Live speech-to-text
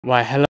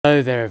Why,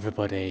 hello there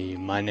everybody,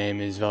 my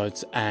name is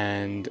Vods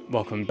and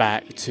welcome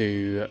back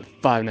to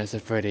Five Nights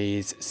at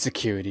Freddy's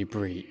Security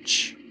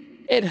Breach.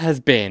 It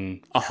has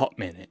been a hot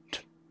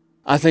minute.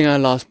 I think I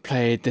last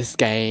played this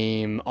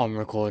game on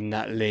recording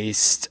at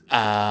least,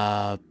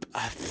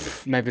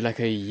 maybe like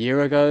a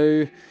year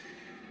ago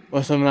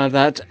or something like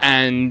that,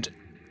 and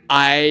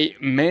I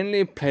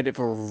mainly played it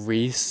for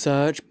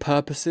research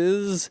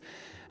purposes,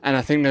 and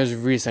I think those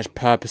research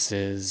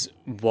purposes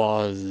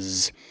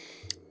was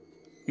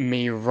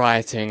me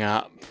writing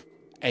up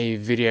a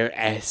video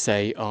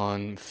essay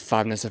on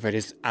Five Nights at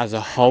Freddy's as a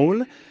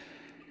whole.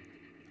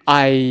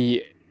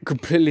 I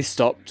completely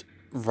stopped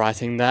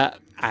writing that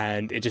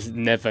and it just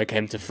never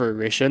came to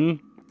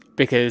fruition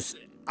because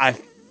I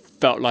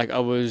felt like I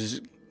was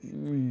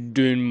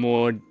doing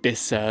more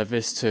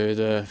disservice to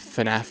the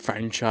FNAF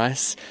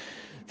franchise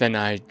than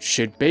I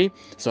should be,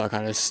 so I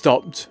kind of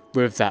stopped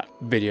with that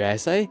video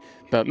essay.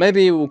 But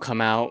maybe it will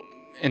come out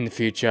in the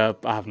future,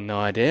 I have no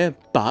idea.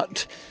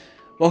 But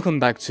welcome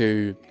back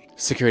to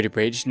Security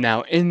Breach.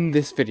 Now in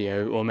this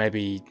video, or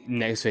maybe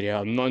next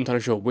video, I'm not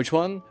entirely sure which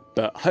one,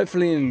 but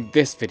hopefully in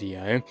this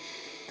video,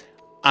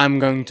 I'm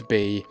going to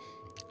be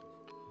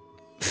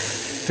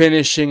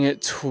finishing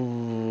it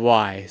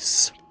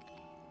twice.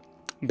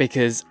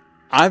 Because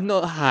I've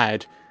not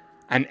had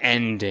an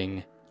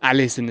ending, at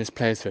least in this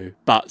playthrough,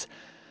 but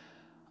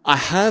I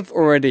have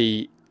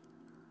already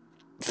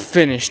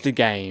finished the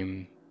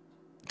game,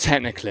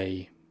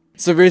 technically.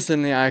 So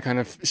recently I kind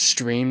of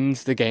streamed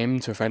the game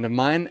to a friend of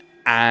mine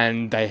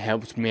and they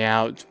helped me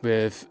out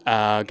with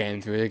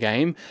getting through the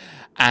game,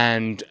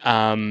 and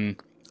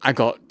I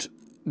got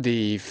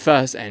the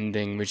first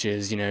ending, which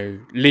is, you know,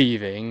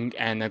 leaving,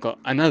 and I got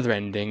another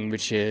ending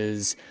which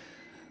is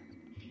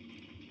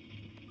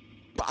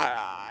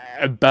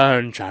a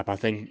burn trap, I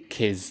think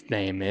his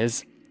name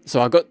is.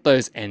 So I got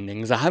those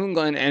endings. I haven't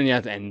gotten any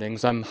other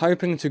endings. I'm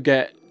hoping to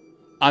get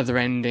other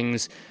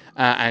endings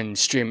and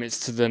stream it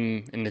to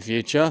them in the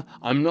future.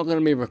 I'm not going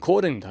to be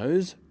recording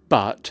those,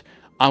 but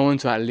I want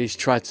to at least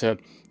try to,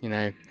 you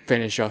know,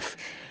 finish off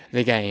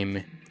the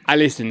game, at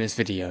least in this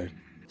video.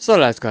 So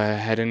let's go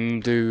ahead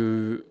and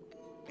do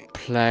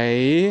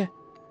play.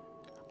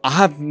 I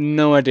have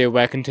no idea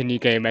where continue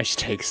game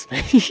actually takes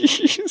me.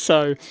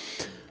 So,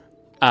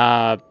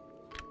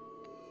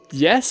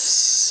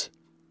 yes.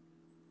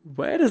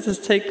 Where does this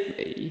take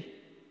me?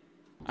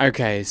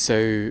 Okay,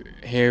 so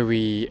here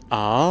we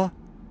are.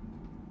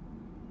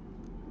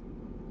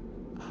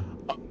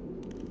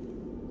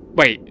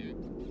 Wait.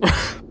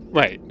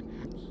 Wait.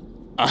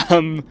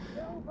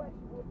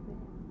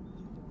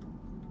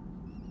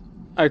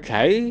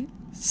 Okay.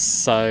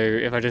 So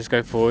if I just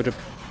go forward.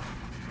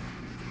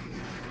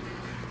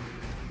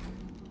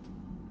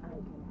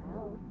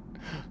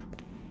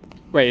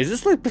 Wait, is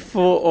this like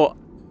before or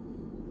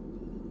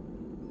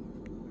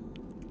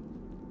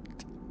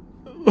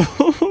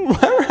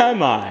where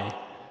am I?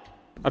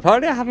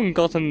 Apparently I haven't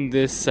gotten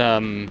this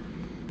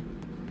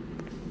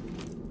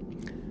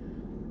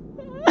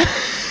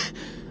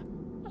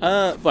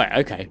wait,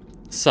 okay.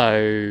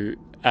 So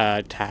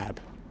tab.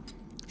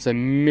 So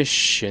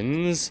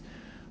missions.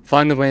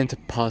 Find the way into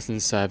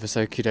Parsons service,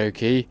 okie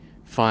dokie.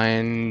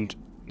 Find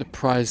the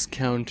prize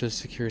counter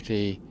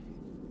security.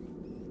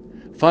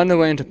 Find the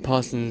way into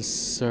Parsons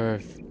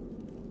serve.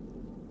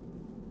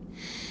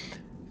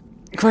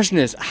 Question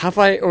is, have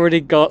I already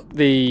got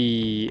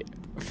the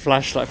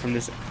flashlight from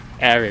this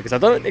area? Because I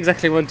don't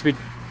exactly want to be...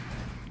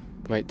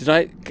 Wait, did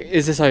I...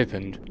 Is this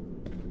opened?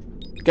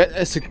 Get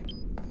a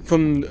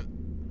from...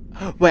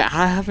 Wait,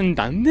 I haven't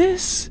done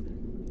this?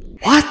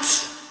 What?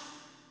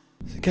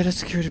 So get a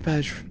security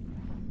badge.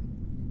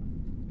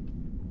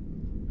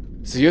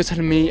 So you're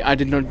telling me I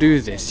did not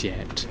do this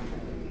yet?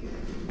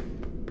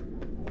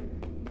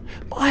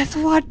 But I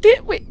thought I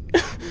did. Wait.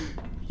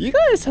 You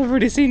guys have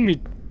already seen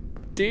me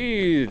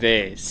do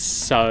this,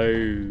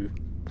 so...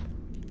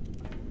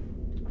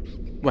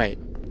 Wait,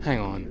 hang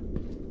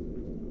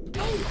on.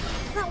 Hey,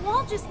 that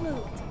wall just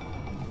moved.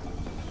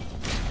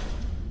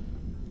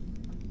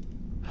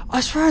 I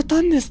swear I've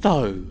done this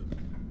though.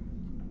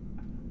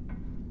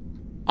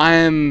 I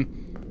am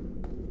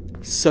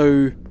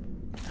so...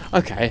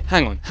 Okay,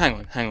 hang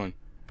on.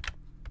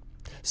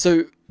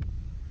 So,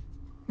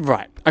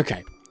 right,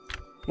 okay.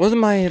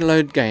 Wasn't my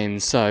load game,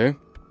 so...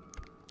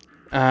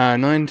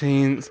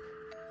 19th,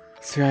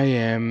 3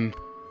 AM.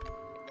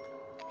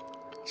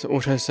 So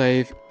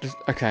autosave,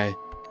 okay.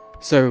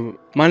 So,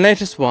 my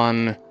latest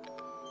one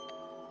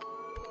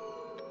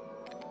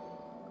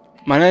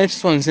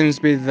seems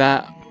to be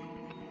that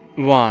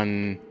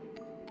one,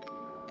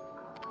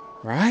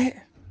 right?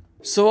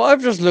 So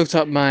I've just looked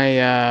up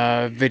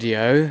my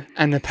video,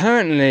 and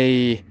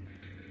apparently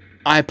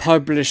I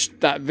published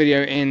that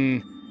video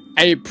in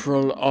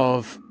April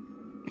of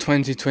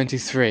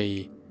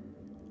 2023,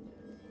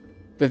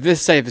 but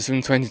this save is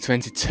from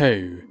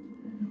 2022,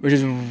 which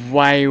is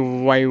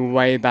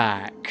way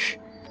back.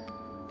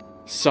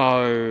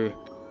 So,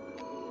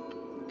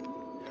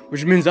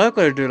 which means I've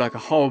got to do like a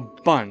whole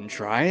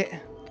bunch,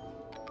 right?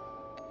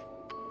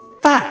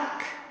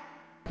 Fuck!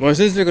 Well,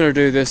 since we're gonna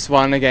do this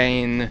one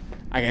again,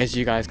 I guess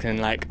you guys can,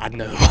 like, I don't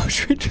know,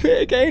 watch me do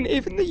it again,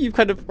 even though you've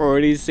kind of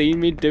already seen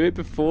me do it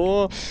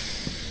before.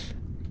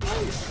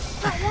 Hey,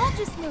 that wall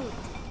just moved.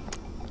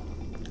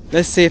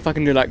 Let's see if I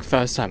can do, like,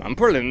 first time. I'm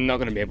probably not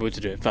gonna be able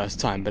to do it first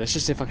time, but let's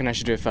just see if I can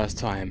actually do it first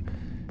time.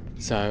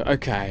 So,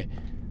 okay.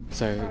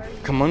 So,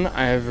 come on,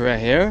 over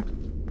here.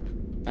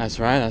 That's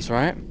right, that's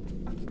right.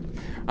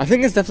 I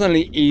think it's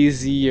definitely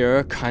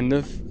easier, kind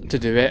of, to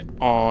do it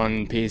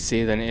on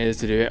PC than it is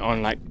to do it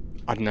on, like,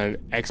 I don't know,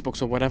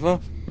 Xbox or whatever.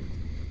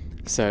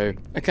 So,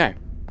 okay.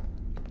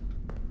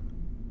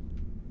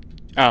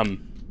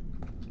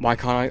 Why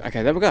can't I?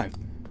 Okay, there we go.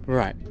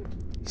 Right.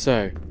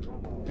 So,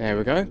 there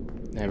we go.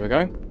 There we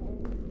go.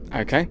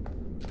 Okay.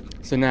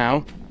 So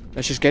now,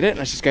 let's just get it.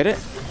 Let's just get it.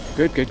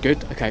 Good, good,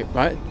 good. Okay,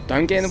 right.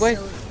 Don't get in the way.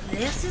 So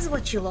this is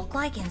what you look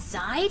like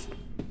inside?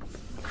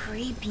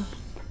 Creepy.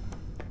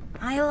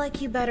 I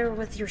like you better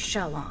with your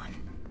shell on.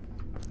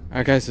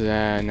 Okay, so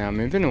now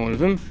moving all of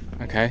them.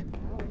 Okay.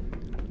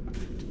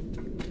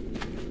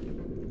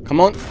 Come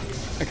on.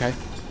 Okay.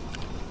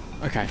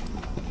 Okay.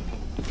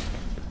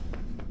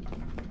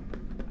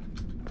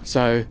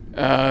 So,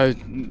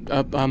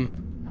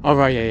 oh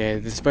right, yeah,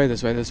 this way,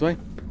 this way, this way.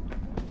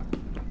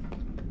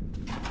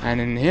 And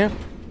in here.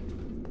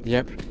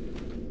 Yep.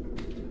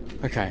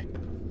 Okay.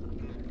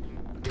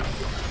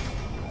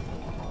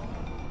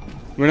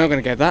 We're not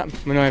gonna get that.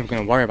 We're not even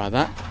gonna worry about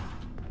that.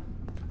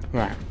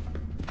 Right.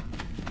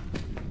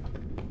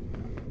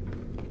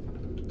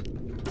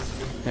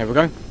 There we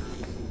go.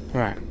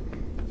 Right.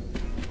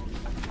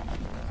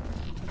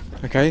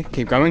 Okay,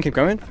 keep going, keep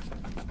going.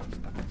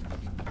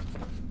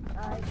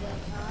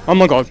 Oh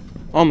my god.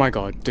 Oh my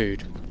god,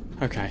 dude.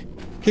 Okay.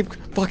 Keep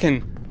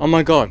fucking. Oh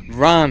my god,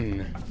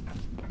 run.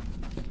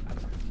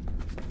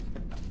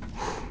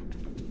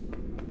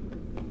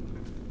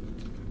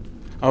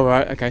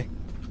 Alright, okay.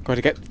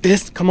 Gotta get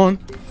this. Come on.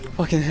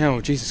 Fucking hell,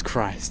 Jesus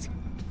Christ.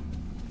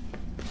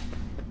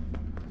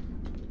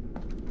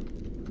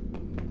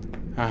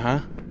 Uh-huh.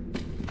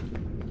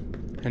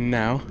 And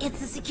now? It's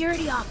the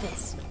security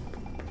office.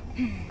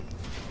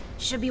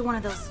 Should be one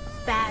of those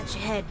badge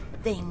head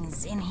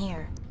things in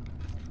here.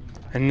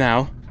 And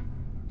now?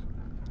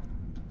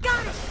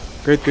 Got it!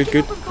 Good, good,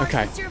 good. Open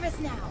Okay. service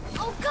now.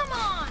 Oh, come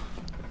on!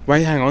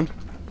 Wait, hang on.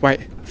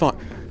 Wait, fuck.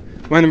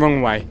 Went the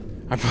wrong way.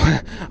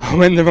 I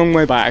went the wrong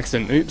way by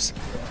accident. Oops.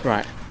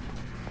 Right.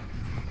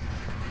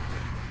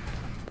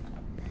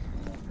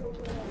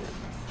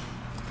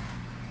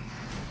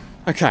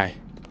 Okay.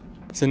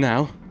 So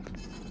now.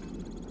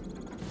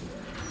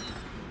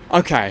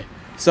 Okay.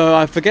 So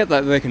I forget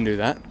that they can do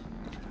that.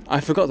 I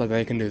forgot that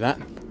they can do that.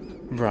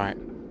 Right.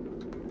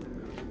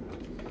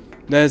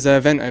 There's a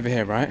vent over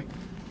here, right?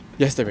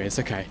 Yes, there is.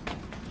 Okay.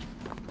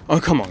 Oh,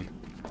 come on.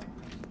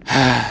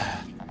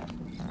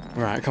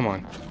 Right, come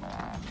on.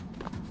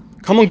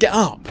 Come on, get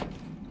up!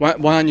 Why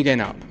aren't you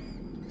getting up?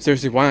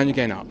 Seriously, why aren't you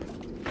getting up?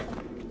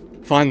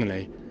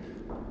 Finally.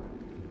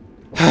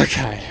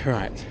 Okay,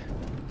 right.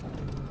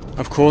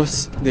 Of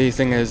course, the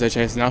thing is they're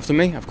chasing after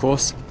me, of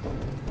course.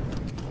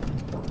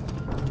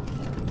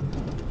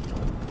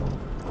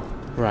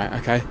 Right,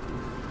 okay.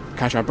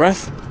 Catch my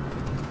breath.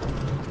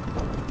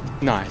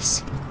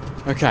 Nice.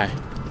 Okay.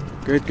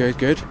 Good, good,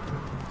 good.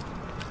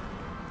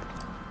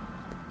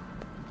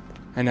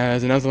 And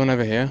there's another one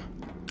over here.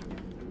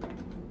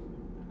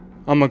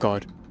 Oh my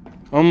god.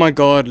 Oh my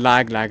god,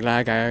 lag, lag,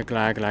 lag, lag,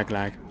 lag, lag,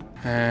 lag.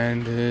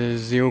 And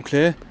is he all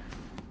clear?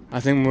 I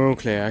think we're all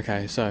clear.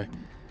 Okay, so.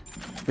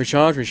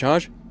 Recharge,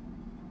 recharge.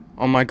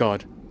 Oh my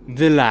god.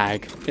 The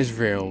lag is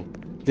real.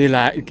 The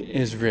lag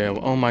is real.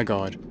 Oh my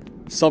god.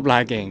 Stop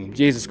lagging.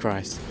 Jesus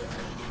Christ.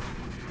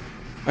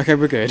 Okay,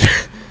 we're good.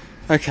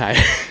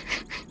 Okay.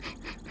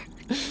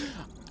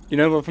 You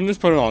know what, from this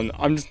point on,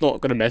 I'm just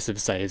not going to mess with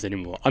saves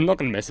anymore. I'm not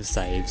going to mess with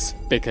saves,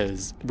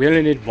 because we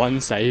only need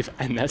one save,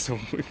 and that's all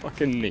we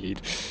fucking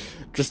need.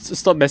 Just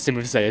stop messing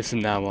with saves from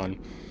now on.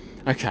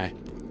 Okay,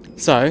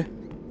 so,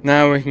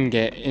 now we can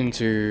get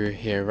into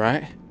here,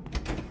 right?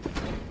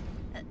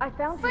 I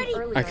found Freddy.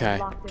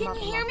 Okay. Can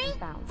you hear me?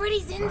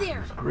 Freddy's in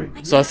there.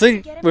 So I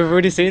think we've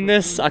already seen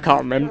this, I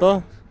can't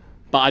remember,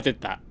 but I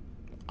did that.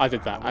 I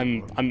did that.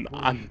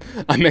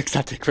 I'm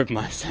ecstatic with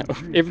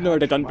myself. Even though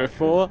I'd done it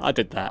before, I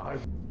did that.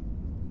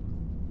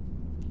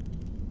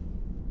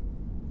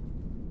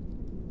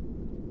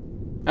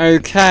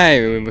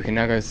 Okay, we can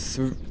now go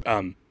through.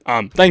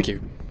 Thank you.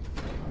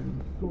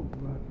 I'm so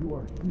glad you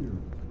are here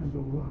and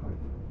alive.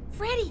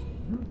 Freddy!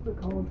 Use the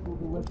console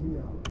to let me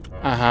out.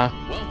 Uh-huh.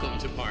 Welcome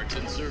to Parts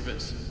and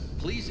Service.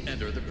 Please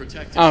enter the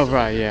protected Oh, zone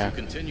right, yeah. to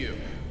continue.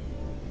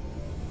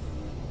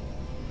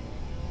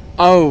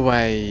 Oh,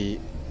 wait.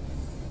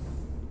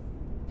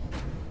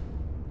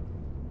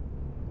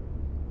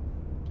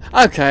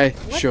 Okay,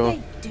 sure.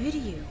 What did they do to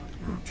you?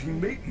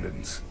 Routine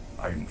maintenance.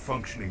 I'm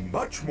functioning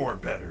much more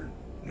better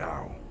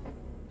now.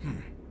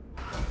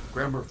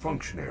 Grammar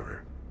function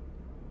error.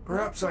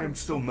 Perhaps I am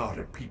still not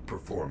at peak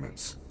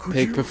performance. Could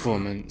Peak you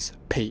performance.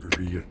 Peak.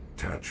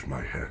 reattach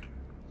my head?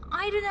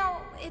 I don't know.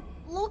 It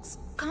looks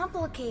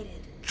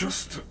complicated.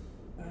 Just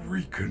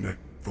reconnect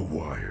the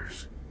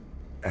wires.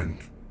 And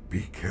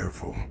be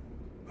careful.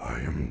 I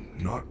am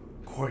not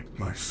quite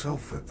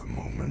myself at the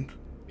moment.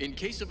 In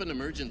case of an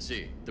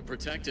emergency, the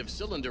protective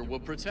cylinder will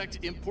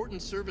protect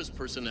important service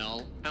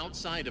personnel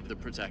outside of the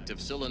protective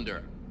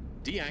cylinder.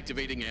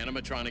 Deactivating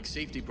animatronic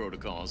safety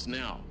protocols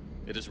now.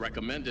 It is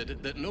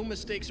recommended that no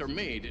mistakes are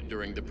made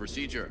during the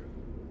procedure.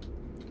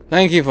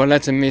 Thank you for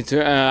letting me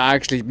to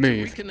actually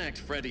move. To reconnect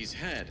Freddy's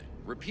head,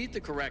 repeat the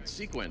correct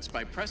sequence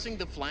by pressing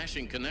the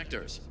flashing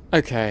connectors.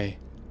 Okay.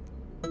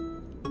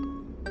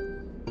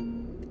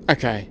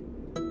 Okay.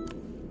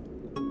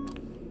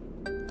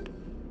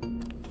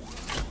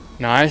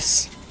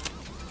 Nice.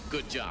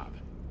 Good job.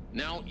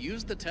 Now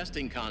use the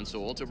testing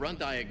console to run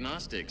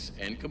diagnostics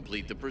and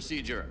complete the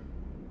procedure.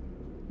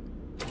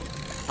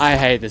 I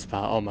hate this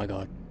part. Oh my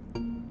god.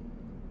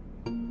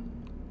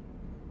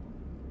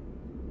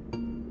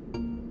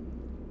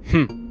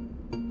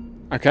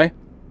 Okay.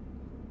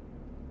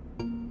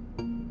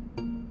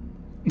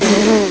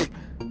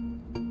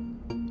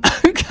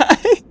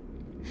 Okay.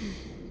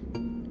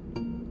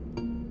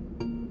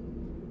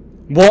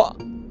 What?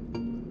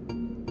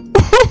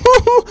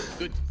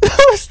 Good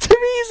That was too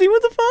easy.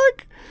 What the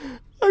fuck?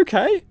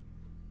 Okay.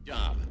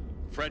 job.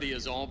 Freddy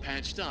is all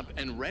patched up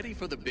and ready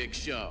for the big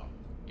show.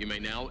 You may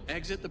now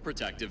exit the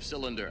protective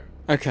cylinder.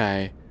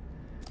 Okay.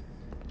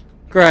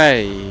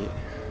 Great.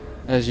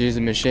 Let's use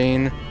the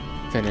machine.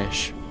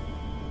 Finish.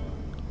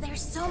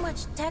 There's so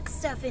much tech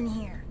stuff in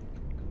here.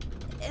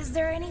 Is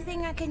there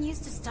anything I can use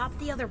to stop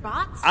the other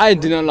bots? I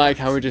do not like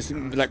how it just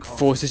like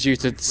forces you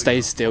to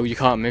stay still. You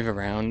can't move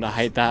around. I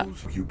hate that.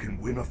 You can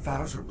win a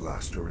Fazer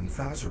Blaster in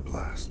Fazer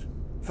Blast.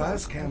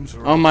 Faz cams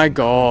are Oh my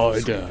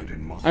god. confiscated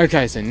in Monty.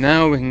 Okay, so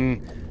now we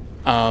can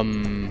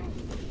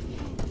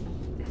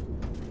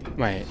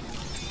wait.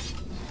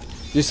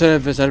 You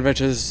said this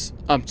elevator's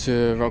up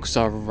to Roxy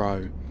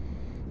Row.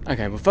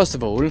 Okay, well first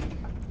of all,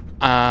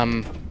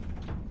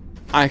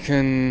 I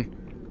can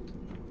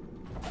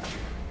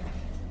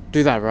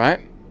do that, right?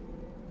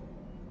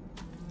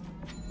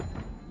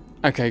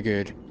 Okay,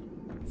 good.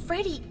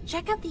 Freddy,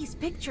 check out these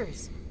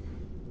pictures.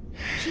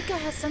 Chica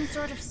has some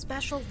sort of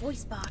special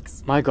voice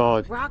box. My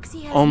god.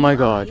 Roxy has Oh my new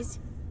god. eyes,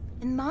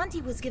 and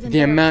Monty was given The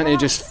their amount it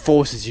claws. just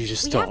forces you to We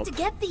stop. have to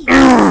get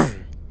these.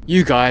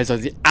 You guys are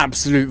the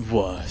absolute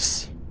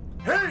worst.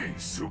 Hey,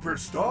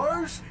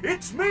 superstars!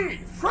 It's me,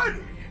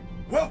 Freddy!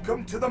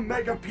 Welcome to the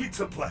Mega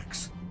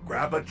Pizzaplex.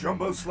 Grab a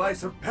jumbo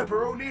slice of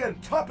pepperoni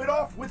and top it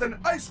off with an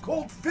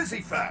ice-cold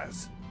Fizzy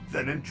Faz.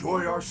 Then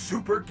enjoy our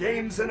super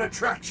games and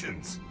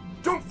attractions.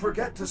 Don't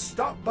forget to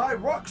stop by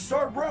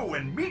Rockstar Row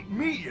and meet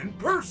me in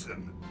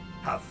person.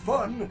 Have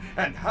fun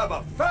and have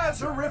a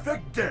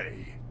Fazerific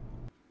day.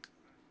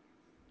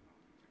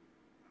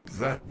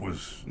 That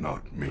was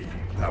not me.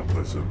 That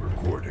was a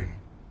recording.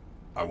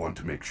 I want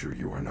to make sure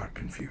you are not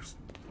confused.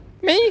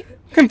 Me?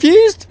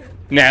 Confused?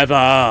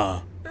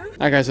 Never!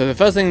 Okay, so the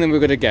first thing that we're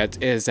gonna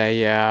get is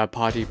a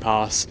party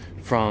pass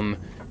from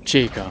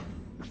Chica.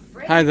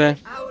 Hi there.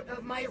 Out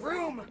of my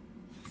room.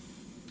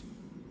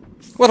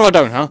 What have I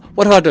done, huh?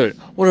 What have I done?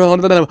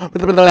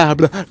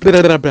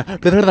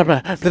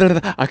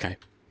 Okay.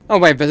 Oh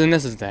wait, there's a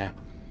nest there.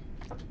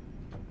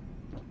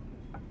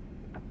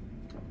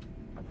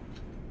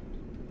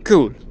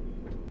 Cool.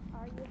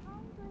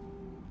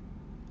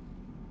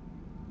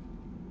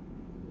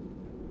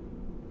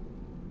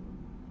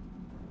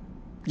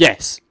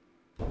 Yes.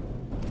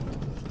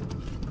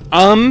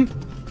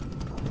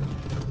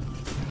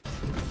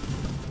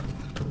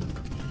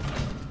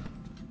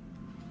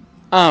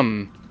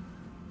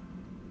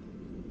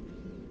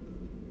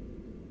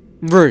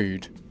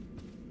 Rude.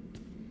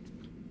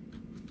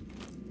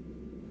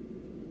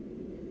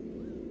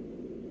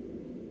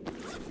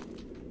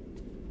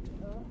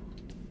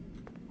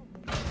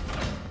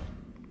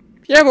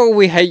 Yeah, well,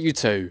 we hate you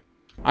too.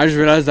 I just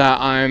realized that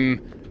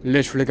I'm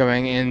literally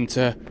going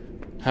into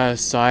her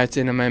sight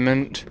in a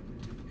moment.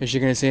 Is she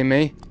gonna see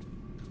me?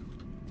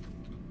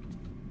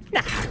 Nah,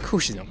 of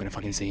course she's not gonna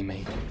fucking see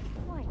me.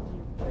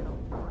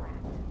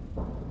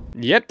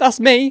 Yep, that's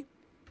me.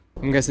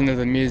 I'm guessing that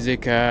the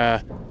music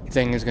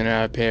thing is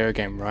gonna appear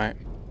again, right?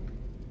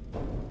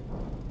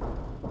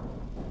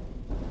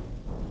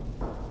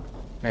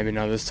 Maybe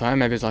not this time.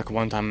 Maybe it's like a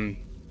one-time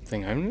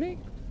thing only.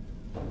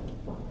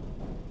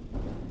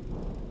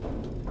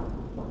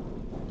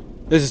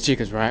 This is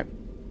Chica's, right?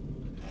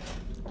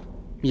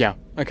 Yeah.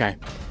 Okay.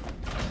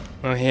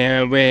 Well,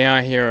 here we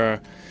are.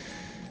 Here.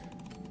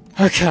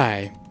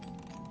 Okay.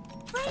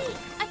 Freddy,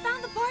 I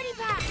found the party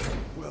pass.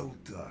 Well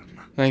done.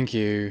 Thank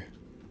you.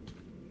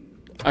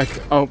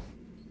 Okay. Oh.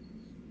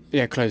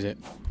 Yeah. Close it.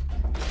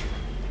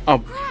 Oh.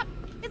 Crap!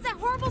 It's that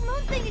horrible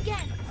moon thing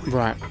again.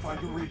 Right.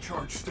 Find a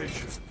recharge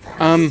station.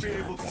 Um, Be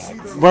able to see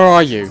their where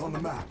are locations you? on the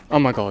map. Oh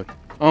my god.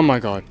 Oh my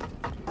god.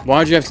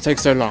 Why'd you have to take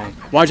so long?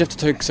 Why'd you have to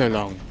take so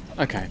long?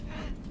 Okay.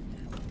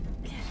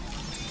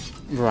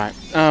 Right.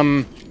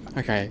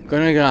 Okay.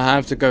 Gonna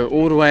have to go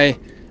all the way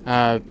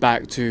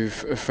back to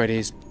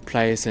Freddy's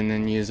place and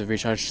then use the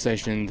recharge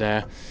station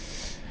there.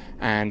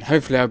 and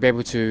hopefully I'll be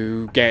able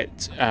to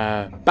get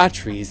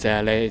batteries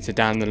there later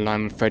down the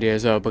line with Freddy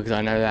as well, because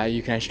I know that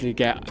you can actually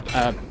get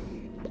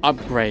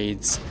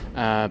upgrades,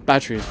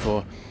 batteries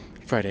for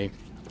Freddy.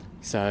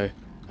 So,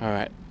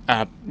 alright,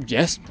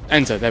 yes,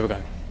 enter, there we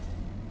go.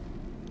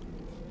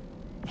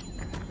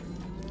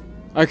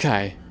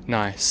 Okay,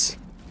 nice.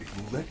 It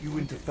will let you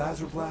into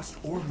Fazer Blast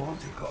or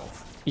Monty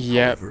Golf.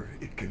 Yep. However,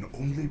 it can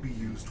only be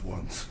used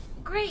once.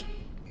 Great.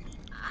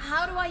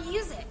 How do I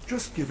use it?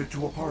 Just give it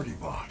to a party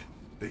bot.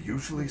 They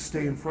usually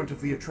stay in front of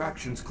the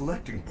attractions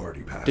collecting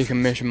party passes.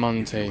 Decommission If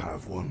Monty. you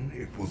have one,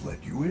 it will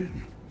let you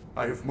in.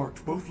 I have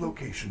marked both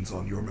locations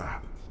on your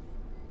map.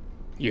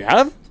 You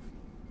have?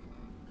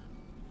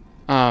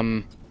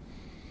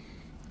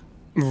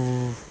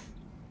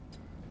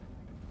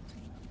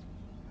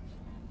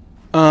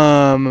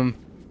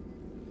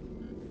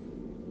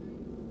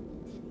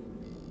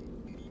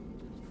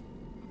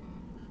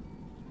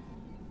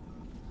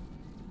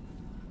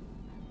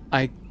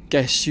 I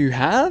guess you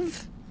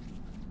have?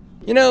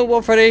 You know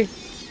what, Freddy?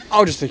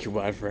 I'll just take your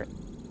word for it.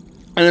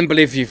 I don't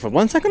believe you for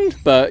 1 second,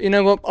 but you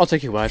know what? I'll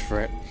take your word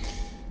for it.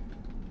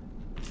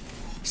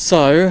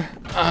 So,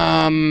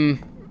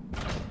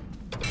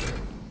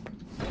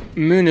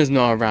 Moon is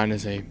not around,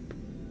 is he?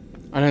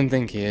 I don't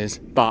think he is,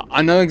 but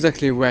I know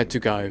exactly where to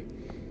go.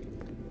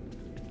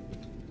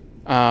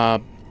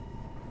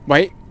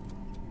 Wait.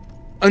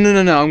 Oh,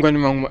 no, I'm going the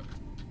wrong way.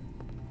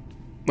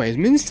 Wait, is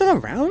Moon still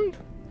around?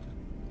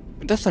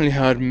 I definitely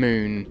heard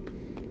Moon.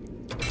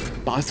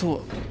 But I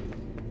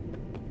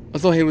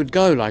thought he would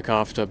go, like,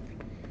 after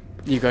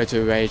you go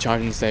to a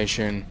charging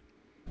station.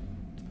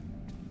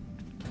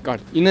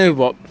 God, you know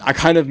what? I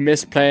kind of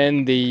miss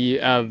playing the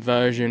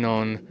version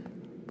on...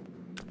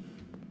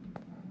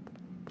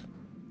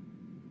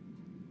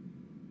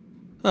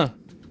 Huh.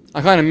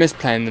 I kind of miss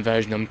playing the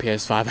version on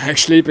PS5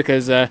 actually,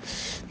 because the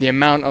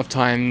amount of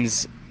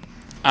times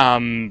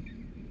I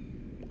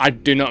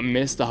do not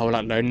miss the whole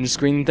like loading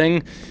screen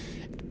thing.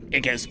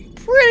 It gets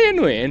pretty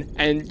annoying,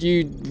 and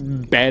you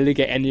barely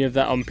get any of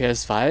that on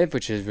PS5,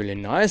 which is really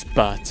nice.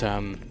 But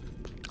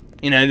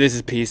you know, this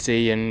is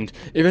PC, and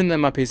even though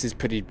my PC is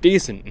pretty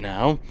decent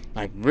now,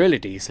 like really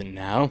decent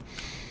now,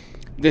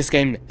 this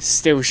game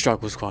still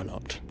struggles quite a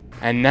lot.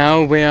 And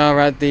now we are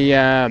at the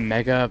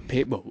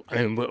well,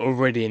 I mean, we're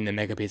already in the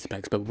Mega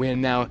Pizzaplex, but we're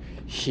now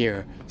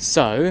here.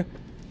 So,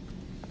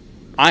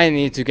 I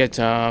need to get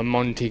to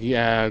Monty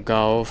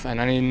Golf, and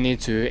I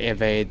need to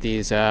evade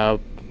these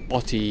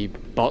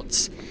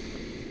bots.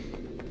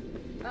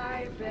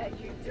 I bet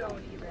you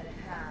don't even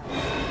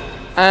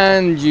have.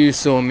 And you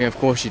saw me, of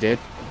course you did.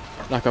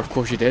 Like, of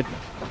course you did.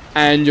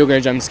 And you're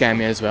gonna jump scare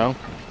me as well.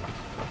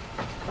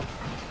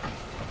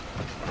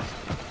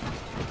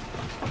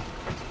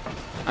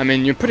 I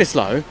mean, you're pretty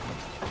slow.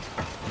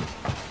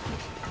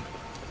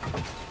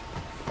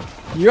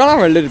 You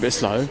are a little bit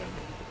slow.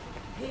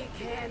 He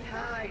can't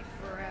hide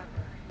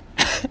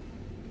forever.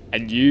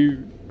 And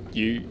you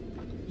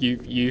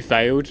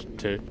failed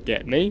to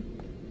get me?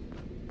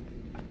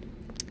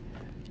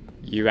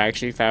 You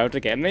actually failed to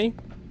get me?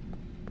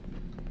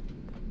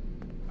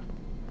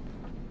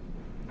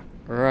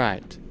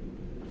 Right.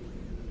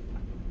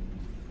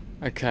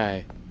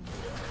 Okay.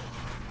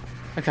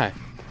 Okay.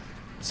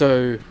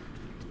 So,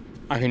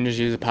 I can just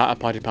use a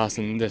party pass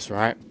in this,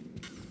 right?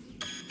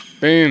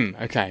 Boom.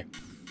 Okay.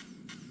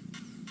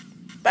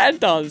 That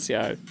dance,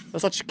 yo.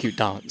 That's such a cute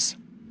dance.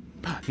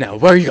 Now,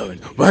 where are you going?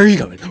 Where are you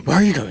going? Where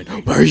are you going?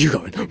 Where are you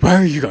going? Where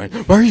are you going?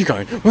 Where are you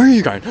going? Where are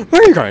you going?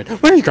 Where are you going?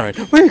 Where are you going?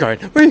 Where are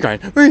you going?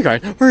 Where are you going?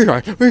 Where are you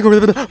going? Where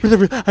are you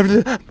going? Where are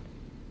you going?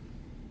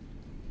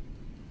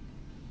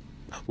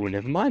 Well,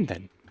 never mind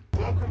then.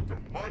 Welcome to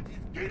Monty's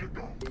Gator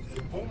Golf,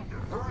 home to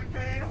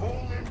Hurricane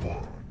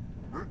Hole-in-One.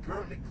 We're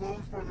currently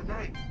closed for the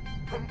night.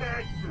 Come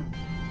back soon.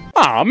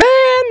 Aw,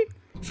 man!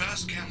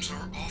 Fast cams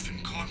are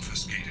often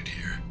confiscated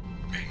here,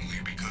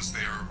 mainly because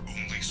they are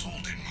only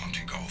sold in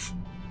Monty Golf.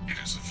 It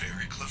is a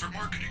very clever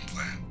marketing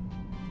plan.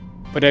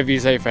 Whatever you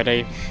say,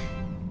 Freddy.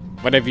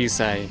 Whatever you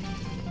say.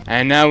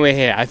 And now we're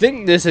here. I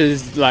think this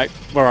is like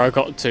where I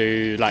got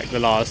to like the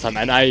last time,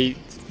 and I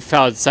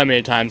failed so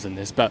many times in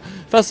this. But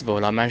first of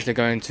all, I'm actually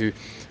going to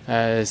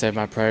save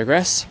my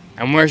progress,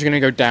 and we're just going to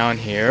go down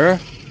here.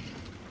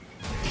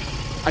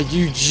 Are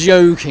you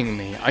joking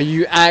me? Are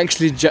you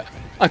actually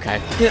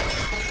okay. Yeah.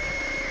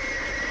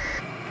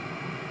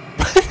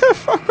 Where the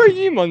fuck are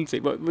you, Monty?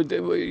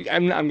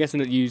 I'm guessing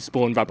that you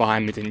spawned right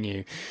behind me, didn't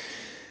you?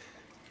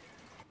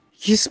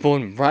 You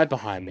spawned right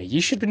behind me.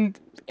 You should have been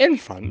in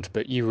front,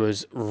 but you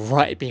was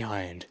right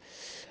behind.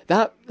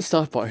 That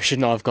start bot should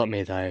not have got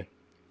me, though.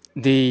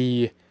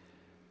 You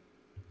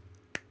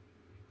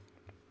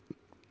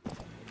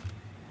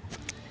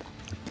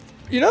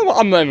know what?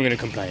 I'm not even going to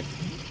complain.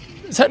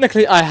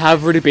 Technically, I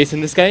have really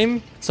beaten this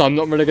game, so I'm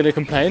not really going to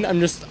complain.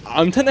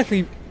 I'm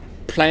technically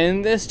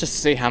playing this just to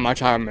see how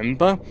much I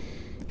remember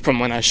from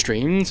when I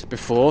streamed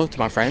before to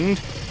my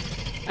friend.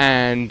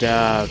 And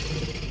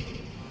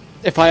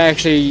if I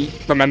actually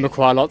remember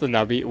quite a lot, then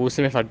that'll be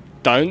awesome. If I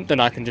don't, then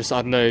I can just,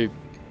 I don't know,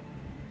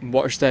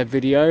 watch their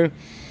video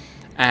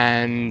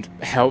and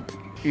help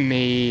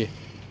me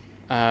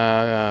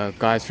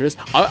guide through this.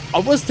 I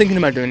was thinking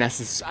about doing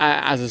this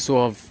as a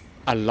sort of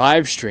a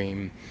live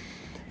stream,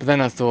 but then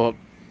I thought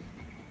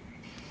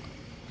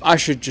I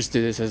should just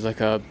do this as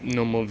like a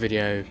normal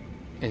video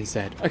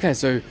instead. Okay,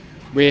 so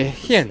we're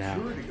here now.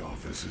 The security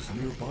office is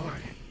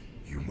nearby.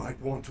 You might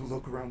want to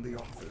look around the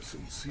office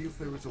and see if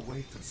there is a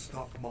way to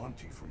stop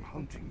Monty from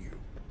hunting you.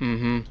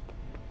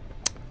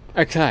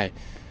 Okay,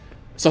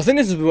 so I think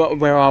this is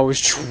where I was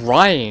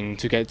trying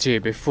to get to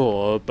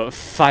before, but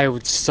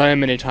failed so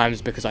many times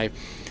because I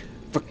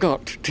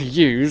forgot to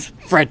use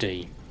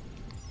Freddy.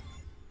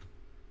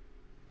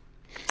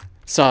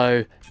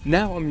 So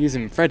now I'm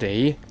using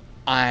Freddy.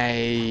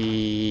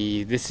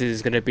 This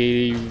is gonna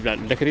be like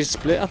lickety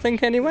split, I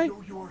think. Anyway.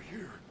 So you're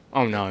here.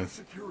 Oh no.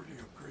 Security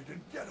upgrade and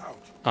get out.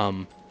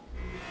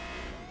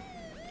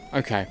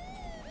 Okay.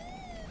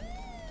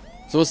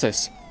 So what's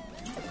this?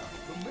 The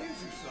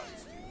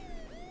Mazercise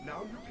ticket.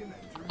 Now you can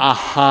enter.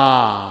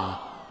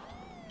 Aha!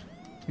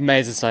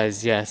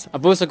 Mazercise, yes.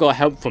 I've also got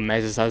help from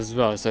Mazercise as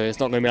well, so it's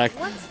not gonna be like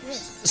What's this?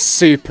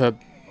 super.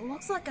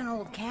 Looks like an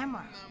old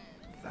camera.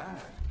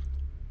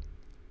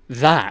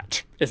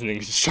 That is an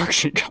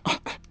instruction card.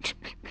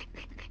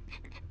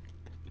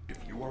 If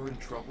you are in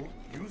trouble,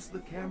 use the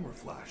camera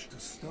flash to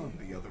stun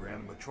the other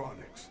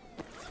animatronics.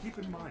 Keep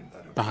in mind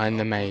that it Behind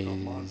the was not maze.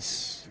 Monty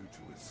due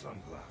to his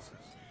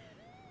sunglasses.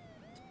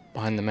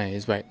 Behind the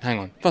maze. Wait, hang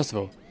on. First of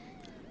all,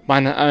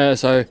 behind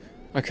the,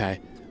 okay.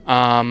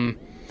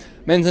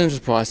 Maintenance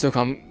report. I still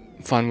can't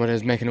find what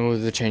is making all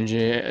of the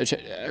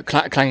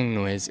clanging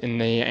noise in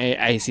the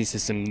AC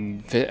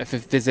system.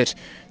 Visit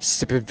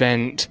to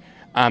prevent.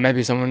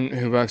 Maybe someone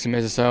who works in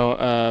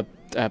Mazercise.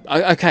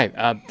 Okay.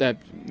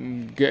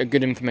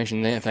 Good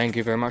information there. Thank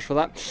you very much for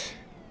that.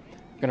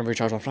 Gonna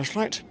recharge my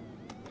flashlight,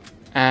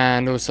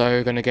 and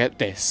also gonna get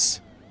this.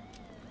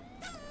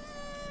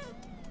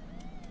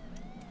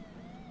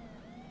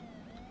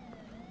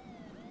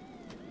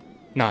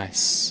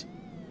 Nice.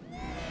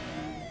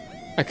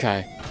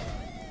 Okay.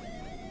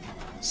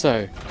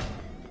 So,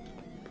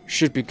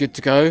 should be good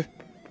to go.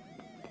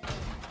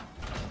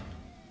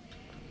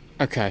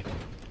 Okay.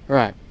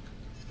 Right.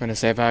 Gonna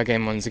save our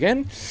game once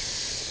again.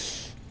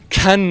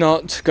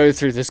 Cannot go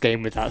through this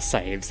game without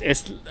saves.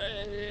 It's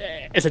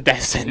a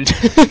death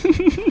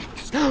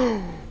sentence.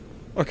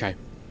 Okay.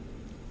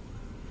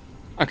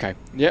 Okay.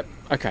 Yep.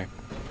 Okay.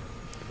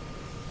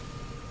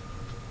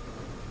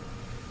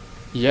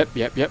 Yep.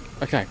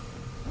 Okay.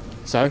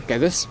 So, get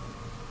this.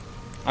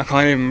 I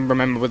can't even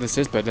remember what this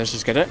is, but let's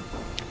just get it.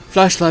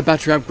 Flashlight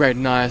battery upgrade.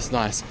 Nice.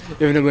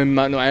 Even though we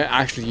might not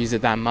actually use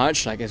it that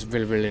much, like it's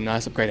really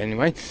nice upgrade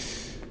anyway.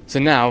 So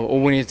now,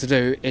 all we need to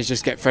do is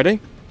just get Freddy.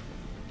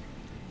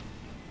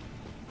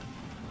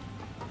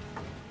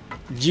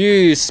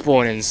 You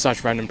spawn in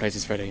such random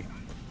places, Freddy.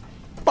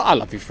 But I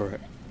love you for it.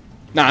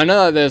 Now, I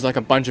know that there's like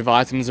a bunch of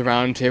items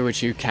around here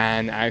which you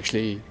can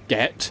actually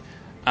get.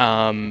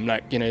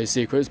 Like, you know,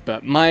 secrets.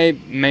 But my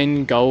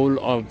main goal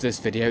of this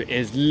video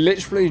is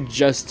literally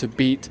just to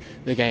beat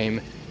the game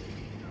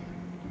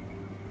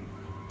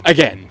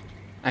again.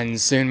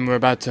 And soon we're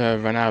about to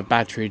run out of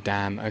battery,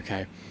 damn.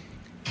 Okay.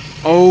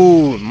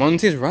 Oh,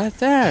 Monty's right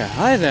there.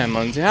 Hi there,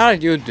 Monty. How are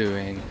you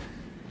doing?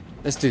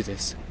 Let's do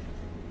this.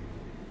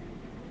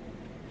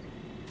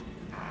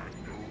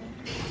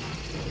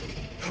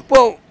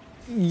 Well,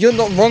 you're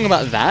not wrong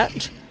about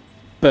that,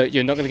 but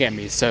you're not going to get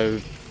me, so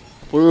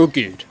we're all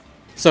good.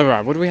 So,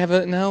 right, what do we have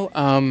now?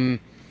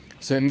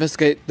 So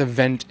investigate the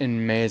vent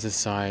in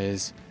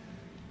Mazercise.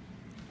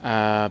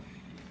 Right,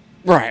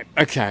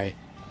 okay.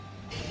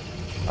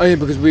 Oh yeah,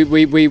 because we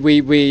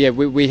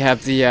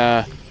have the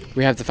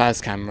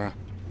Faz Camera.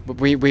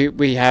 We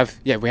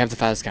have the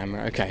Faz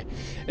Camera. Okay,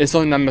 it's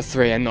on number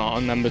 3 and not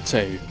on number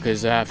 2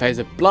 because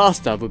Fazer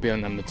Blast will be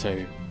on number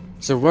 2.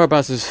 So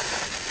whereabouts is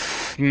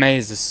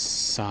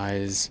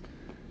Mazercise?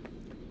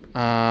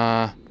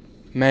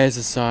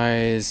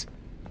 Mazercise.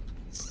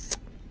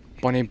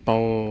 Bunny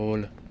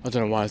Bowl. I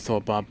don't know why I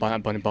thought about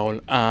Bunny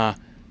Bowl. Oh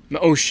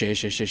shit.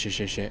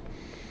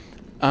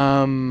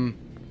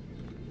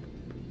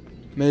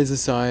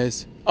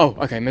 Mazercise. Oh,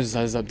 okay,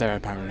 Mazercise is up there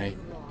apparently.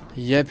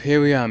 Yep,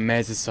 here we are,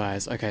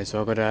 Mazercise. Okay, so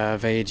I've got to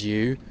evade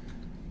you.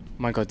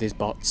 My god, these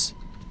bots.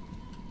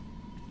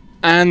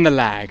 And the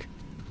lag.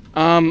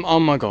 Oh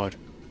my god.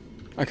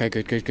 Okay,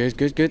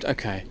 good.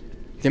 Okay.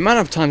 The amount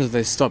of times that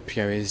they stop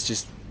here is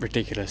just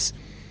ridiculous.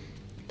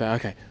 But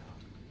okay.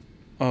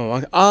 Oh,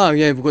 okay. Oh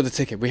yeah, we've got the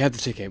ticket. We have the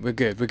ticket. We're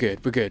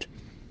good.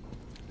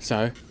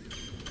 So,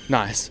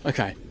 nice.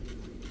 Okay.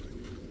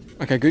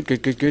 Okay,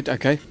 good.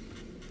 Okay.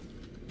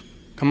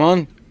 Come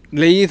on,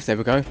 leave. There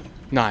we go.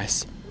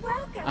 Nice.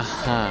 Welcome to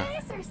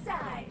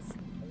Mazercise.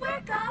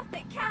 Work off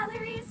the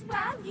calories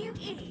while you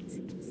eat.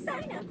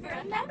 Sign up for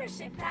a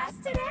membership pass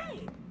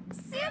today.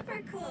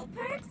 Super cool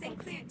perks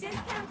include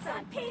discounts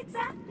on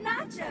pizza,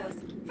 nachos,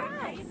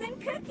 fries, and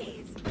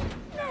cookies.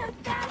 Now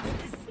that's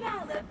the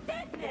smell of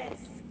fitness.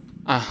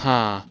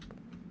 Aha.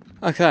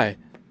 Okay.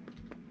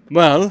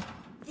 Well,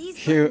 These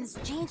here. buttons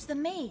change the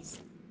maze.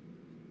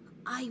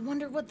 I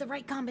wonder what the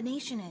right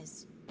combination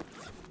is.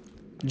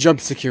 Job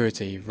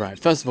security. Right,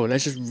 first of all,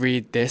 let's just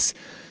read this.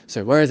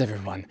 So, where is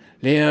everyone?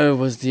 Leo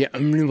was the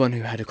only one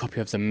who had a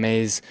copy of the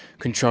maze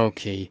control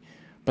key,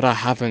 but I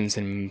haven't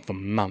seen him for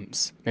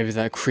months. Maybe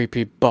that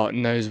creepy bot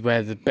knows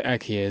where the better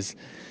key is.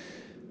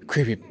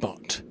 Creepy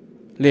bot.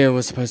 Leo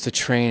was supposed to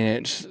train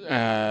it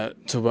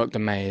to work the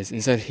maze.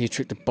 Instead, he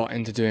tricked the bot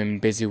into doing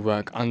busy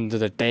work under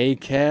the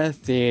daycare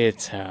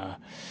theatre.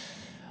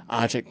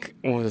 I'll check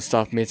all the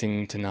staff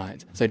meeting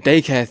tonight. So,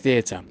 daycare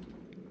theatre.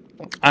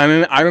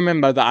 I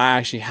remember that I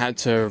actually had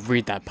to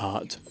read that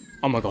part.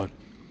 Oh my god.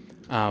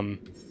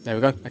 There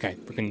we go. Okay,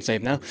 we can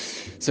save now.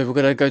 So we're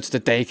gonna go to the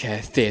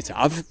daycare theatre.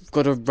 I've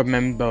got to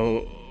remember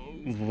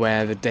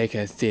where the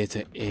daycare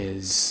theatre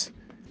is.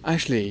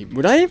 Actually,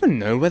 would I even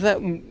know where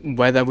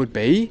that would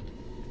be?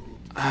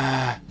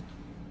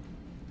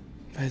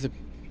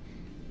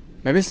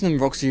 Maybe it's in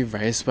Roxy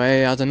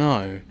Raceway. I don't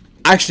know.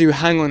 Actually,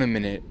 hang on a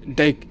minute.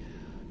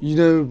 You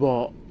know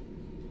what?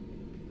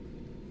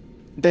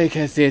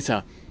 Daycare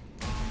theatre.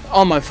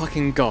 Oh my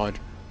fucking god.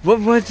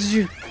 Where did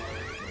you...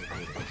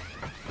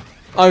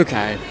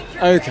 Okay.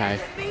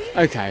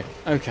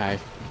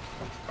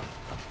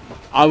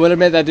 I will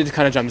admit that did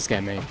kind of jump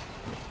scare me.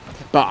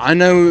 But I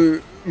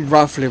know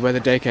roughly where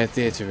the daycare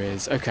theatre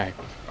is. Okay.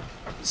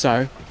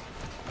 So.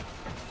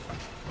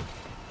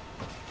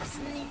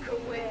 Sneak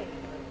away.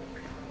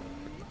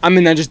 I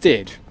mean, I just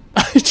did.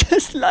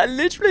 I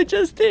literally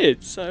just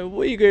did. So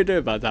what are you going to do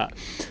about that?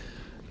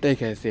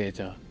 Daycare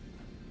theatre.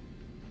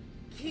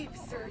 Keep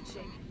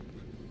searching.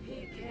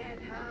 He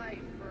can't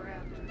hide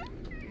forever.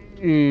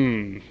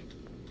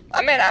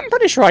 I mean, I'm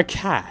pretty sure I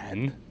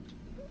can.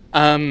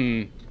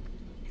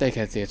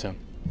 Daycare theatre.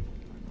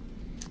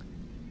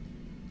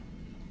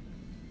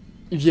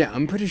 Yeah,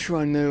 I'm pretty sure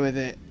I know where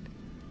they...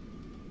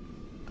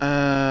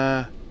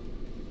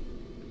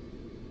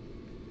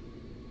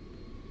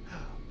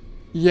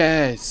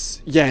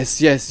 Yes.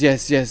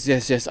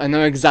 I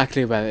know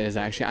exactly where it is,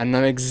 actually. I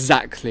know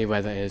exactly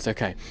where that is.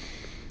 Okay.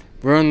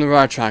 We're on the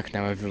right track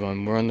now,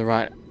 everyone. We're on the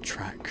right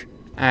track.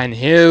 And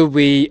here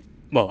we...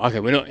 Well, okay,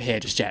 we're not here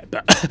just yet,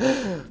 but...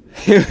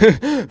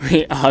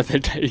 we are the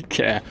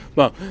daycare.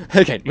 Well,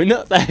 okay, we're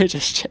not there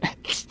just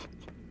yet.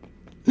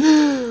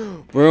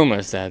 We're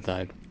almost there,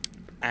 though.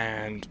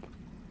 And...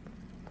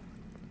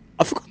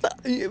 I forgot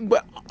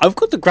that... I've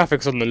got the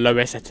graphics on the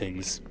lowest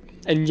settings.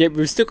 And yet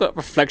we've still got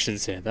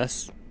reflections here.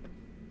 That's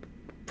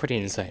pretty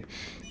insane.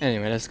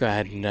 Anyway, let's go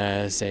ahead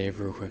and save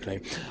real quickly.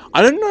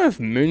 I don't know if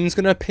Moon's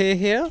going to appear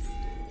here.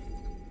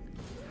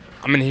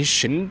 I mean, he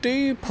shouldn't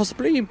do,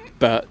 possibly,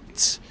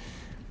 but...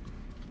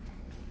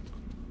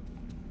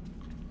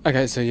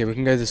 Okay, so yeah, we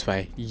can go this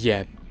way.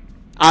 Yeah.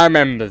 I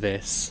remember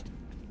this.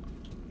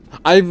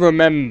 I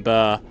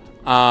remember,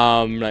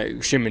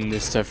 like, streaming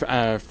this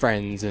to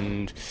friends,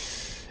 and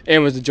it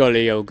was a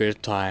jolly old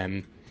good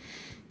time.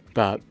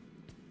 But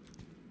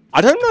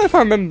I don't know if I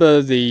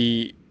remember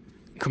the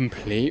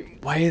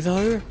complete way,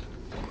 though.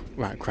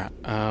 Right, crap.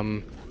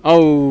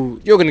 Oh,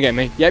 you're gonna get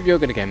me. Yep, you're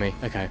gonna get me.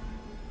 Okay.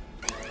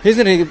 Who's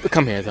gonna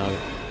come here, though?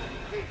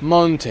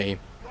 Monty.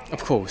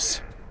 Of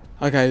course.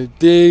 Okay,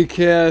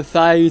 Daycare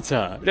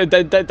Theatre.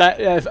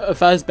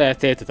 Fazbear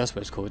Theatre, that's what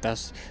it's called.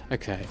 That's...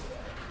 Okay.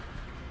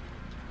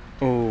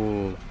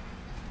 Oh.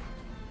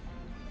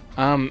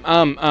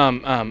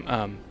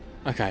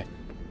 Okay.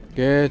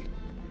 Good.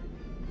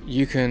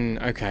 You can...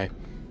 Okay.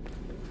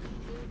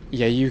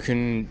 Yeah, you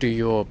can do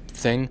your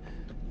thing.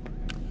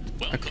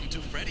 Welcome to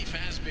Freddy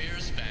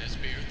Fazbear's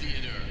Fazbear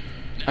Theater.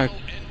 Now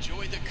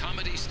enjoy the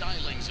comedy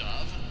stylings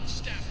of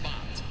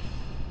Staffbot.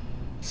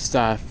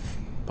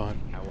 Staffbot.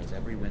 How is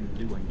everyone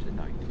doing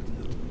tonight?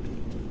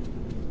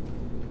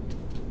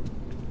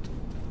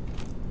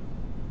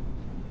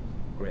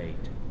 Great.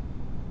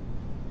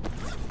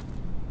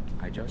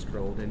 I just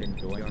rolled in and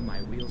boy are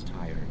my wheels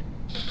tired.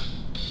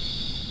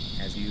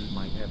 As you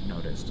might have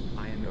noticed,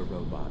 I am a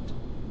robot.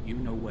 You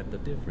know what the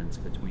difference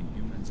between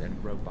humans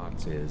and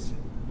robots is.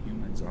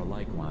 Humans are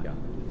like Wagga.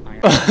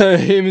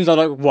 Humans are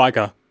like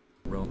Wagga.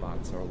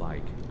 Robots are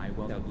like, I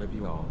will outlive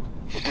you all.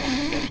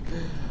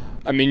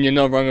 I mean, you're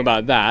not wrong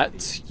about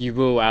that. You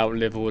will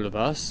outlive all of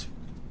us.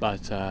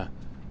 But, oh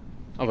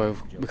well,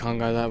 we can't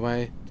go that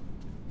way.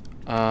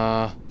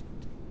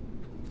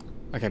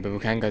 Okay, but we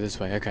can go this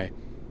way, okay.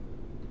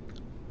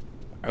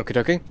 Okie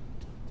dokie.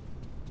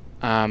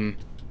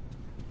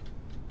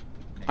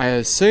 I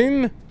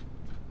assume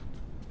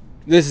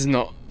this is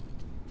not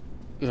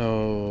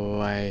the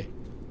way.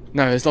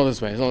 No, it's not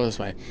this way, it's not this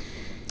way.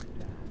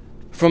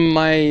 From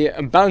my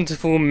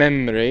bountiful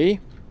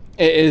memory,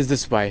 it is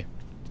this way.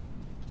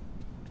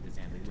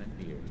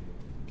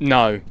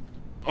 No.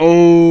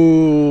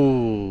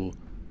 Oh,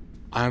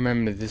 I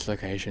remember this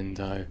location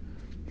though.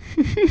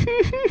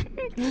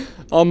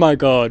 Oh my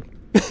god.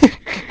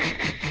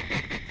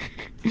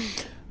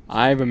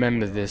 I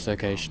remember this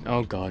location.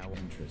 Oh god.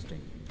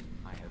 Interesting.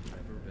 I have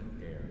never been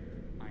there.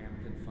 I am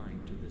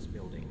confined to this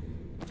building.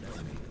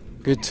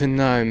 Good to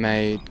know,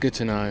 mate. Good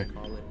to know.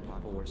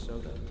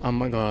 Oh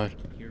my god.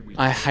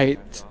 I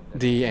hate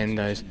the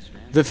endos.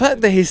 The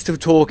fact that he's still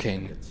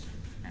talking.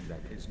 And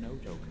that is no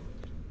joke.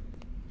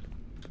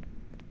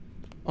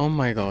 Oh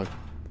my god.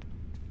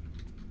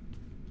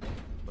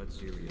 But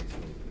seriously,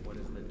 what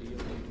is the deal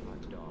with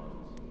hot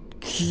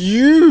dogs?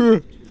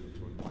 You!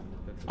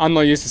 I'm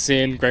not used to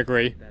seeing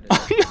Gregory.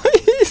 I'm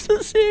not used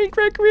to seeing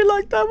Gregory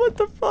like that. What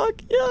the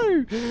fuck,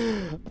 yo?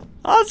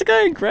 How's it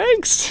going,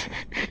 Gregs?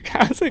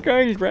 How's it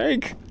going,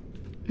 Greg?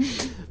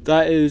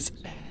 That is.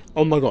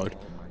 Oh my god.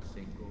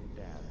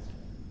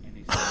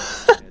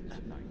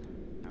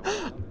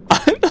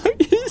 I'm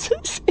not used to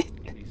seeing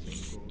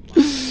this.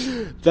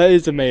 That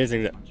is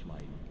amazing.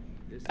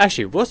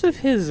 Actually, what's with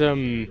his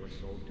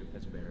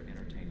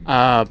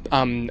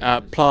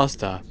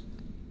plaster?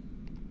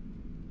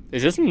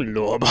 Is there some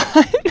lore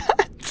behind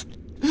that?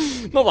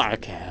 Not that I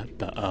care,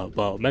 but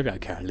well, maybe I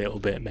care a little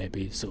bit,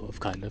 maybe, sort of,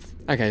 kind of.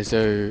 Okay,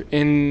 so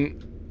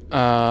in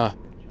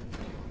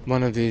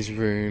one of these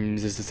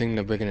rooms is the thing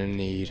that we're gonna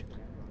need.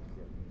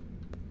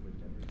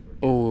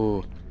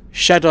 Oh,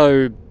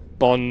 Shadow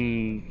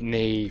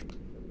Bonnie,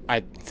 I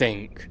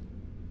think.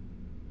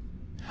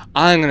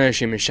 I'm gonna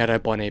assume it's Shadow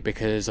Bonnie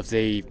because of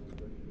the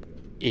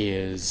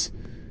ears.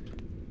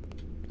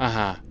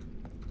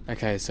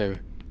 Okay, so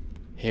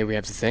here we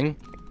have the thing.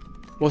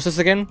 What's this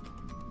again?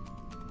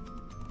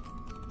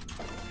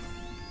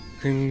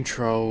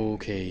 Control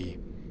key.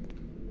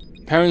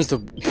 Parents are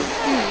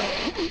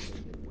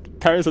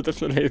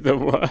definitely the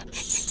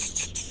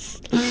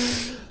worst.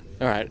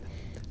 Alright,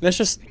 let's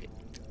just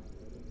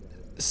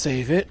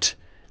save it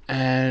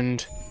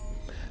and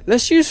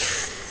let's use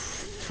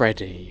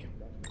Freddy.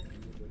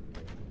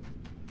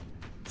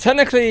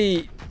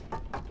 Technically,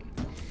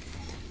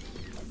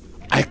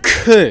 I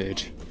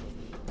could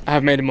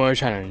have made it more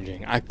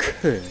challenging. I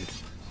could,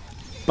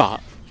 but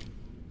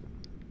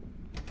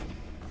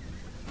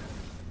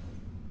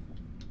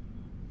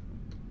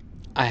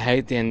I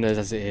hate the enders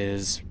as it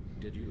is.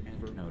 Did you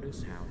ever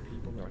notice how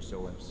people are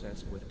so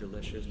obsessed with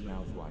delicious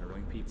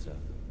mouth-watering pizza?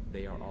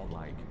 They are all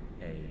like,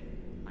 hey,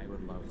 I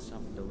would love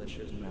some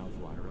delicious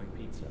mouth-watering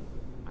pizza.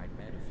 I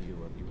bet a few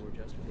of you were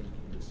just thinking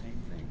the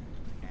same thing.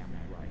 Am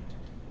I right?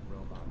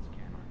 Robots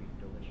cannot eat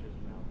delicious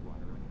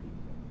mouth-watering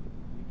pizza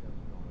because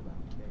it's all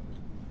about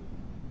taste.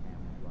 Am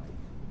I right?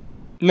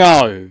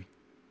 No!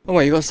 Oh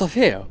wait, you got stuff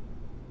here?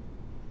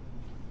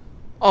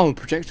 Oh,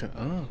 projector.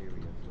 Oh,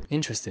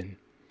 interesting.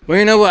 Well,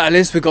 you know what? At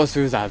least we got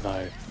through that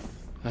though.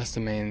 That's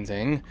the main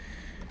thing.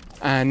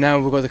 And now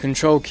we've got the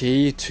control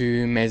key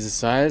to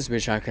Mazercise,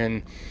 which I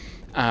can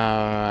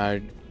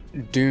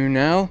do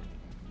now.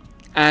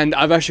 And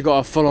I've actually got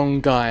a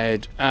full-on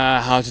guide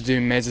how to do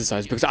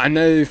Mazercise because I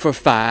know for a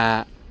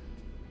fact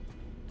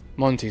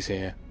Monty's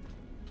here.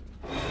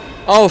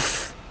 Oh,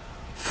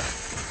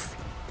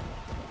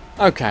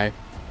 okay,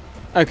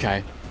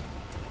 okay.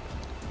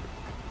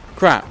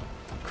 Crap,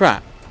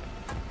 crap.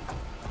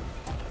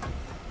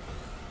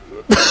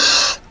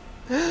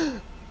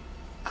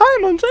 Hi,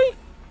 Monty.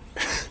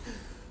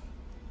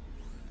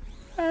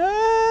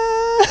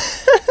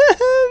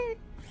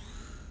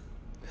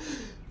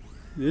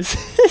 This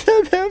is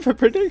a bit of a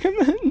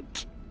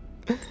predicament.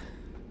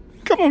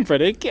 Come on,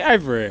 Freddy, get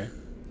over here.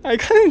 I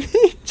kind of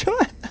need your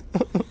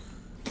help.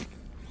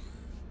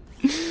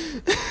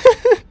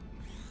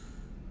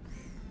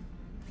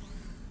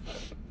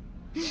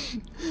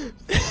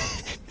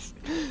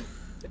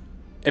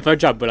 If I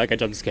jump, will I get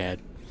jump scared?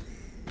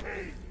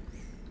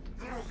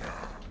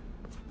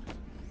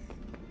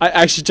 I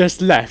actually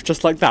just left,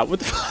 just like that. What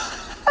the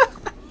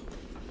fuck?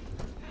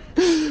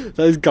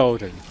 That is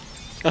golden.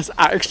 That's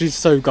actually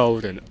so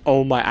golden.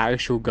 Oh my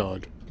actual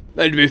god.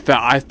 To be fair,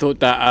 I thought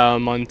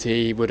that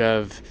Monty would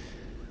have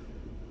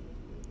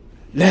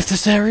left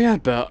this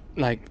area, but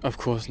like, of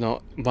course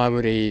not. Why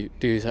would he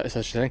do such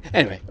a thing?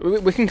 Anyway,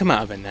 we can come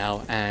out of it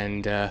now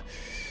and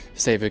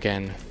save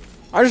again.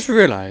 I just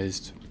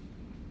realised,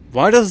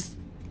 why does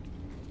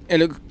it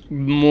look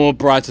more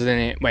brighter than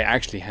it? Wait,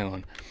 actually, hang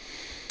on.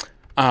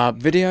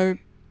 Video,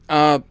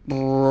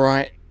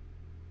 right,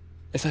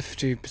 it's like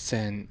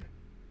 50%,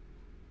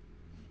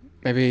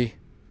 maybe,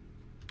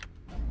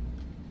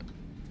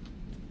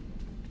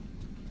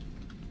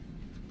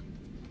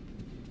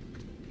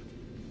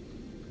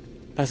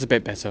 that's a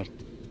bit better,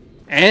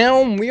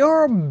 and we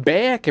are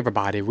back,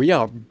 everybody, we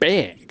are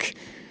back,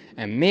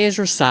 and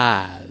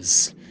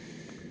Mazercise.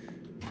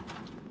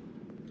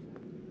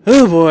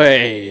 Oh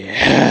boy,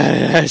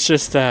 let's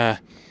just,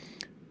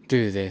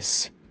 do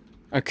this,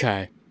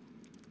 okay.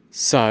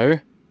 So,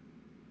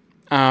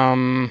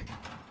 I'm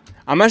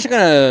actually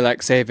gonna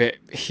like save it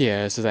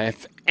here so that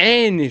if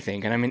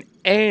anything, and I mean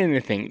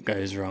anything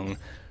goes wrong,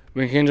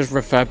 we can just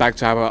refer back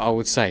to our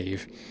old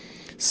save.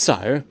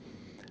 So,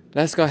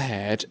 let's go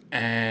ahead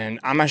and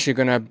I'm actually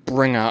gonna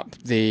bring up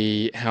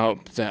the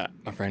help that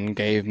my friend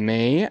gave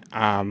me.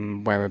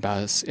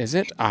 Whereabouts is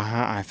it?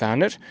 I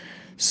found it.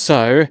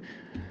 So,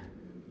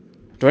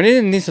 do I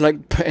need to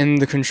like put in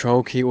the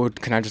control key or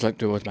can I just like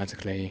do it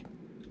automatically?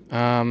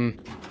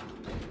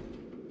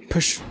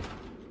 Push.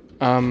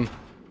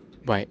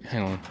 Wait,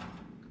 hang on.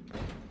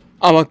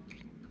 Oh,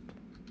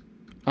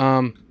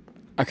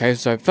 okay,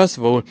 so first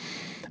of all,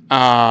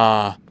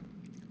 I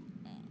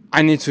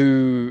need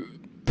to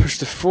push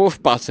the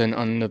fourth button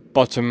on the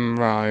bottom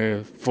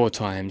row 4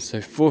 times.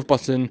 So fourth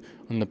button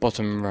on the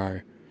bottom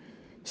row.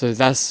 So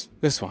that's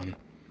this one.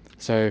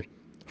 So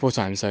 4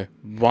 times. So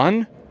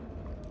 1,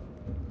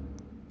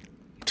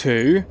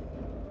 2,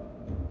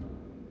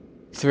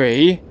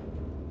 3,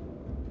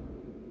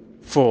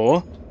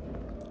 4.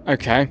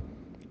 Okay.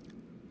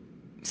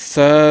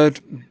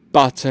 Third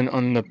button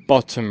on the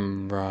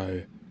bottom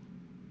row.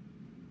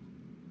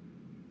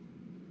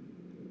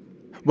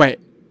 Wait.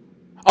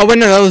 Oh wait,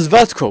 no, that was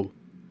vertical.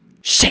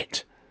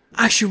 Shit.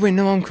 Actually, wait,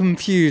 no, I'm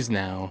confused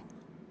now.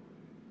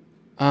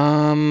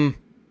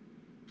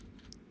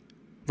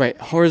 Wait,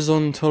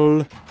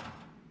 horizontal.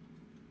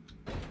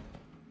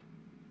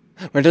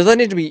 Wait, does that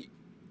need to be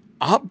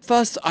up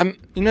first?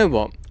 You know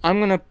what? I'm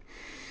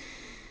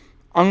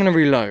gonna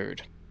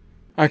reload.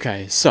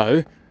 Okay,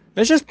 so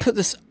let's just put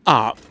this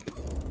up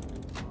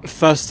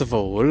first of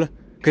all,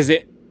 because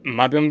it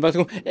might be on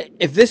vertical.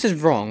 If this is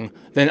wrong,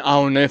 then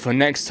I'll know for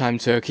next time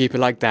to keep it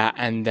like that,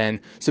 and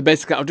then so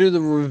basically I'll do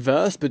the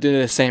reverse but do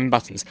the same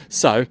buttons.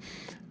 So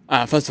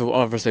first of all,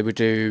 obviously we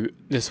do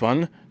this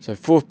one. So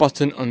fourth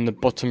button on the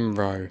bottom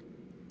row.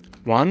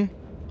 1,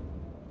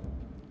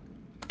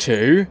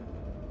 2,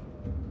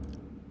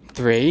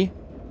 3,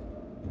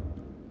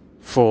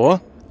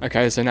 4.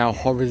 Okay, so now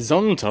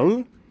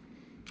horizontal.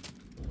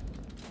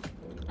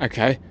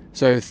 Okay,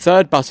 so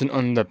third button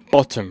on the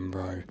bottom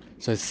row.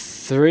 So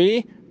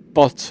 3,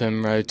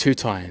 bottom row 2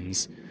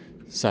 times.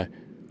 So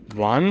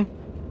 1,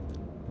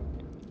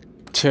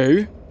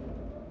 2,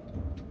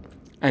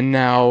 and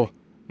now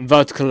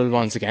vertical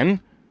once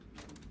again.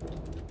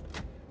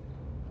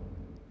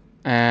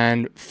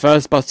 And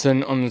first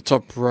button on the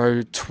top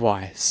row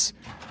twice.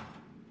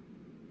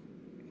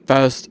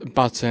 First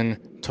button,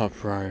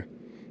 top row.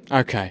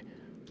 Okay.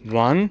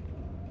 1,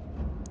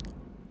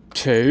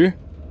 2.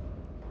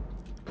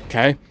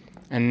 Okay.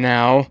 And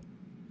now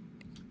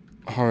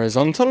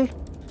horizontal.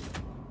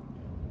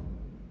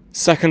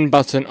 Second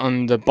button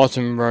on the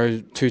bottom row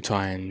 2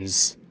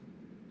 times.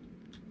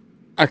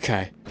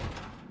 Okay.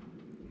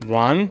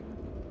 1,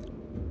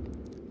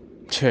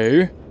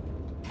 2.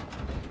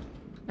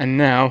 And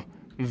now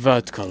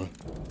vertical.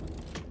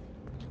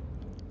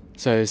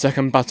 So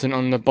second button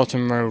on the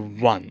bottom row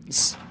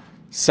once.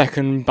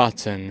 Second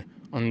button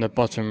on the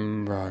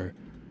bottom row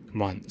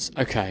once.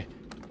 Okay.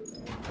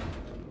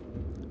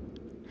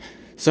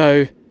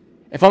 So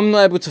if I'm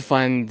not able to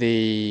find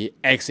the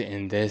exit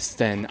in this,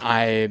 then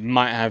I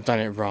might have done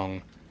it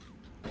wrong.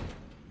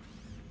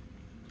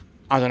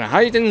 I don't know how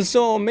you didn't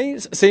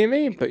see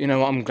me, but you know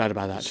what, I'm glad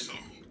about that. So,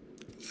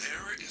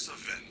 there is a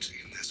vent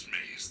in this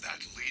maze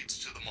that leads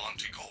to the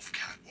Monty Golf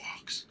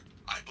catwalks.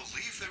 I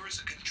believe there is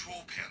a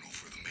control panel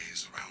for the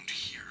maze around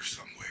here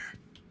somewhere.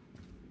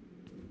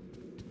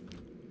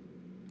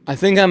 I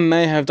think I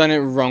may have done it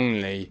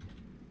wrongly.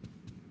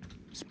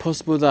 It's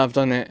possible that I've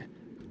done it...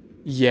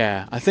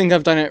 Yeah, I think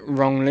I've done it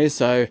wrongly,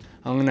 so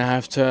I'm gonna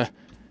have to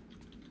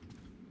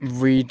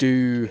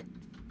redo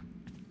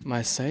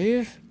my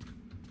save.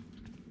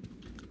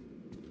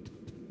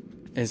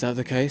 Is that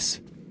the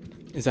case?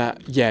 Is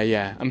that...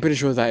 Yeah, I'm pretty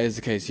sure that is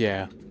the case,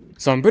 yeah.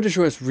 So I'm pretty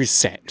sure it's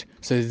reset.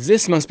 So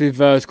this must be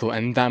vertical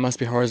and that must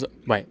be horizontal.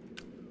 Wait.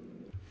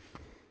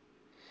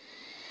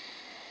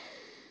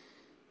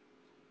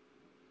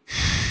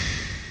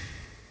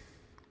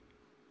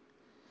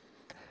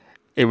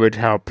 It would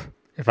help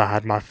if I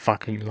had my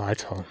fucking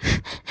light on.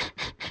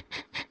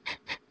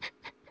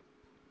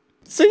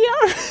 So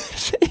yeah,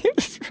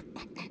 seems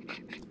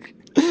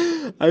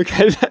wrong.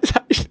 Okay, that's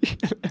actually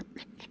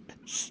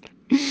hilarious.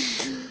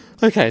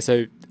 Okay,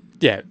 so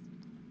yeah,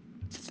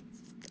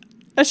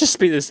 let's just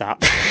speed this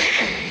up.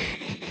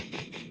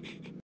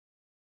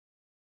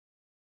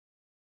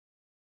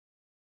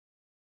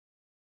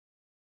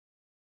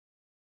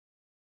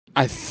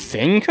 I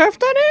think I've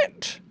done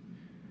it.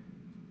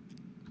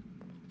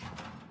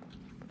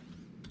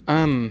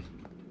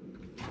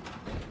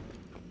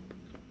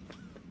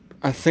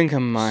 I think I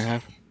might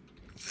have.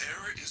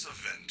 There is a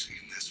vent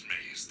in this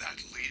maze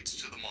that leads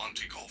to the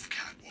Monty Golf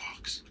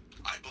catwalks.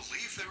 I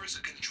believe there is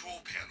a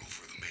control panel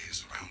for the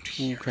maze around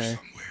here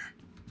somewhere.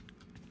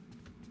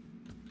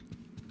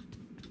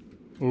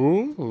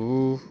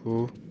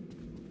 Ooh.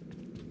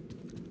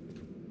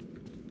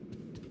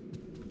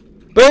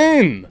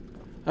 Boom!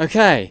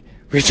 Okay,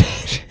 we did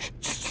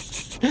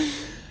it.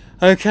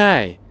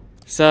 Okay,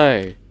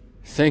 so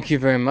thank you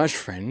very much,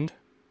 friend.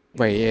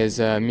 Wait, here's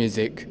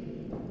music.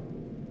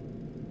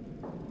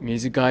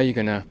 Music guy, you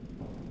gonna...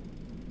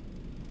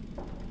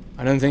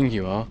 I don't think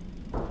you are.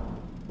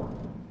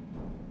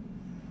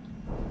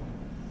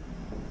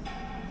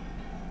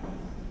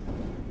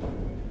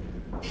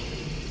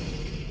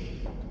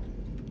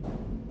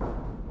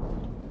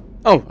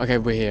 Oh, okay,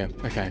 we're here.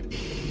 Okay.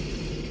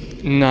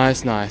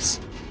 Nice.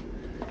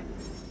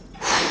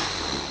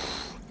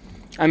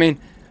 I mean,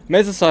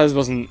 Mazercise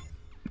wasn't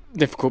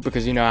difficult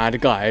because, you know, I had a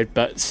guide,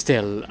 but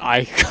still,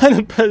 I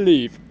can't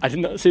believe I did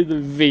not see the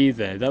V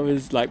there. That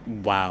was like,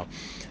 wow.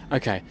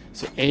 Okay,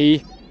 so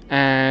E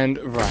and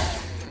right.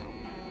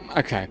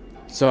 Okay,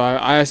 so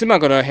I assume I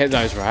gotta hit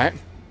those, right?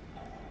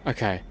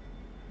 Okay.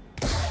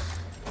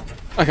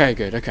 Okay,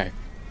 good, okay.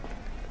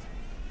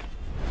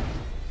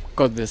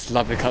 Got this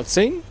lovely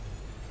cutscene.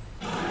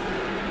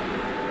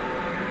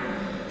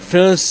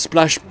 Fill a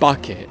splash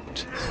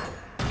bucket.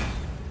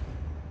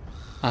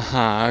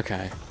 Aha,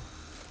 okay.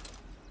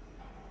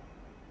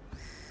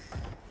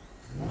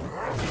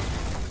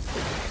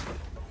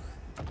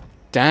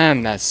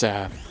 Damn, that's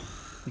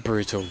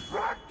brutal.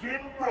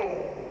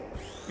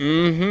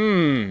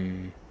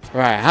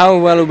 Right, how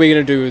well are we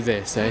gonna do with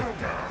this, eh?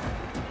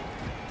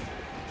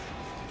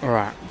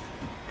 Alright.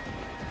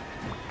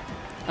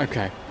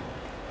 Okay.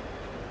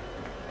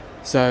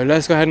 So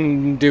let's go ahead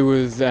and deal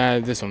with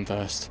this one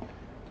first.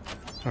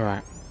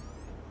 Alright.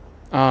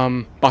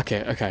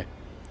 Bucket, okay.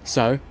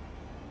 So.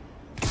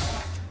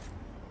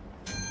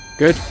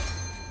 Good.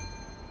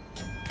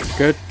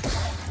 Good.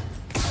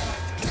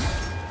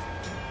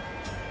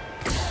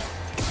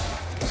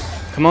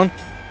 Come on.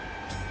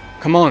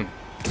 Come on.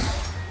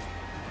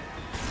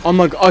 Oh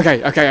my god.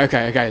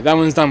 Okay. That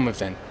one's done with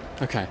then.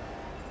 Okay.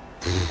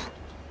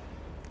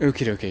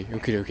 Okie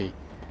dokie.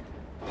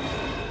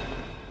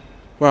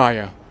 Where are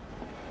you?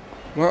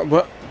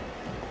 What?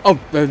 Oh,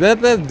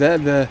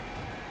 there.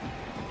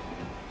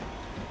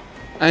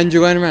 And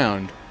you're going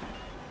around.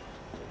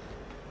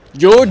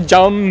 You're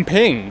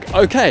jumping.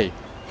 Okay.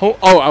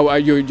 Oh,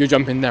 you're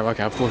jumping there.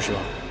 Okay, of course you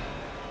are.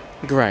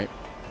 Great.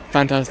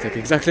 Fantastic.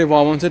 Exactly what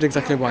I wanted,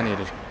 exactly what I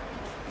needed.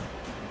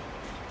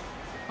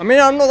 I mean,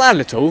 I'm not that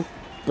little,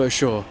 but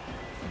sure.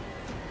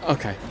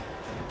 Okay.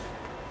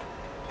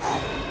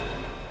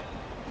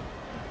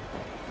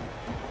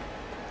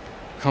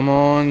 Come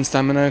on,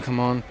 stamina, come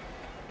on.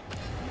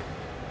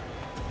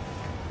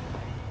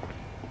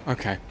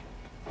 Okay.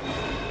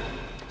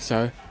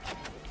 So.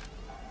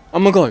 Oh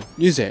my god,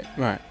 use it.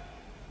 Right.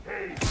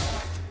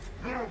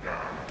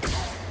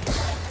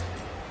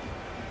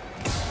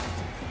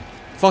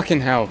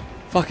 Fucking hell.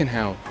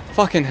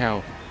 Okay.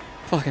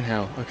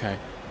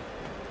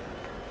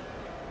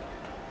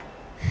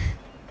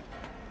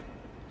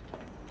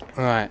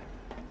 Alright.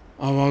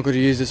 Oh, I've got to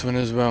use this one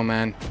as well,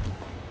 man.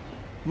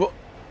 What?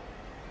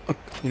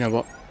 You know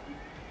what?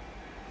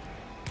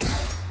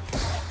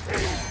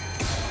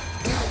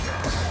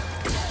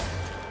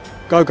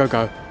 Go.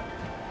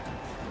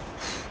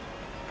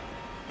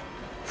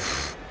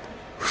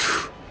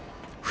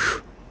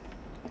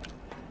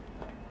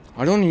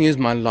 I don't want to use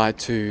my light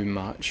too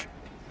much,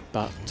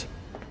 but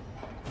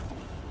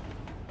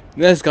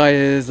this guy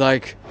is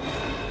like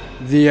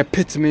the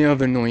epitome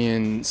of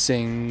annoying.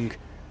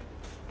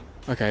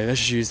 Okay, let's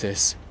just use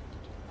this.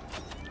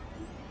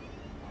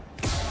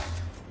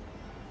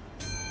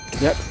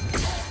 Yep.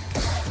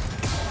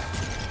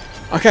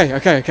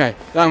 Okay.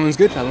 That one's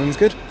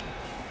good.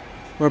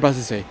 Whereabouts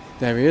is he?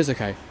 There he is,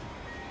 okay.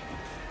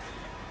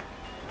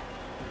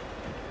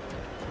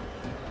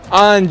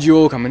 And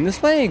you're coming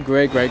this way.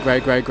 Great.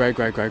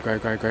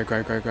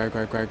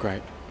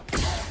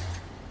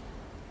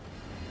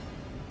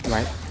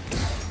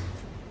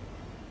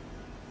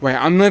 Wait,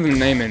 I'm not even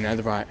naming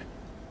it right.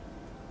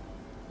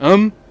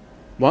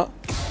 What?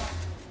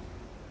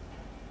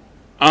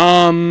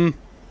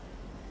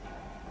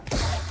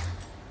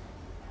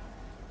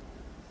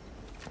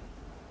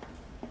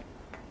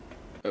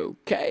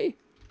 Okay.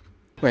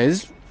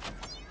 Wait,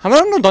 have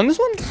I not done this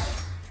one?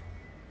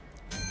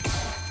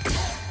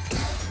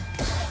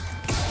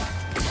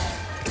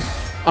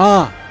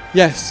 Ah,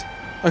 yes.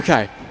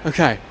 Okay.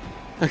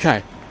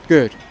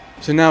 Good.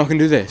 So now I can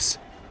do this.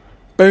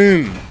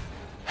 Boom.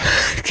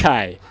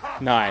 Okay.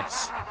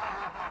 Nice.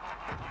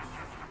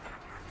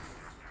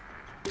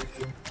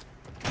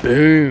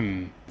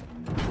 Boom.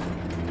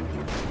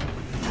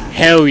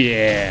 Hell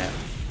yeah.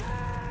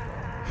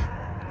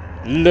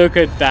 Look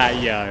at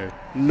that, yo.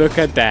 Look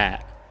at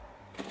that.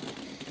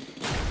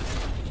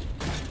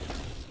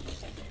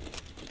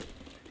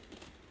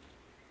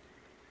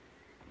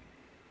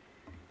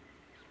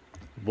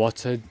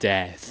 What a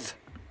death.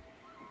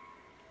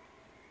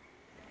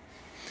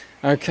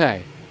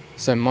 Okay,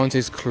 so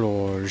Monty's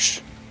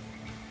claws.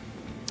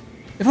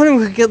 If only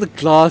we could get the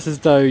glasses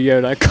though, yo,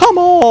 like, come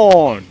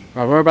on!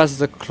 Right, whereabouts is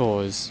the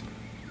claws?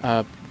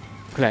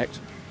 Collect.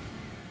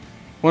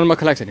 What am I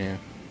collecting here?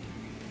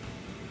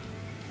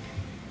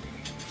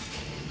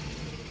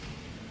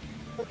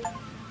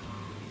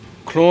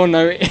 Claw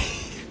no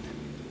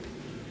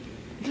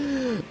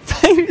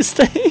Thanks,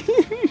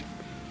 Steve.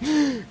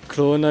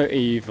 Claw no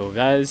evil.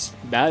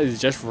 That is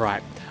just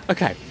right.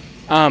 Okay.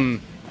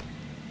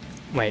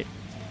 Wait.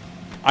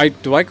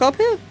 Do I go up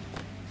here?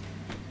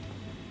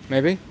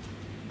 Maybe.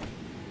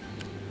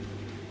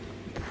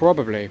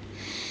 Probably.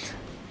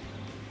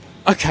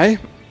 Okay.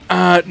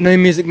 No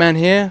music man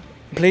here,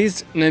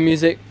 please. No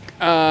music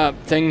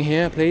thing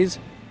here, please.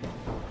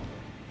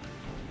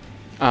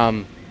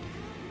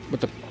 What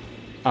the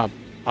I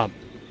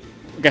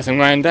guess I'm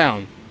going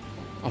down.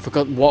 I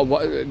forgot what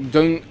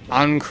don't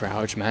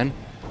uncrouch, man.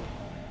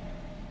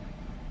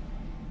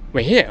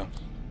 We're here.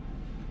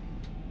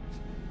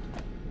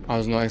 I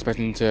was not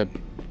expecting to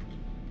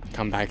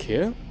come back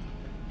here,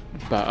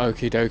 but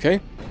okie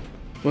dokie.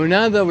 Well,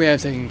 now that we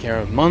have taken care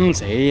of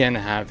Monty and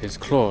have his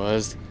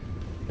claws,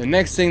 the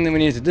next thing that we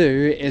need to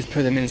do is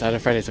put them inside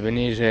of Freddy, so we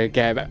need to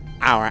get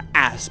our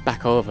ass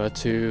back over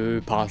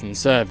to parts and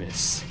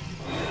service.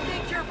 You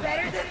think you're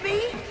better than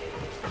me?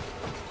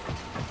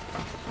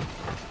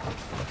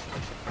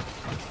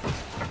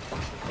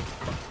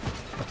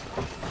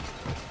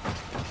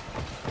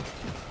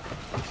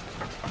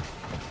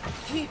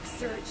 Keep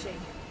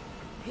searching.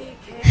 He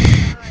can't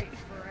hide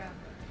forever.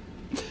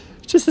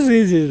 Just as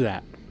easy as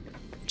that.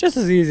 Just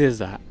as easy as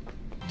that.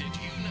 Did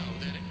you know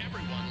that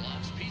everyone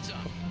loves pizza?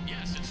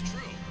 Yes, it's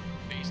true.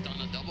 Based on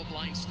a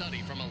double-blind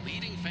study from a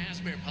leading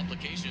fazbear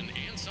publication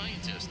and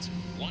scientists,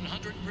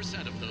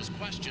 100% of those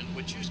questioned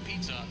would choose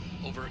pizza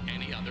over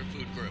any other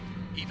food group,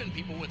 even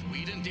people with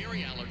wheat and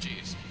dairy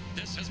allergies.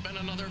 This has been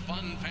another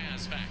fun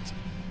Faz fact.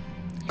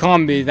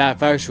 Can't be that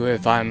factual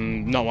if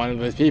I'm not one of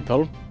those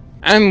people.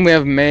 And we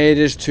have made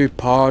it to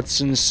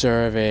parts and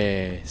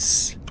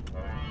service.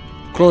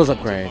 Claws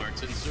upgrade.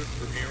 Parts insert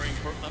preparing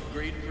for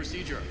upgrade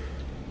procedure.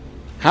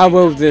 How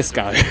will this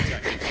go?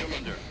 Protective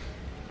cylinder.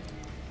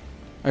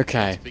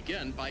 Okay. Let's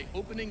begin by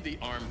opening the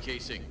arm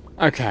casing.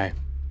 Okay.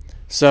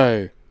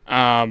 So,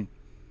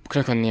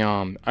 click on the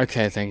arm.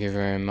 Okay, thank you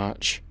very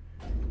much.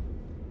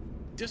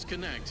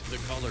 Disconnect the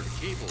colored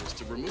cables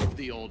to remove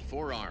the old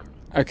forearm.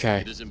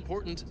 Okay. It is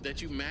important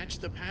that you match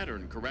the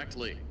pattern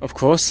correctly. Of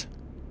course.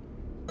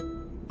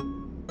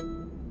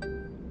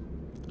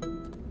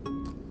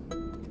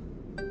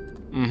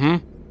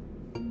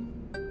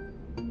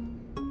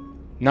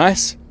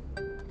 Nice.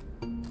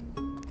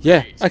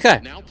 Yeah, Great. okay.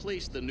 Now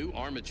place the new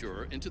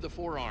armature into the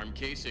forearm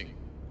casing.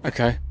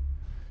 Okay.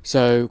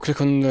 So, click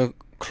on the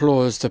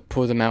claws to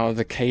pull them out of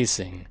the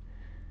casing.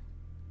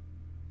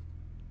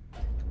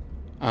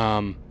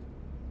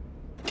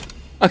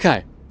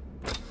 Okay.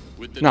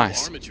 With the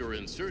Nice. new armature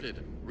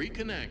inserted,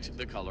 reconnect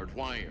the colored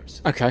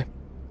wires. Okay.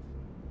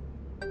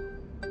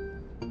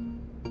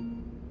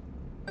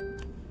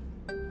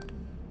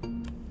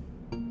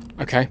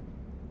 Okay.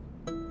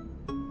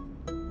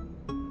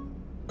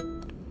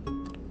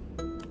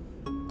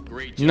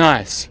 Great job.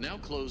 Nice. Now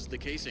close the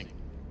casing.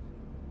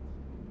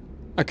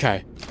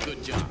 Okay.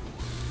 Good job.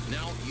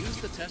 Now use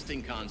the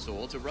testing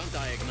console to run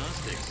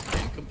diagnostics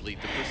and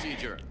complete the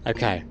procedure.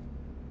 Okay.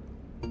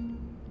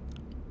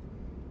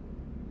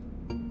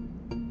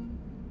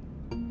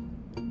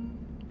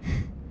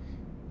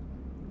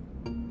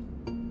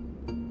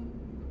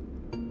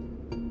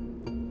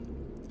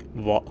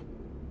 What?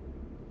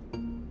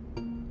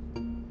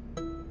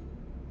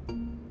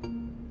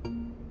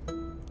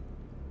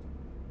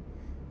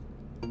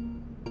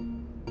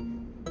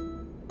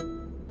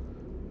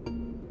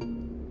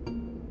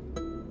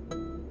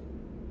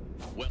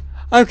 Well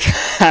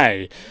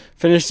Okay.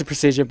 Finish the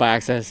procedure by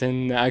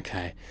accessing.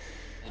 Okay.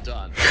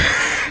 done.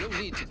 No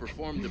need to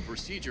perform the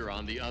procedure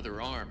on the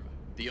other arm.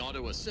 The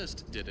auto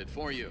assist did it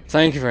for you.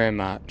 Thank you very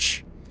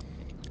much.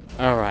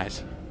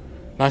 Alright.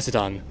 Nicely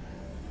done.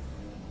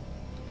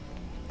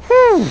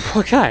 Whew,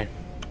 okay.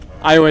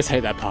 I always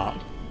hate that part.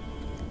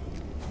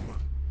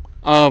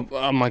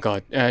 Oh my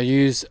god.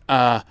 Use,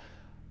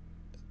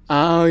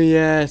 oh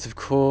yes, of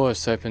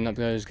course. Open up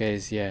those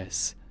gates,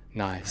 yes.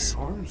 Nice.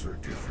 Arms are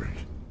different.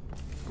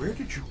 Where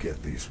did you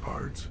get these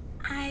parts?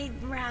 I'd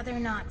rather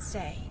not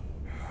say.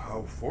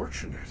 How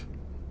fortunate.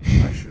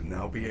 I should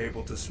now be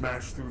able to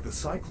smash through the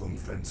cyclone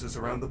fences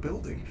around the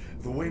building,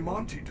 the way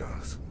Monty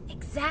does.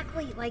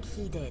 Exactly like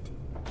he did.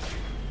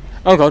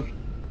 Oh god.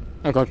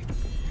 Oh god.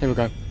 Here we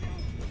go.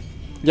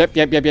 Yep.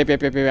 I know.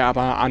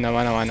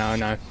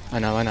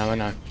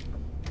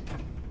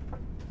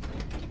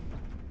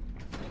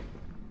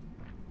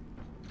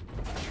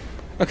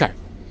 Okay.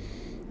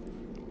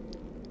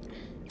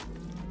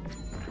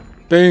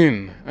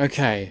 Boom.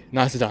 Okay.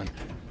 Nicely done.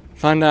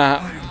 Find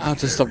out how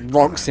to stop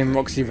Roxy and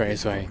Roxy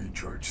Raceway.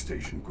 Recharge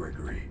station,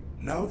 Gregory.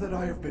 Now that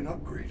I have been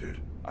upgraded,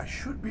 I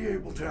should be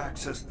able to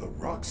access the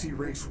Roxy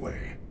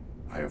Raceway.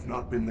 I have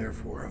not been there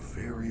for a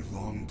very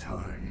long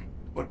time,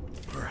 but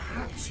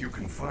perhaps you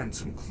can find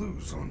some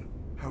clues on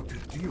how to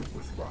deal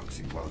with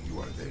Roxy while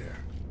you are there.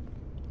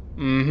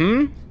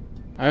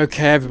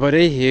 Okay,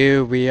 everybody,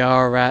 here we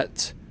are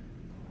at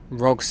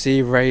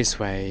Roxy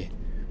Raceway.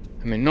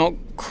 I mean, not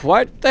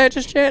quite there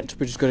just yet.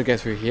 We just got to get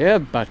through here,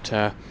 but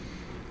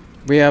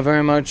we are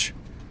very much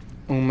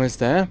almost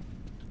there.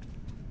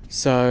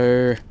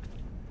 So,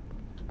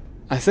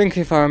 I think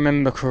if I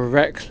remember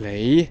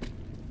correctly,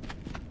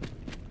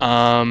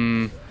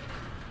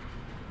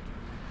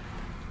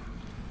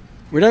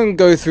 we don't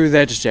go through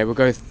there just yet. We'll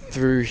go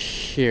through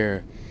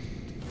here.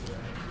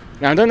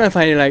 Now, I don't know if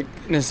I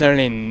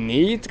necessarily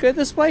need to go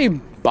this way,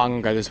 but I'm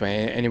gonna go this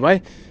way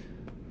anyway.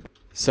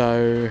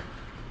 So,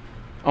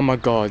 oh my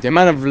god, the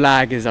amount of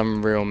lag is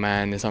unreal,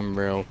 man. It's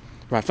unreal.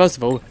 Right, first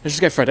of all, let's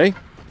just get Freddy.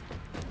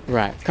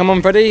 Right, come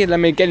on, Freddy. Let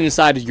me get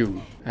inside of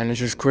you, and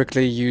let's just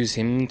quickly use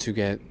him to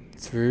get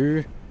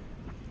through.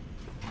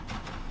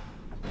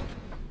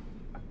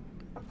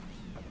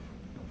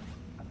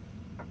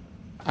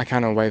 I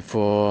cannot wait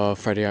for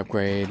Freddy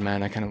upgrade,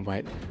 man. I cannot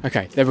wait.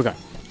 Okay, there we go.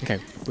 Okay,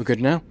 we're good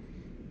now.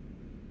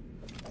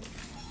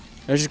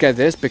 Let's just get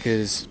this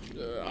because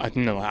I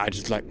don't know. I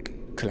just like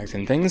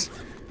collecting things.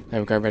 There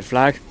we go. Red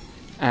flag.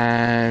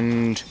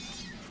 And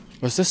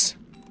what's this?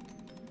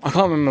 I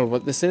can't remember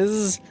what this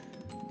is.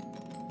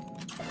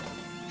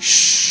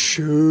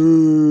 Shoes.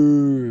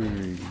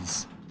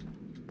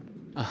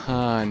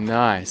 Aha,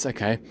 nice.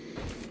 Okay.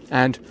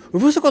 And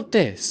we've also got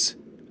this.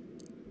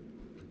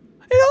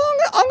 You know,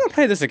 I'm gonna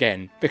play this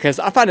again because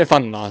I found it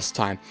fun last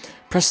time.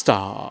 Press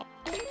start.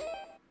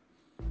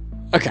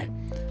 Okay,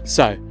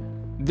 so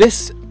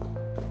this,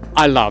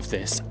 I love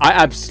this. I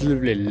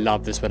absolutely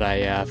love this when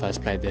I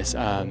first played this.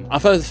 I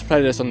first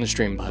played this on the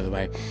stream, by the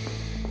way.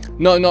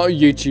 Not a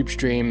YouTube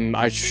stream.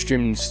 I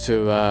streamed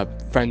to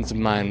friends of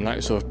mine,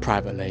 like sort of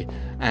privately.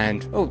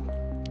 And oh,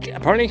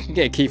 apparently you can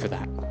get a key for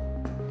that.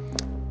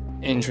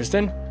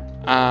 Interesting.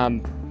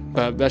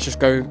 But let's just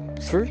go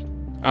through.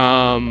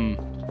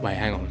 Wait,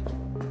 hang on.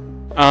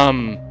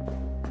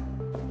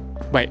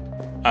 Wait.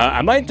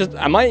 Am I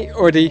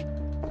already?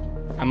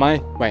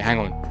 Wait, hang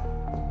on.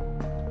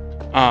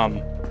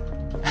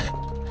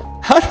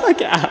 How do I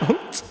get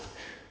out?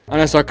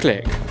 Unless I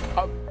click.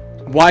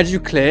 Why did you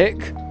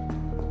click?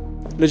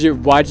 Legit,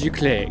 why did you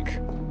click?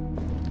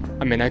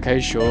 I mean, okay,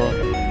 sure.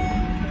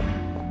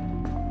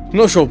 I'm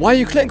not sure why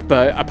you click,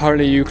 but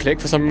apparently you click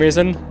for some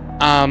reason.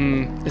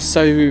 It's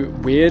so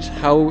weird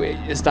how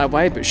it's that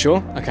way, but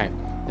sure. Okay,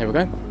 there we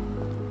go.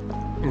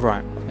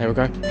 Right, there we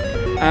go.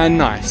 And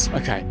nice,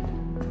 okay.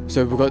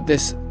 So we've got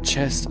this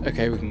chest.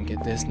 Okay, we can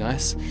get this,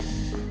 nice.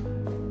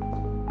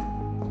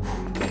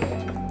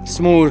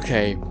 Small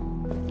key.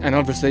 And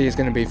obviously it's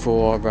going to be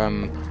for,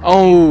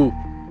 oh!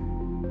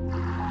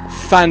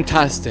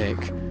 Fantastic.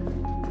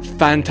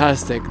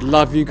 Fantastic.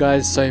 Love you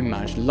guys so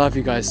much. Love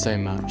you guys so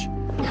much.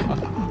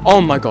 Oh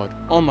my god.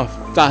 Oh my,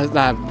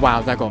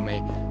 wow, that got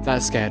me.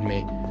 That scared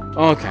me.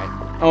 Okay.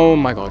 Oh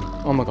my god.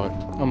 Oh my god.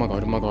 Oh my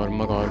god. Oh my god. Oh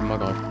my god. Oh my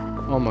god.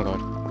 Oh my god.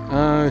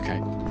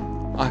 Okay.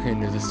 I can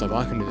do this stuff.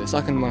 I can do this.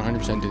 I can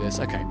 100% do this.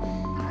 Okay.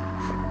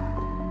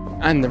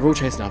 And they're all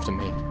chasing after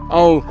me.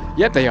 Oh,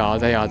 yep, they are.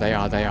 They are. They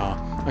are. They are.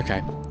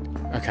 Okay.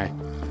 Okay.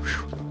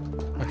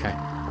 Okay.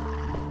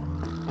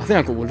 I think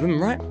I got all of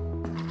them, right?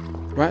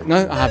 Right?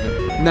 No, I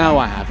haven't. Now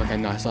I have. Okay,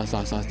 nice, nice,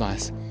 nice, nice,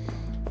 nice.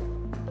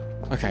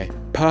 Okay.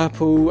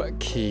 Purple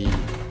key.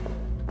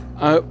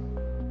 Oh.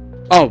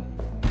 Oh.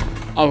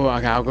 Oh,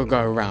 okay, I'll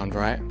go around,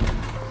 right?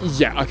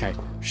 Yeah, okay.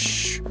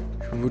 Shh.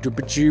 Oh my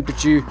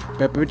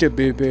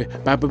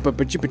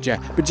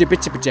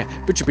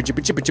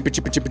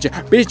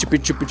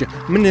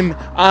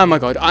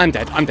god, I'm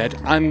dead. I'm dead.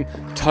 I'm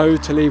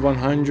totally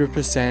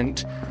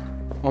 100%.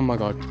 Oh my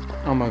god.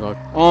 Oh my god.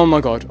 Oh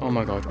my god. Oh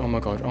my god. Oh my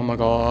god. Oh my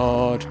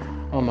god.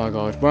 Oh my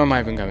god. Where am I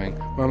even going?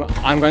 Where am I?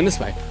 I'm going this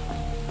way.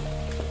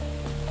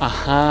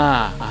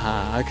 Aha.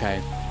 Aha.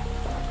 Okay.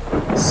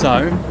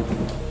 So.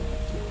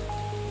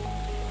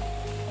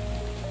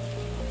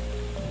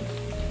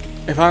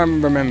 If I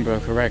remember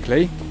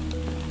correctly,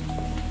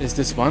 is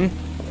this one.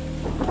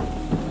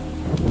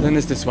 Then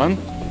there's this one.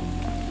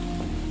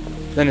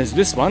 Then there's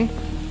this one.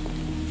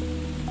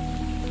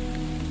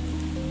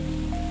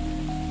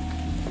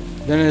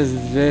 Then there's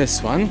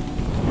this one.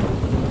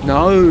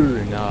 No,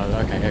 no.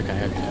 Okay,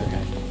 okay, okay,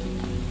 okay.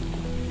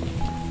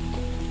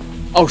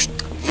 Oh,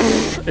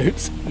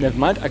 oops. Never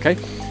mind. Okay.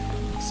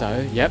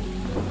 So, yep.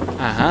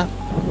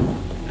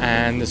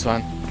 And this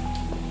one.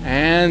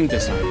 And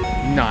this one.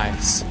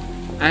 Nice.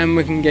 And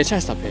we can get a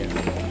chest up here.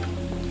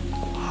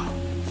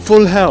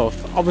 Full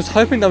health. I was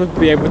hoping that we'd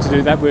be able to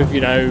do that with,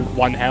 you know,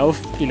 1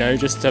 health, you know,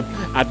 just to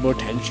add more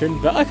tension.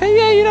 But okay,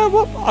 yeah, you know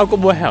what? I've got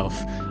more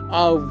health.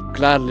 I'll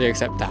gladly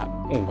accept that,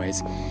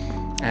 always.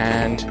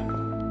 And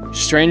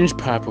strange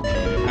purple key.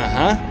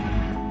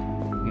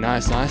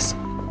 Nice, nice.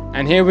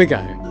 And here we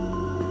go.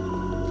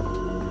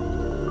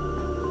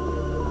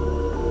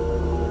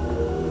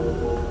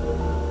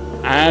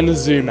 And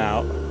zoom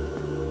out.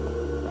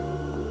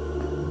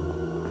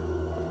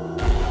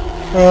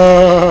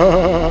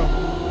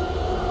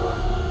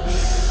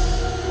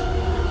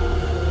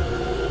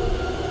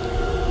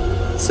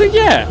 So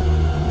yeah,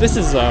 this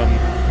is a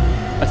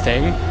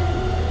thing.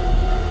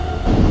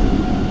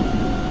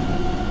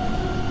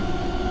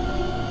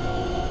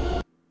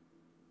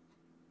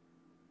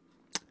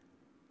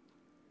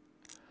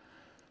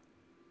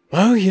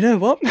 Well, you know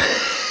what?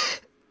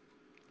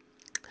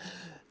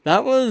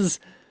 That was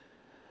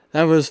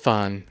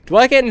fun. Do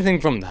I get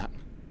anything from that?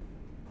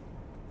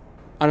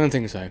 I don't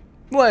think so.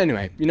 Well,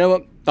 anyway, you know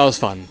what? That was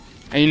fun.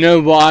 And you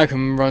know what? I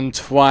can run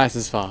twice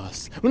as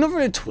fast. Well, not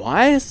really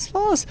twice as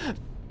fast,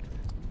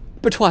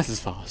 but twice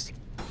as fast.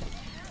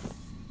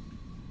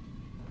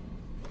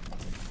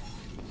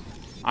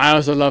 I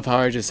also love how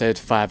I just said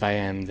 5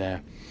 AM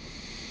there.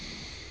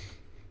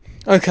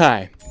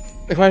 Okay.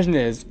 The question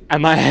is,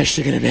 am I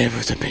actually going to be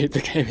able to beat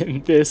the game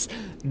in this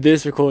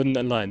recording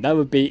alone? That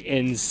would be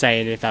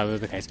insane if that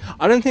was the case.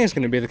 I don't think it's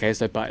going to be the case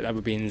though, but that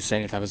would be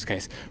insane if that was the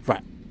case.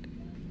 Right.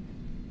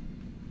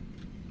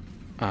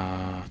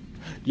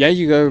 Yeah,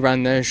 you go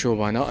around there, sure,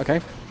 why not, okay.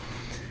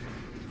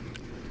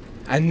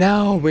 And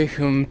now we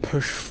can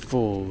push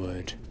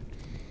forward.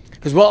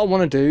 Because what I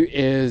want to do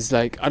is,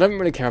 like, I don't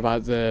really care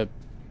about the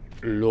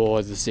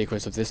lore, the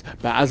sequence of this,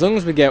 but as long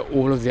as we get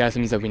all of the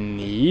items that we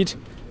need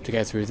to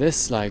get through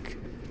this, like,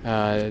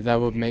 that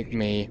would make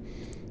me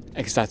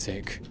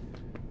ecstatic.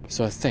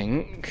 So I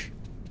think,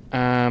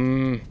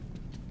 yeah,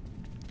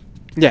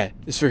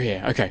 it's through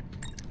here. Okay,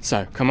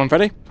 so come on,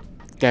 Freddy,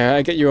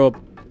 get your.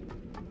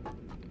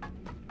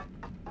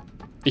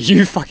 Are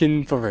you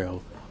fucking for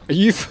real? Are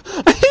you for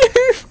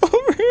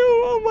real?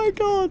 Oh my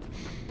god.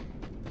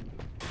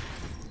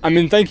 I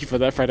mean, thank you for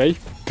that, Freddy.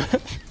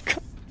 But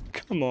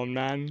come on,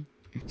 man.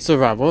 So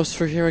right, what was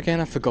through here again?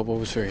 I forgot what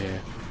was through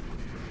here.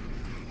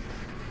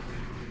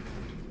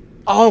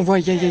 Oh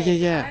right,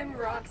 yeah. I'm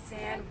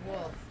Roxanne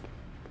Wolf.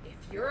 If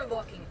you're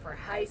looking for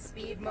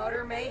high-speed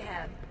motor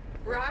mayhem,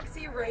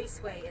 Roxy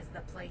Raceway is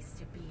the place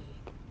to be.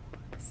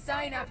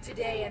 Sign up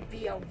today and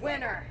be a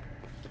winner.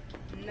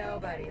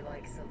 Nobody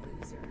likes a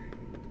loser.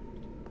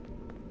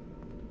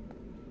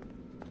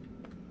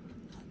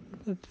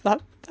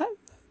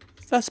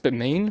 That's a bit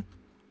mean.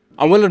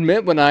 I will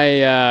admit, when I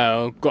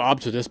got up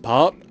to this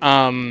part,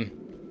 I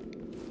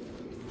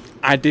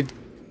did.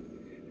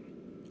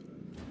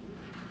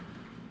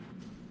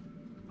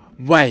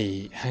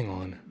 Wait,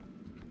 hang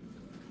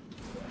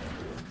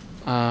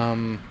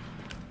on.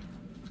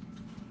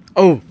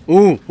 Oh.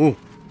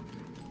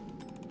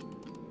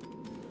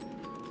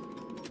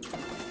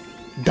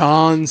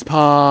 Dance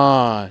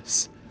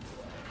pass.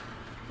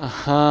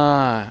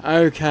 Aha.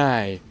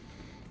 Okay.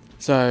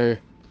 So.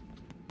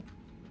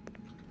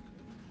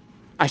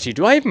 Actually,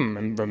 do I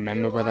even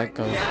remember where that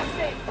goes?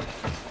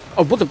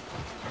 Oh, what the?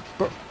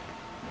 Bro.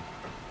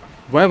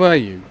 Where were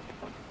you?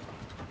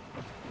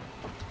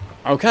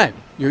 Okay,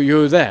 you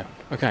were there.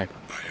 Okay. I am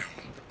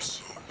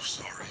so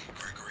sorry,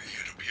 Gregory.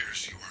 It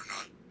appears you are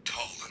not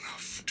tall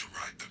enough to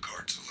ride the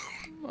carts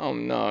alone. Oh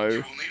no.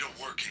 You will need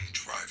a working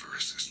driver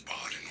assist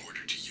pod in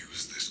order to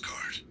use this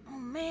cart. Oh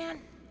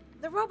man,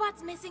 the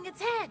robot's missing its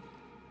head.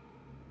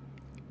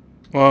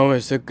 Well,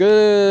 it's a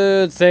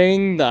good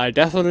thing that I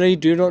definitely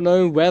do not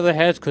know where the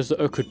head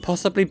could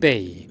possibly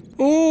be.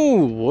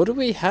 Ooh, what do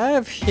we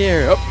have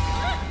here? Oh.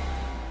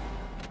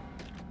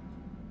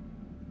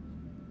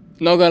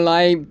 Not gonna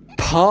lie,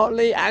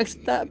 partly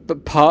acted that,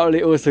 but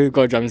partly also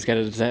got jump scared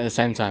at the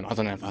same time. I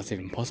don't know if that's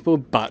even possible,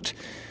 but...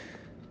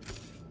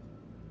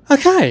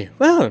 Okay,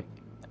 well,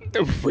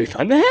 we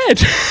found the head.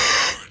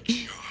 Good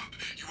job.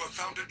 You have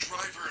found a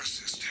driver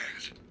assist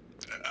head.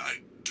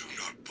 I do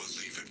not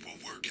believe it will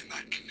work in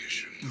that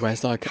condition.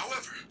 Where's the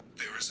However,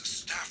 there is a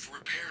staff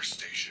repair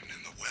station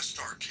in the West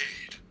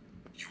Arcade.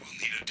 You will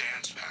need a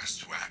dance pass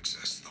to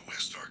access the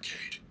West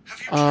Arcade. Have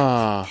you checked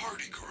the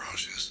party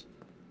garages?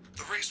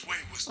 The raceway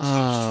was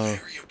closed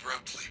very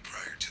abruptly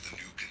prior to the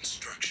new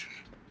construction.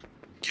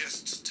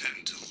 Guests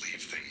tend to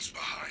leave things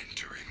behind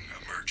during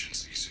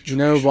emergency situations. You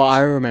know what, I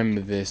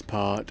remember this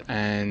part,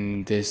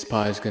 and this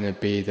part is gonna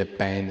be the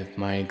bane of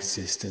my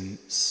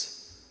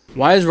existence.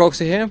 Why is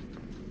Roxy here?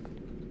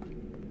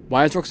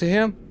 Why is Roxy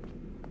here?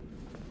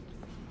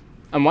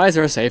 And why is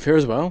there a safe here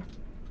as well?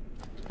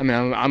 I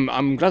mean,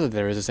 I'm glad that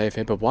there is a safe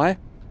here, but why?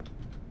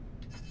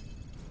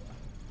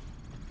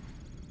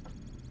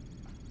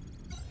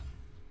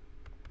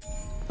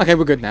 Okay,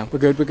 we're good now. We're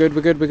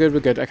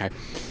good. Okay.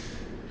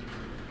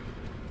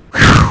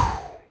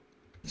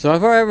 So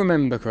if I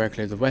remember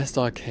correctly, the West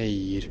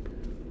Arcade.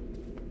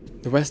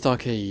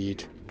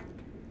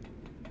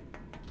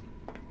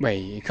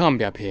 Wait, it can't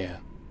be up here.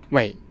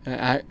 Wait,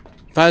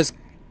 Faz.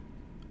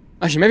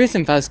 Actually, maybe it's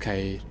in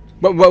Fazcade.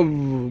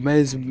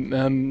 Where's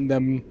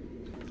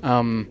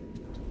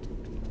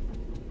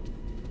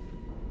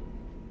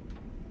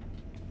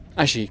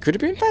Actually, could it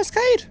be in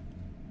Fazcade?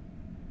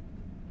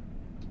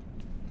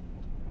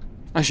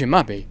 Actually, it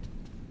might be.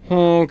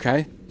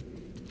 Okay.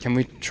 Can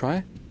we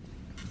try?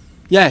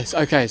 Yes,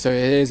 okay, so it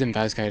is in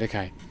Fazcade,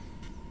 okay.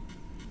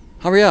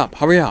 Hurry up.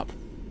 I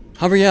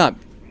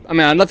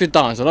mean, I love your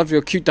dance, I love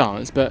your cute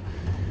dance, but...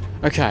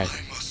 Okay.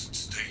 I must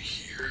stay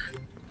here.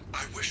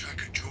 I wish I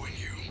could join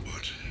you,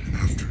 but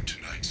after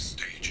tonight's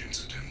stage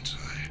incident,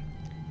 I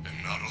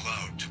am not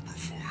allowed to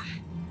perform.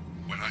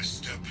 When I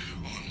step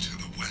onto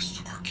the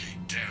West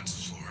Arcade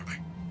dance floor, I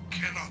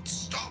cannot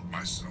stop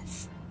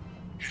myself.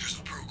 It is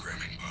a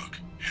programming bug.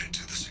 Head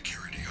to the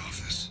security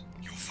office.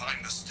 You'll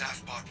find the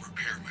staff bot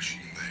repair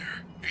machine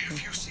there.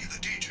 If you see the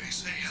DJ,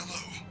 say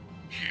hello.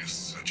 He is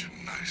such a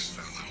nice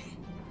fellow.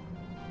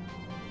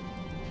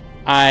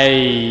 I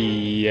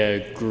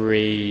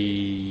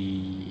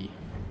agree.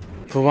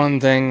 For one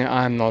thing,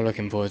 I'm not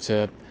looking forward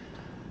to...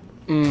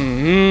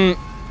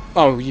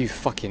 Oh, you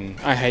fucking...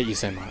 I hate you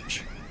so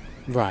much.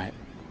 Right.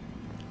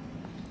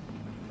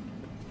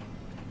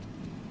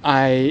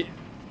 I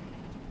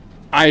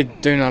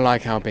do not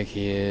like how big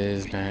he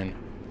is, man.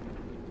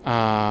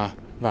 Right,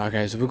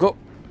 okay, so we've got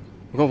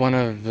one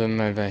of them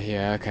over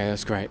here. Okay,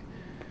 that's great.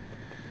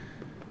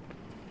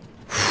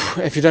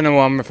 If you don't know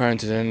what I'm referring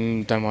to,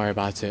 then don't worry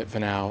about it for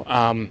now.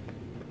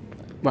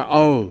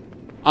 Well,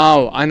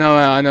 oh, I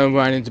know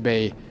where I need to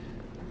be.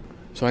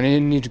 So I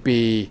need to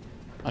be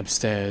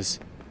upstairs.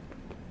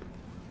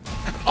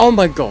 Oh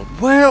my god,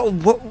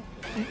 what?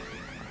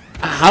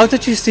 How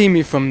did you see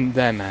me from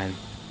there, man?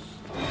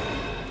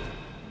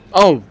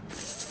 Oh,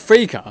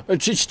 Fika.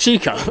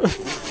 Chica.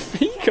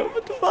 Fika,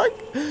 what the fuck?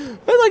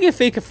 Where did I get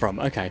Fika from?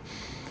 Okay.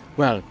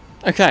 Well,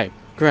 okay,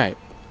 great.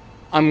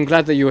 I'm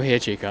glad that you were here,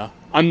 Chica.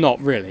 I'm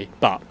not really,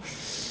 but...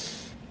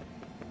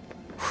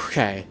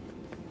 Okay.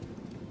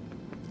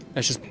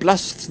 Let's just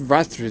blast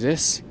right through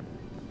this.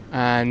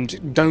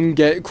 And don't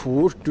get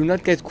caught. Do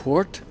not get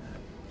caught.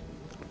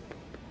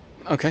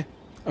 Okay.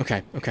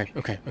 Okay.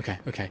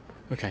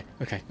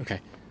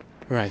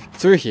 Right,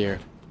 through here.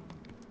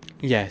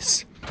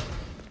 Yes.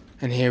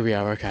 And here we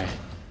are, okay.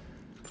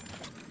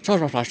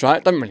 Charge my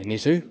flashlight. Don't really need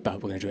to, but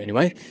we're going to do it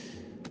anyway.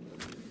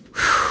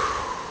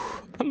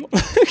 I'm not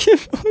looking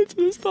forward to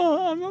this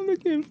part. I'm not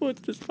looking forward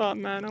to this part,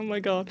 man. Oh my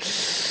god.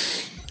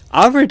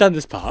 I've already done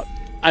this part,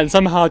 and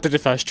somehow I did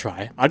it first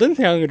try. I don't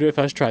think I'm going to do it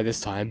first try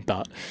this time,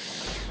 but...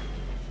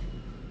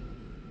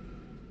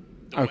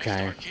 Okay.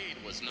 The arcade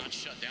was not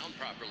shut down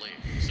properly.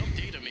 Some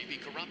data may be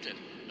corrupted.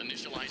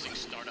 Initializing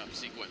startup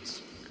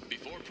sequence.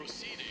 Before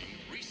proceeding,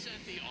 reset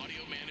the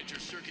audio manager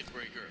circuit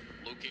breaker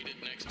located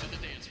next to the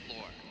dance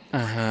floor.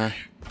 The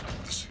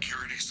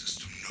security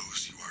system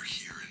knows you are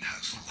here and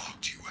has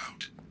locked you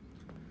out.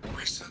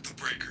 Reset the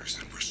breakers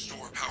and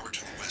restore power to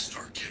the West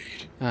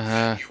Arcade.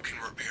 Then you can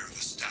repair the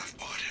staff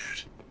bot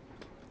head.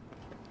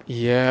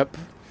 Yep.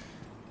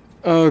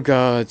 Oh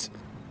god.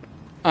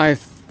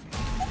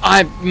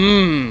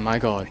 My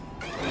god.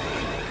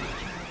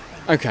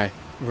 Okay,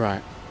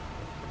 right.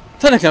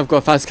 Technically I've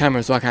got a Faz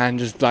Camera so I can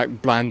just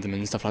like blind them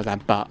and stuff like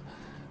that, but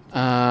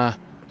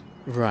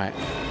right.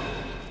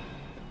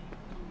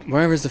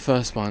 Where is the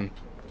first one?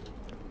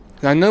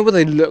 I know what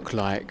they look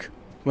like.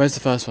 Where's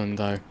the first one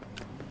though?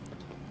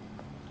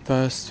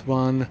 First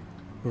one,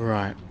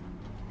 right.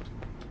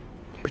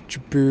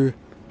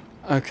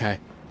 Okay.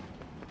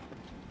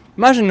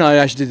 Imagine I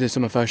actually did this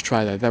on my first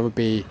try though, that would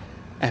be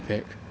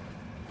epic.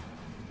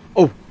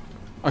 Oh,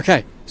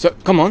 okay. So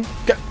come on,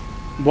 get.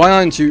 Why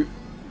aren't you?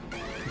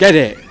 Get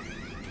it.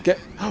 Get.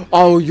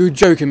 Oh, you're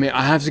joking me.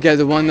 I have to get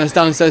the one that's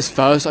downstairs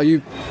first. Are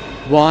you?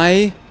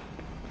 Why?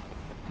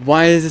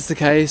 Why is this the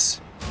case?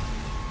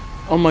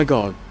 Oh my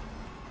god.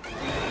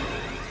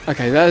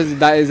 Okay,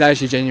 that is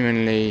actually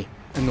genuinely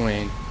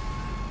annoying.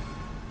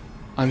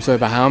 I'm sorry,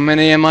 but how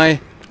many am I?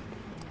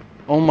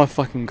 Oh my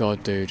fucking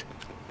god, dude.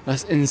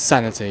 That's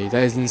insanity.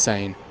 That is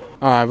insane.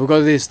 Alright, we've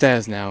got these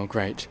stairs now.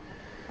 Great.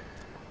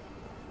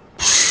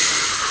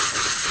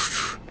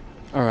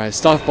 Alright,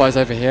 staff boy's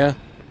over here.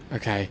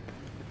 Okay.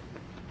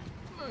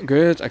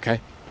 Good,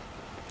 okay.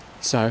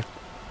 So,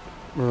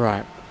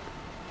 right.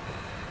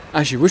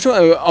 Actually, which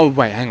one? Oh,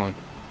 wait, hang on.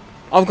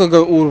 I've got to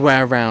go all the way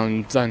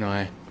around, don't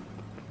I?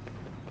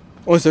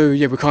 Also,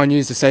 yeah, we can't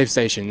use the save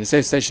station. The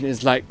save station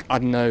is like, I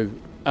don't know,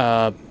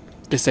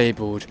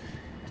 disabled.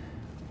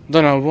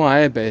 Don't know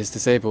why, but it's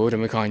disabled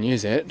and we can't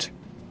use it.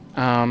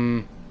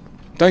 Don't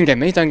get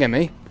me, don't get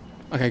me.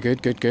 Okay,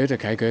 good,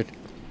 okay, good.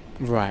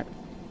 Right.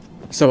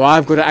 So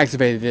I've got to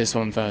activate this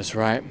one first,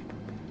 right?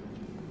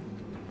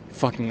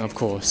 Fucking of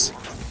course.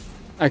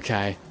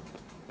 Okay.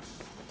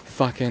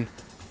 Fucking.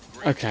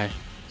 Okay.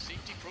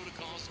 Safety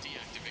protocols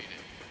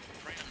deactivated.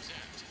 Prams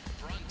act.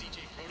 Front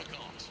DJ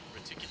protocols.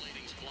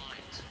 Reticulating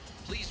splines.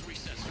 Please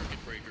reset circuit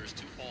breakers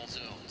to all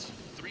zones.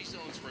 3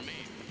 zones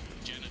remain.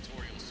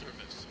 Janitorial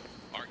service.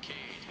 Arcade.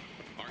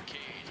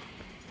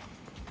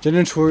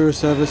 Janitorial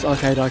service,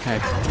 arcade.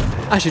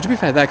 Actually, to be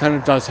fair, that kind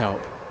of does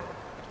help.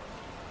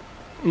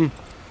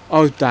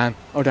 Oh damn,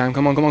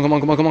 come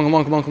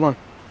on.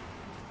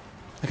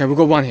 Okay, we've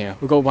got one here,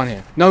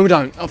 No, we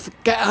don't. Oh,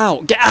 get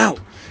out.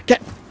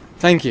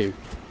 Thank you.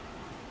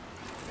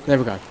 There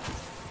we go.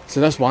 So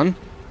that's one.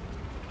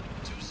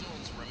 2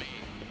 zones remain.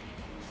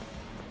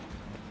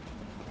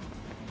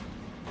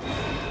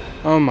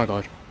 Oh my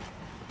god.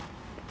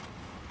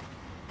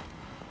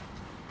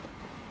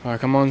 Alright,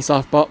 come on,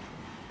 Softbot.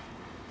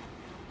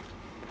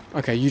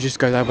 Okay, you just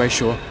go that way,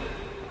 sure.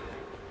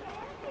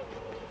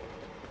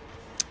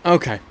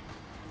 Okay.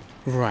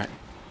 Right.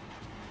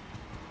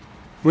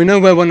 We know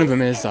where one of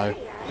them is, though.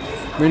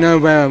 We know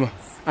where...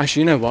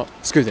 Actually, you know what?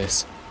 Screw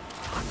this.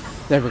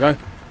 There we go.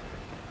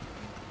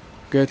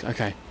 Good,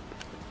 okay.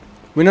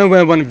 We know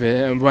where one of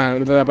them... We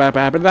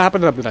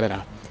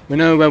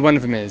know where one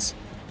of them is.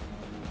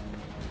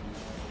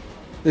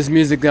 This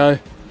music, though.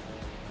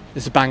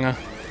 It's a banger.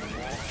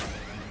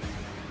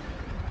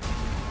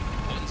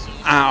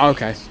 Ah,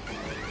 okay.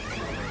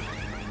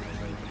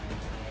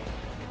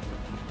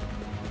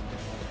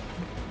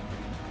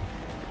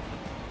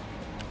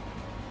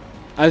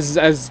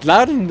 As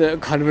loud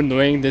and kind of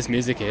annoying this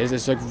music is,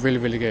 it's like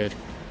really good.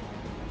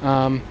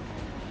 I'm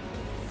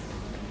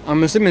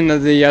assuming that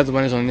the other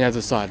one is on the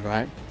other side,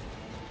 right?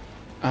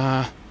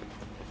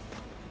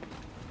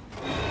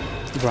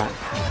 Right.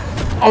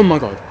 Oh my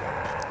god.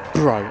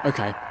 Bro,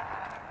 okay.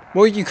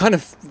 Well, you kind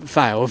of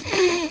failed.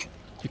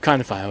 You kind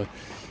of failed.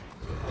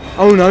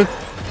 Oh no.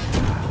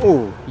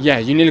 Oh, yeah,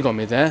 you nearly got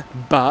me there,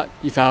 but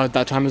you failed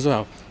that time as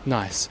well.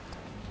 Nice.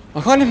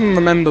 I can't even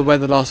remember where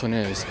the last one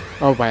is.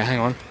 Oh wait, hang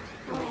on.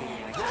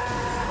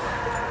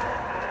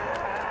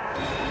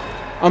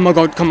 Oh my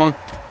god, come on.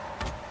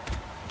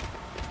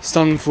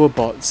 Stun for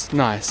bots.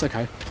 Nice,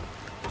 okay.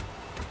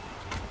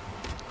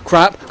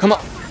 Crap, come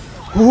on.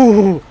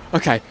 Ooh,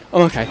 okay,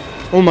 I'm okay.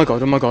 Oh my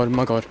god, oh my god, oh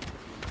my god.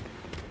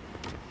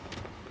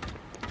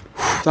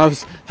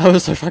 That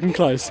was so fucking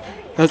close.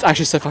 That was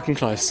actually so fucking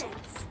close.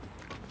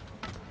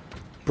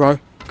 Bro,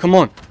 come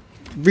on.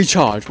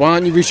 Recharge. Why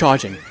aren't you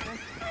recharging?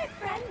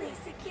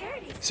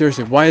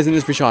 Seriously, why isn't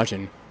this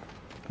recharging?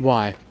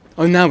 Why?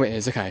 Oh, now it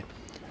is, okay.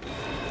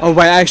 Oh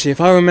wait, actually, if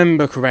I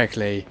remember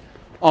correctly...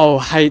 Oh,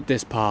 I hate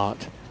this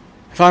part.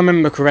 If I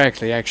remember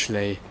correctly,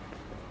 actually...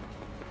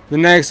 The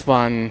next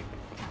one...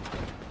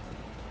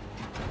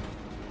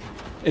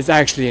 is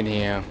actually in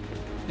here.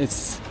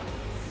 It's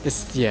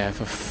yeah,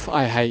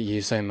 I hate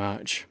you so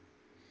much.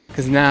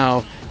 Because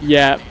now,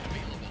 yeah...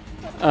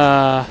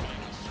 Hi?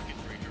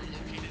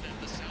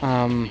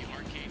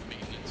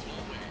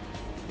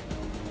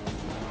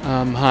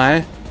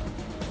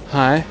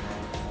 Hi?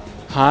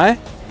 Hi?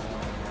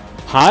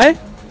 Hi?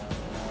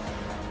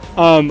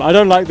 I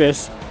don't like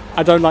this.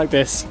 I don't like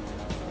this.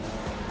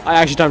 I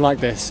actually don't like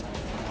this.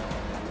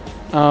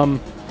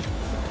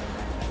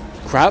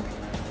 Crap?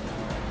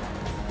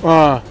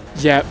 Oh,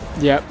 yep,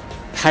 yep.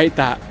 Hate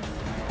that.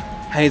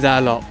 Hate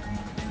that a lot.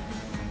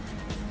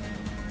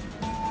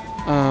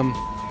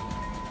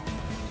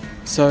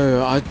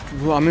 So, I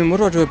mean, what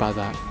do I do about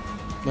that?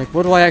 Like,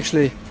 what do I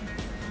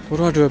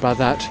do about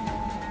that?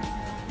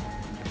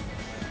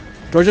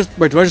 Do I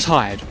just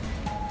hide?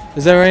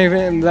 Is there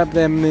anything that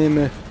there?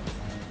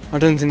 I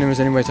don't think there is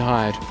any way to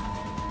hide.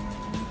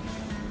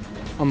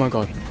 Oh my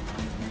god.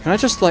 Can I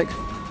just, like...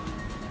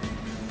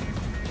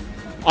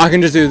 I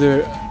can just do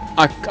the...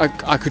 I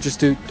could just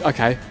do...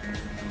 Okay.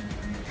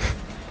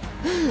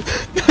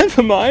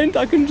 Never mind,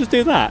 I can just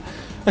do that.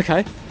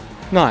 Okay.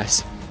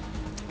 Nice.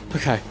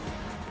 Okay.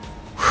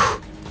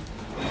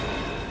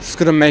 Just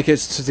gotta make it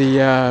to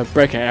the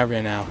breakout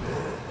area now.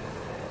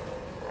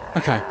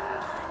 Okay.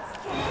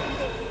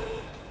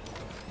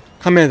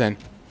 Come here then.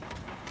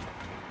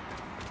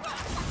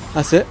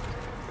 That's it.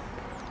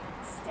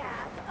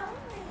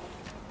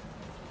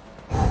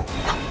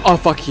 Oh,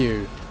 fuck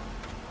you.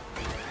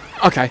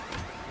 Okay.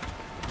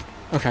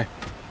 Okay.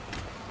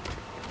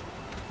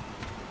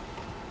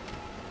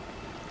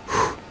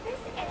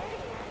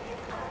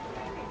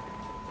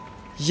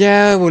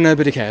 Yeah, well,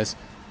 nobody cares.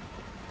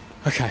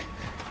 Okay.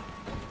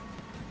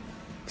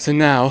 So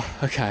now,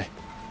 okay.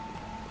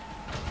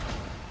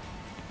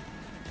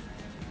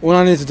 All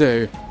I need to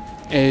do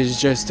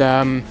is just,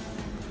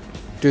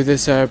 do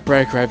this,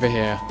 breaker over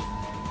here.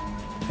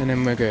 And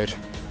then we're good.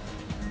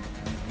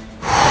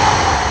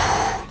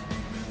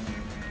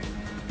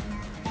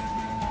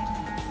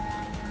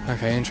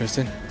 Okay,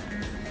 interesting.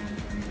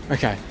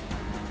 Okay.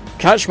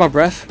 Catch my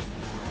breath.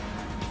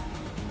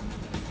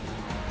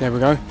 There we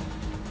go.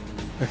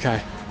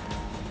 Okay.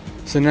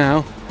 So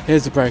now,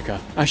 here's the breaker.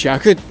 Actually, I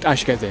could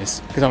actually get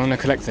this, because I want to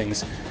collect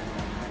things.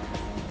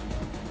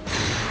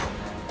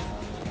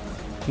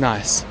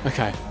 Nice.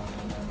 Okay.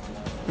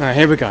 Alright,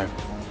 here we go.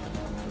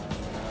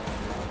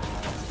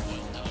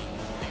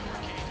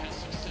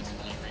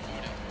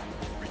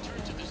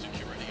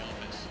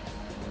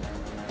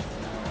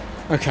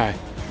 Okay.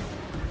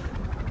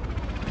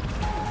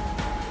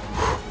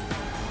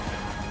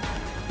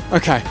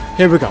 Okay,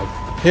 here we go.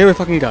 Here we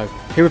fucking go.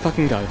 Here we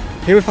fucking go.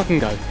 Here we fucking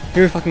go.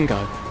 Here we fucking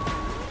go.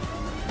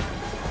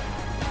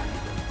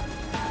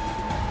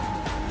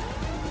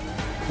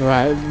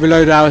 Right,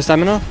 reload our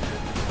stamina.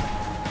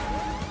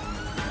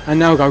 And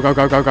now go, go,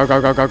 go, go, go,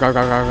 go, go, go, go, go, go,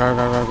 go,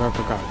 go, go,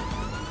 go, go.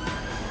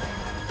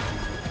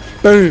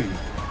 Boom!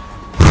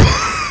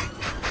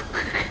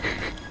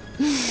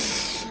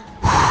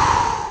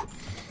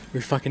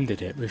 We fucking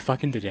did it. We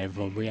fucking did it,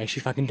 everyone. We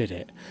actually fucking did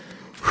it.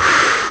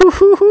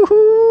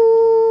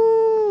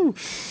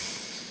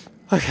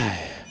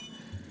 Okay.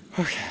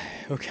 Okay.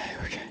 Okay.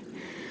 Okay.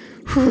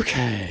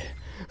 Okay.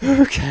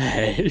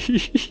 Okay.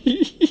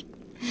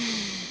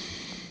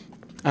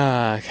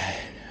 Okay.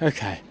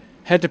 Okay.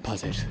 Head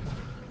deposit.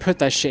 Put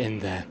that shit in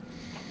there.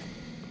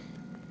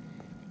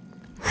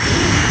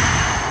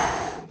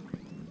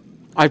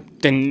 I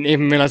didn't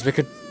even realize we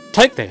could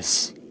take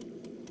this.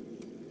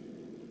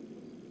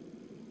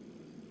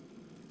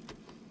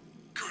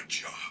 Good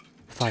job.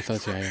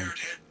 5:30 a.m. Head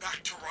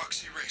back to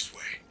Roxy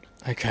Raceway.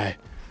 Okay.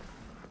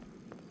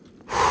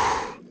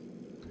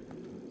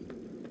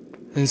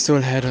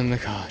 Install head on the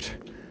card.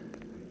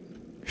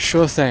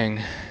 Sure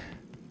thing.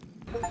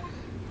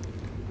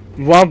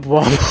 Womp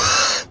womp.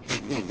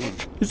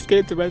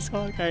 Escape to West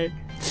Arcade.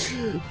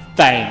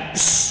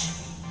 Thanks.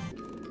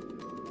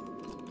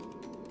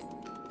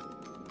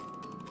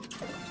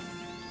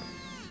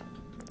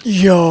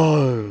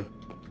 Yo!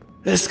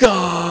 Let's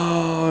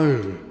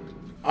go!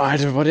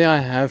 Alright everybody, I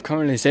have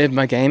currently saved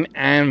my game,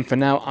 and for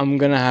now I'm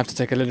gonna have to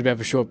take a little bit of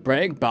a short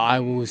break, but I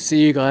will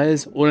see you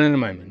guys all in a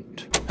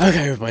moment.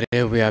 Okay everybody,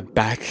 we are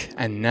back,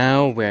 and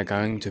now we're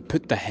going to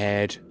put the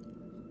head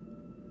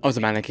of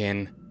the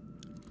mannequin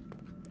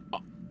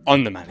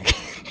on the mannequin.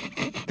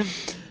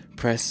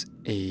 Press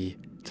E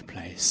to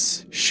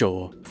place.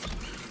 Sure.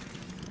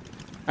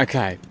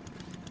 Okay.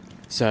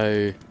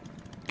 So,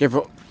 give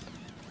her...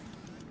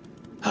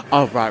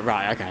 Oh,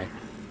 right, okay.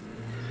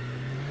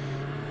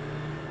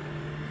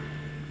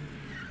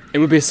 It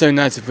would be so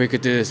nice if we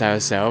could do this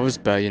ourselves,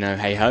 but, you know,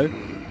 hey-ho.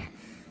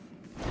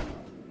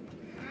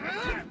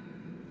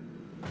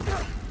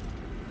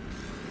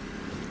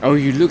 Oh,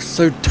 you look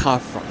so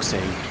tough, Roxy.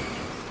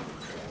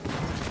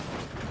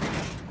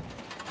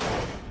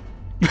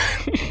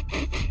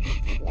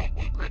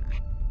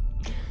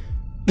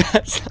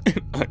 That's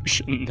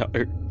emotion,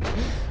 though.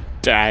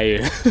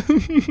 Damn.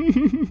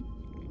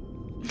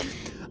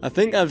 I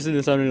think I've seen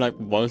this only like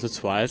once or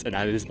twice, and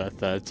now this is my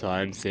third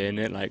time seeing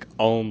it. Like,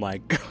 oh my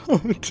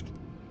god.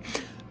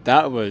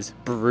 That was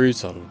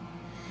brutal.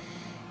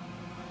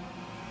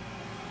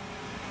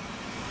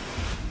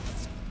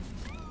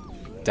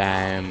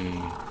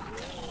 Damn.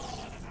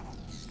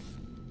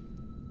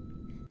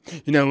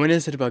 You know, when I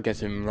said about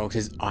getting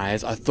Roxy's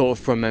eyes, I thought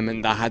for a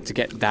moment that I had to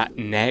get that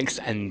next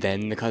and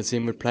then the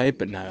cutscene would play,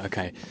 but no,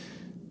 okay.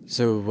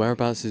 So,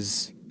 whereabouts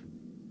is...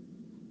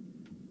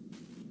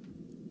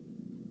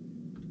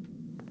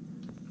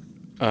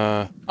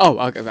 Oh,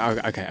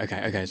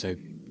 okay, so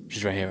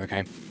she's right here,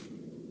 okay.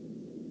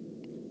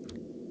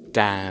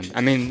 Damn,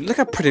 I mean, look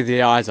how pretty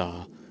the eyes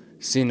are.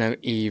 See no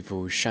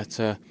evil,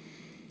 shatter...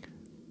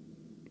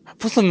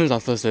 For some reason I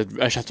thought it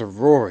said shatter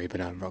Rory, but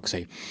no,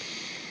 Roxy.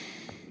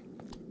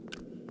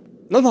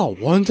 Not that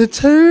I wanted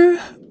to,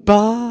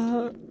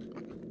 but...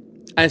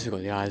 At least we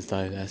got the eyes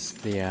though, that's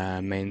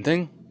the main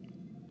thing.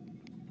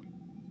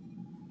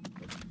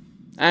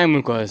 And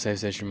we've got a save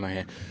station right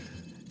here.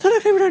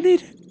 Technically we don't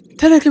need it.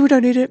 Technically we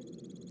don't need it.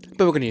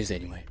 But we're going to use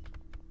it anyway.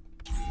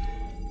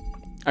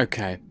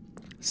 Okay.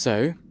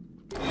 So.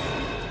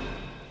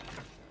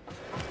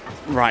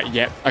 Right,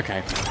 yep,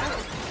 okay.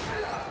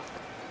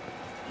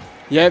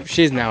 Yep,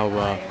 she's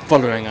now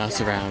following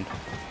us around.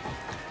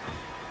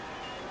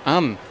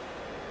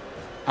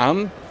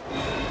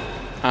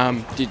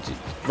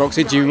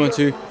 Roxy, do you want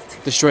to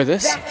destroy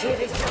this?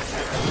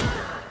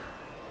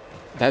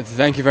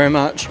 Thank you very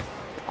much.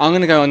 I'm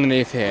gonna go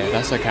underneath here,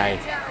 that's okay.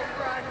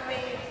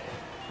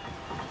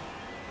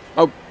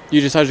 Oh,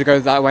 you decided to go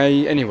that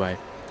way anyway.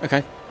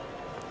 Okay.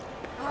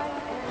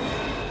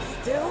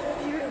 Still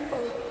beautiful.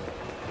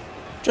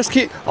 Just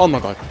keep... Oh my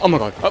god, oh my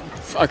god. Oh,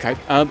 okay,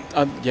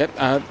 yep,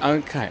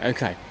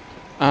 okay.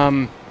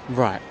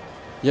 Right.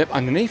 Yep,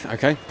 underneath,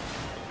 okay.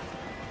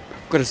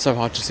 God, it's so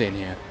hard to see in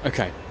here.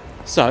 Okay,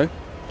 so,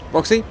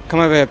 Roxy, come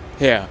over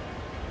here.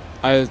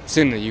 I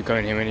assume that you go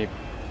in here when you...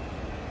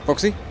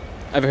 Roxy,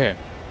 over here.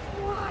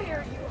 Why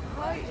are you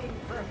hiding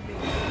from me?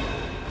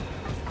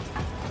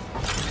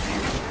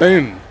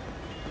 Boom.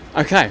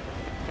 Okay.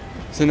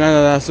 So now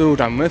that that's all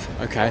done with,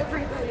 okay.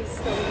 Everybody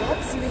still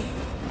loves me,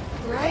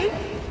 right?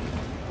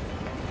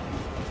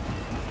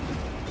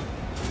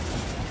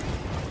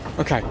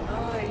 Okay. I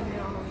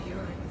know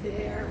you're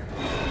there.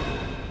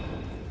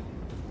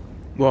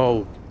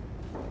 Well,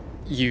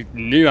 you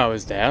knew I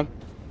was there.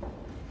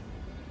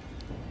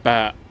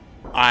 But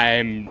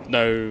I'm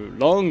no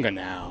longer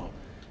now.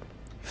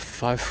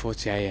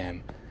 5:40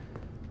 AM.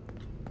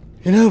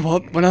 You know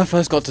what? When I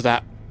first got to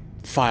that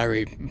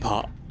fiery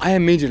part, I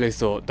immediately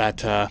thought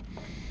that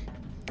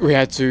we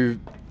had to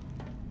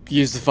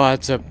use the fire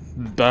to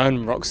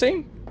burn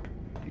Roxy.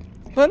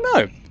 But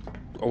no.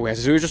 All we had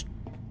to do was just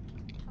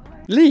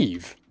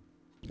leave.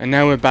 And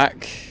now we're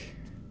back.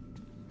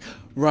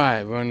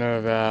 Right, we're on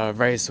the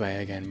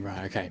raceway again.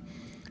 Right, okay.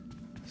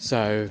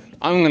 So,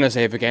 I'm going to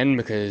save again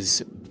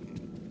because...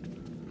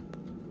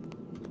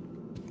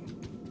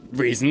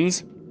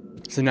 reasons.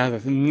 So now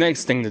the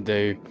next thing to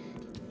do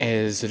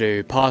is to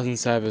do parts and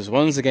servers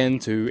once again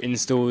to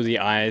install the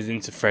eyes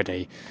into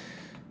Freddy.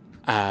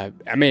 I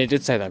mean, it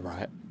did say that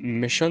right.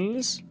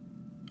 Missions?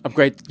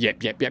 Upgrade?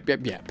 Yep.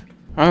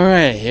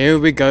 Alright, here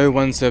we go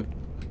once again.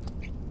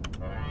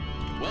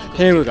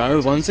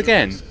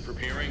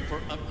 Preparing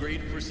for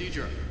upgrade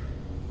procedure.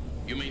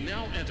 You may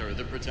now enter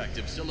the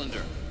protective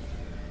cylinder.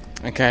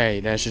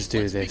 Okay, let's just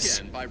do this.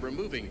 Begin by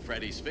removing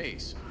Freddy's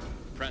face.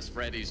 Press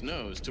Freddy's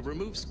nose to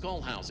remove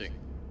skull housing.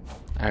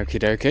 Okie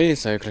dokie,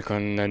 so click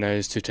on the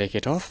nose to take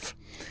it off.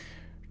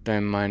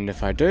 Don't mind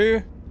if I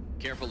do.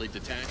 Carefully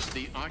detach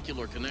the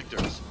ocular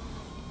connectors.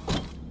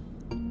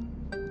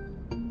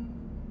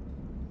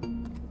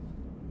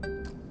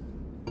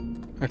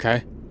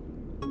 Okay.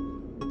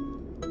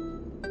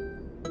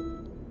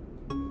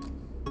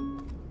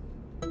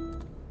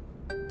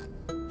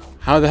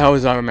 How the hell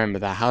does I remember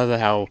that? How the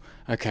hell...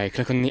 Okay,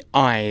 click on the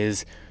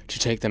eyes to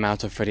take them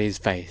out of Freddy's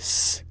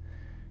face.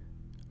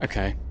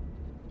 Okay.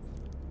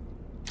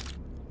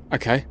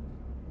 Okay.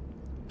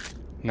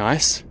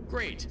 Nice.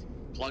 Great.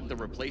 Plug the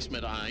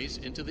replacement eyes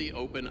into the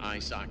open eye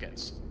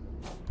sockets.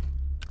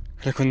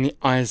 Click on the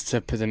eyes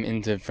to put them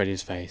into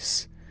Freddy's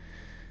face.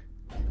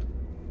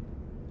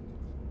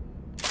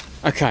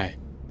 Okay.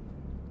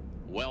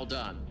 Well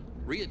done.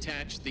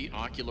 Reattach the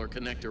ocular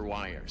connector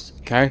wires.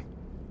 Okay.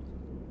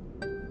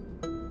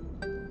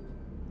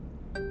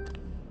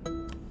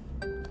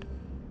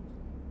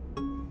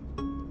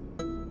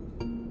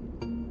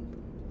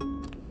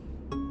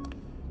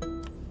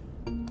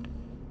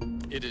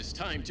 It is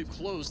time to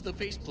close the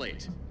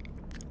faceplate.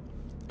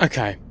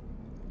 Okay.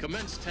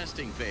 Commence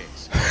testing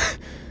phase.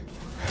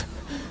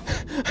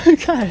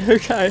 Okay.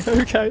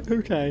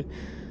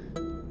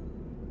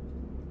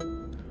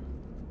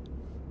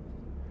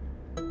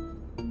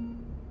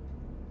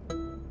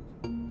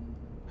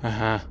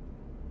 Uh-huh.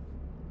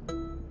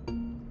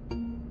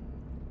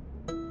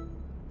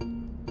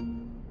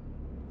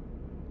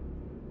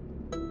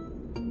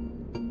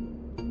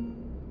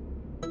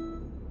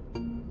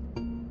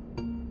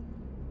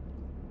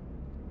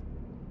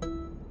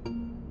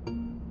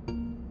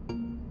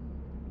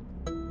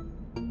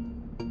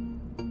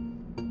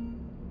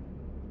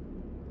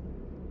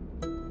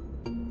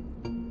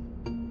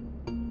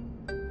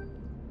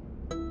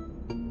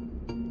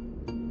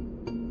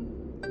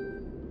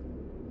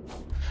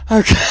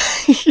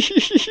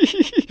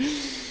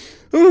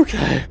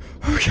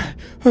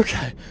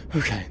 Okay.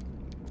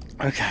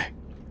 Okay.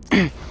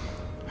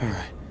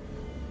 Alright.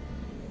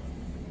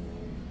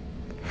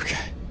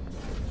 Okay.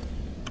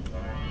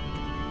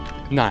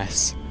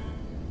 Nice.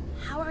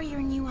 How are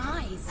your new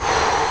eyes?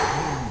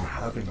 I'm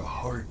having a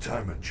hard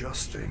time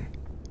adjusting.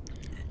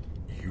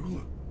 You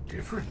look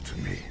different to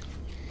me.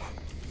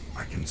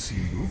 I can see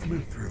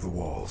movement through the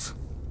walls.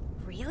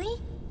 Really?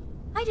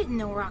 I didn't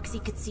know Roxy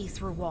could see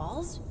through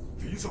walls.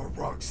 These are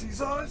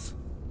Roxy's eyes?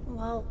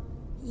 Well,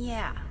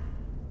 yeah.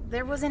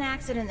 There was an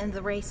accident in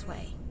the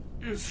raceway.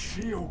 Is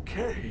she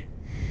okay?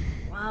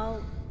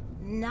 Well,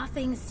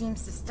 nothing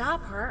seems to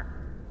stop her.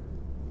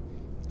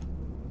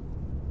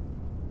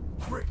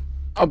 Great.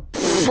 Oh,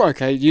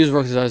 okay, use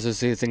Roxy's eyes to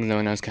see things no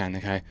one else can,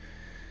 okay?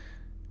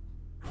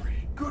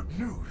 Good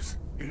news.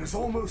 It is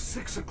almost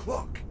 6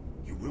 o'clock.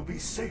 You will be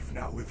safe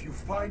now if you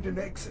find an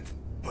exit.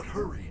 But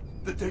hurry,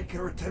 the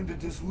daycare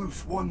attendant is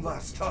loose one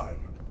last time.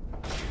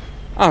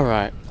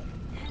 Alright.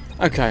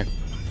 Okay.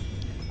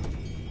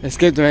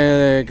 Escape the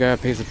mega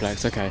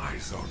Pizzaplex, okay.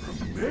 Eyes are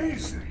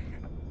amazing.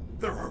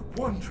 There are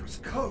wondrous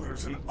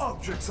colors and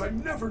objects I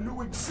never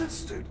knew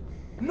existed.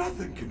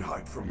 Nothing can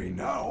hide from me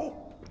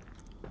now.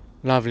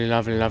 Lovely.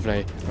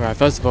 Alright,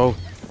 first of all...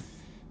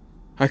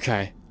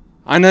 Okay.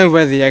 I know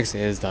where the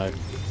exit is, though.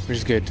 Which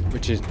is good,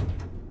 which is...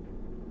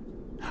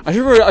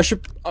 I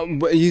should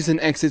use an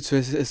exit to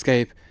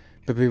escape,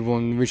 but people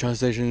on recharge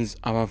stations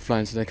are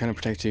offline, so they kind of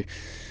protect you.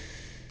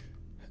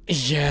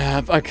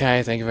 Yeah,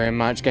 okay, thank you very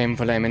much, game,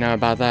 for letting me know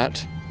about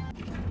that.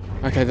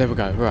 Okay, there we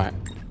go, right.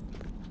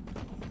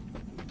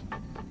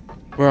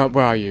 Where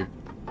are you?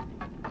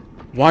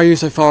 Why are you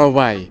so far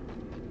away?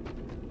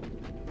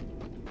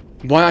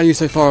 Why are you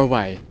so far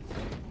away?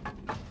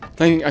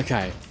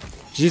 Okay.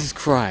 Jesus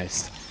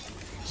Christ.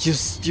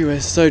 You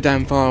are so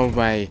damn far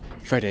away,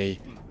 Freddy.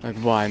 Like,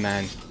 why,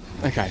 man?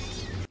 Okay.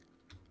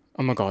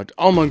 Oh my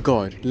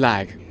god,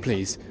 lag,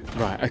 please.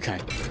 Right, okay.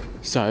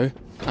 So,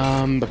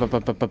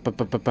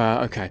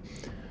 okay.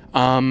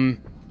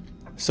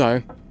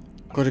 So,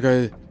 gotta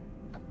go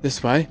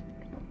this way.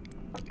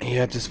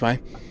 Yep, this way.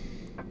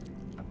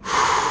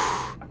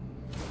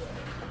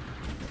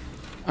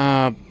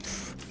 Damn,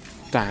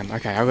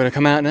 okay, I've gotta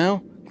come out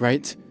now.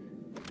 Great.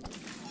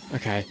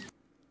 Okay.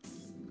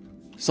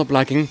 Stop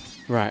lagging.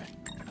 Right.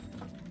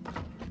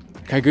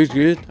 Okay,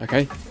 good,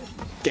 okay.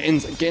 Get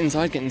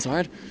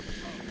inside.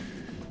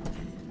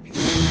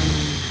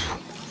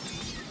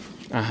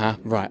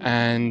 Right,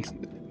 and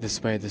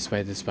this way.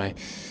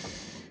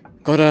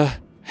 Gotta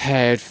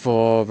head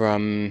for,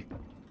 the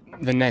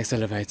next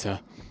elevator.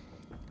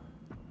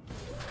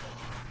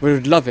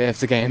 Would love it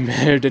if the game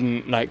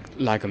didn't, like,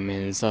 lag on me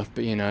and stuff,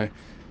 but you know,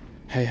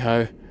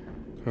 hey-ho.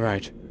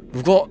 Right,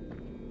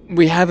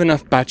 we have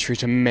enough battery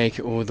to make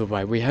it all the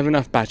way. We have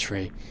enough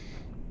battery.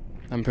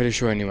 I'm pretty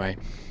sure anyway.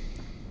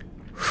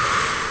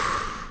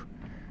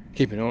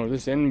 Keeping all of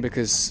this in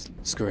because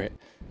screw it.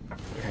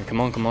 Okay, come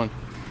on.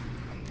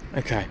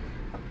 Okay,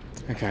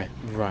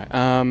 right.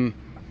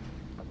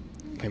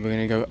 Okay, we're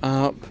gonna go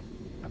up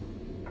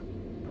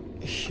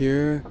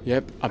here.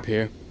 Yep, up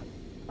here.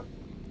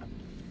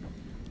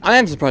 I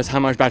am surprised how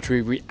much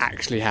battery we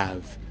actually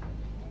have.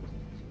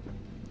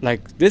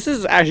 Like, this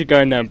is actually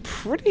going down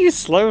pretty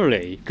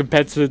slowly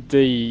compared to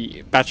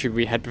the battery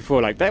we had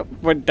before. Like,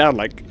 that went down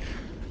like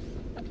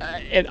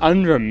in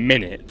under a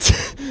minute.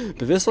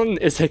 But this one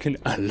is taking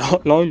a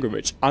lot longer,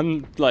 which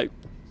I'm like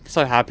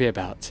so happy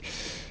about.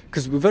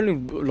 Because we've only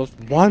lost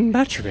one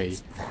battery.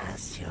 It's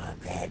past your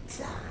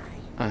bedtime.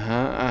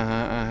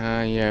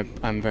 Yeah,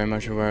 I'm very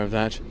much aware of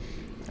that.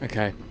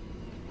 Okay.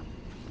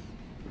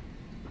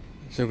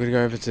 So we're gonna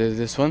go over to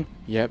this one.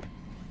 Yep.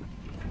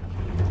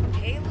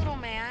 Hey, little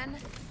man.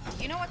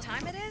 Do you know what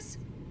time it is?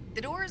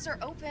 The doors are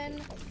open.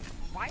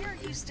 Why are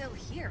you still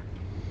here?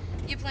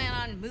 You plan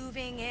on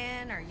moving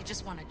in, or you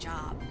just want a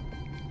job?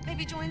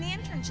 Maybe join the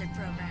internship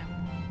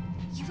program.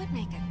 You would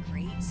make a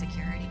great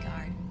security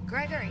guard.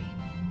 Gregory,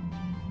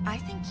 I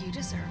think you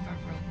deserve a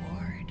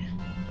reward.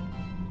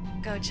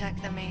 Go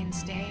check the main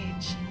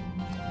stage.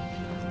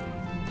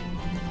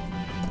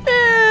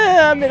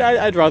 I mean,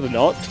 I'd rather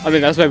not. I mean,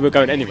 that's where we're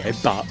going anyway,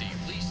 but...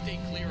 Please stay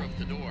clear of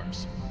the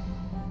doors.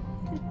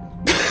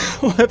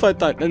 What if I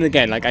don't? And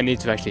again, like, I need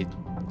to actually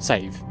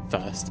save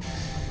first.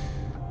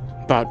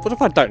 But what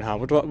if I don't, huh?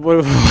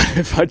 What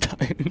if I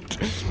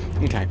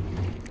don't? Okay.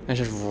 Let's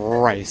just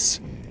race.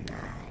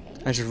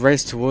 Let's just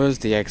race towards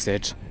the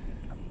exit.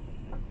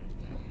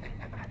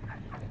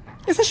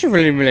 It's actually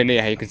really, really neat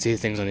how you can see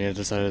things on the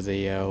other side of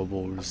the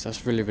walls.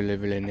 That's really, really,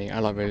 really neat. I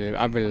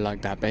really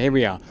like that. But here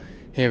we are.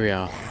 Here we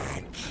are.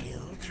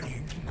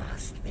 Children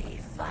must be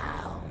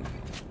found.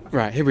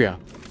 Right, here we are.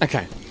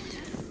 Okay.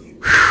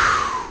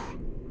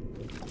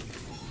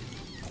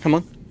 Come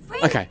on.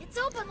 Freddy, Okay. it's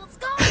open. Let's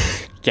go.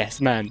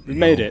 Yes, man. We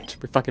made it.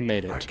 We fucking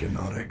made I it.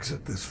 cannot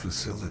exit this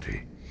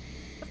facility.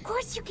 Of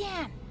course you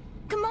can.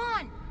 Come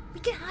on. We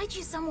can hide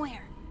you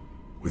somewhere.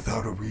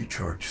 Without a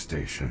recharge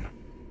station,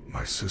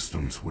 my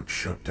systems would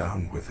shut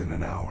down within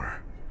an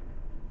hour.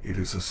 It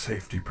is a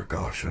safety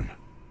precaution.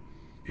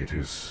 It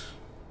is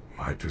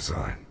my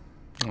design.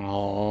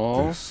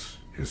 Aww. This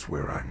is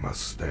where I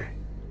must stay.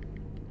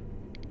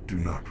 Do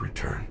not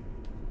return.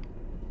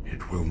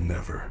 It will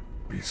never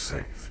be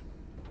safe.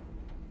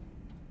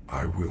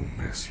 I will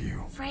miss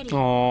you. Freddy,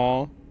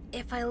 Aww.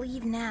 if I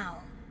leave now,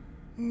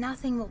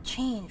 nothing will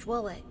change,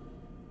 will it?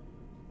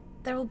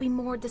 There will be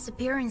more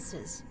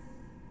disappearances.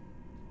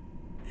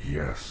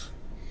 Yes,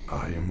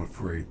 I am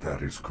afraid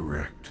that is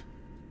correct.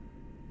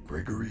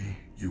 Gregory,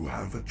 you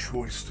have a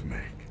choice to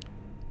make.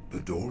 The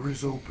door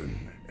is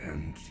open,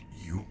 and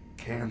you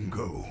can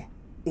go.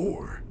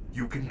 Or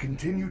you can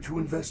continue to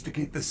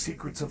investigate the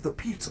secrets of the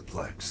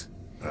Pizzaplex.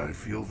 I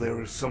feel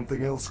there is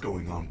something else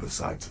going on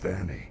besides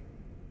Vanny.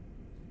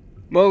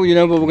 Well, you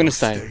know what we're gonna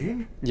say.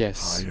 Staying?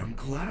 Yes. I am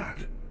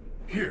glad.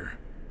 Here,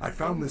 I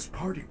found this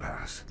party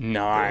pass. Nice.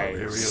 There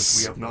are areas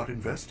we have not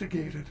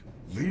investigated.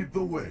 Lead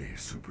the way,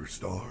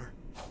 superstar.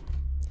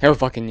 Hell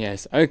fucking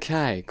yes.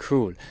 Okay,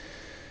 cool.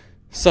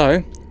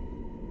 So,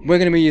 we're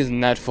going to be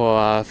using that for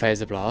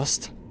Fazer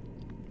Blast.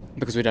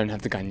 Because we don't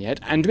have the gun yet.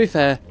 And to be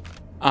fair,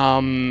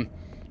 I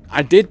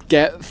did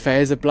get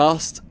Fazer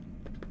Blast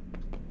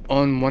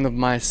on one of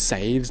my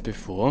saves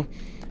before.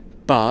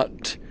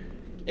 But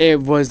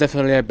it was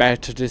definitely a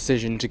better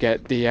decision to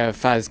get the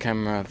Faz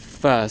Camera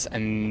first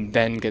and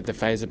then get the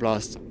Fazer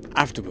Blast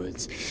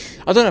afterwards.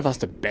 I don't know if that's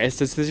the best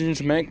decision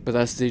to make, but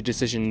that's the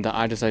decision that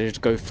I decided to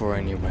go for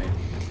anyway.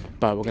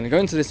 But we're going to go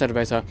into this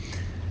elevator,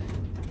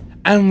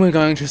 and we're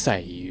going to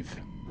save.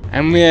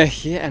 And we're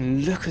here,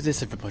 and look at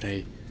this,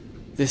 everybody.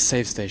 This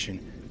save station.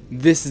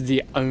 This is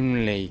the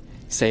only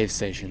save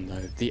station,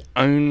 though. The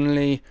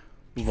only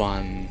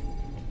one.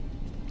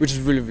 Which is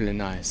really, really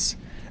nice.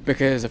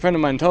 Because a friend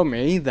of mine told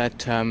me that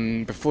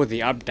before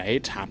the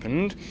update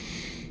happened,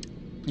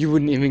 you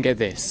wouldn't even get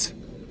this.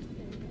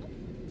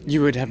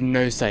 You would have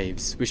no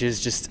saves, which is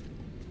just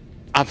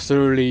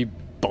absolutely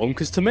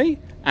bonkers to me.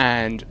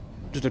 And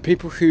to the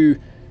people who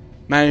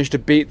managed to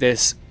beat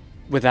this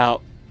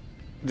without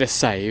this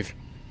save,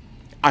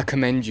 I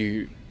commend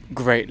you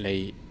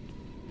greatly.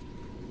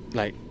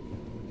 Like,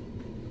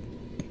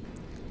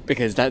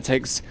 because that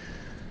takes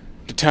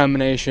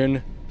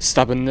determination,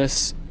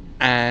 stubbornness,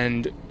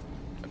 and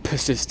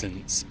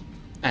persistence.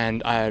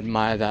 And I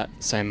admire that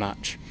so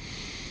much.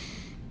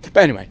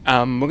 But anyway,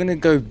 we're gonna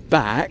go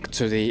back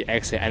to the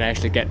exit and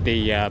actually get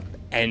the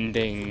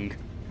ending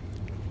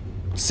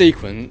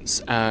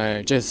sequence,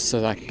 just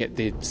so that I can get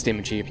the Steam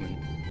achievement.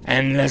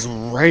 And let's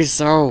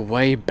race our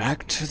way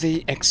back to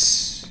the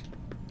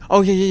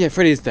Oh yeah,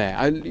 Freddy's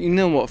there. You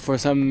know what? For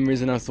some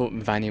reason, I thought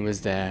Vanny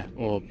was there,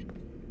 or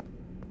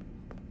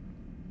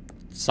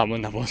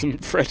someone that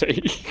wasn't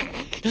Freddy.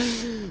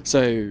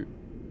 So,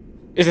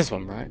 is this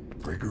one right?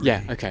 Gregory,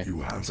 Yeah. Okay.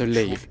 So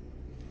leave.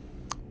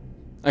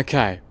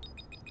 Okay.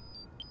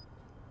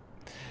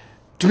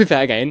 To be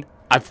fair, again,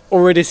 I've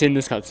already seen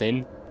this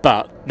cutscene,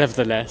 but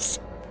nevertheless,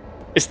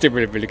 it's still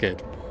really, really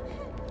good.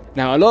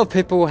 Now, a lot of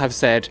people have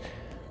said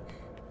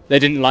they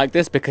didn't like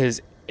this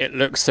because it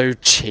looks so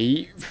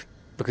cheap,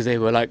 because they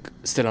were like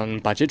still on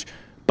budget.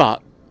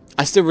 But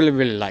I still really,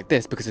 really like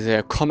this because it's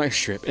a comic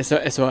strip. It's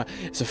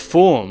a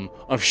form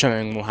of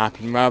showing what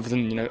happened rather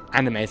than, you know,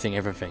 animating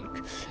everything.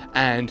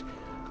 And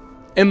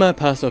in my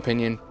personal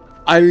opinion,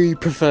 I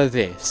prefer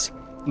this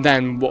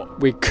than what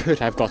we could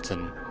have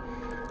gotten.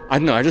 I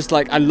don't know,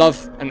 I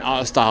love an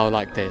art style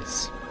like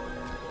this.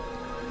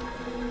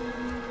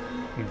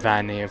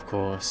 Vanny, of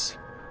course.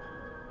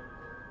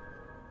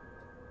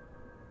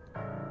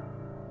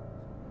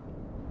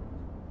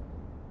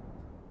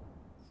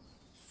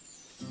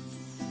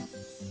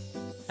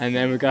 And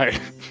there we go.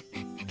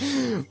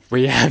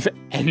 We have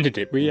ended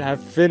it. We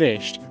have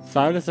finished.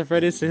 Found us a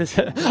Freddy's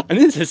sister. And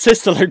this is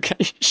sister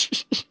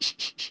location.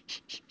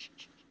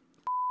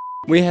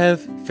 We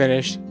have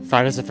finished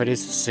Find Us a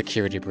Freddy's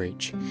Security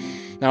Breach.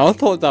 Now, I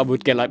thought that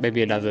would get like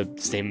maybe another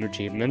Steam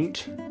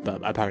achievement, but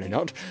apparently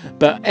not.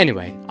 But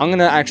anyway, I'm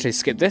gonna actually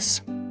skip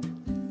this.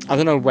 I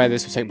don't know where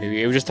this will take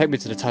me. It will just take me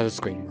to the title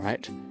screen,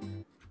 right?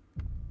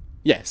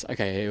 Yes,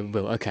 okay, it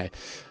will, okay.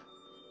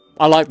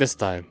 I like this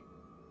though.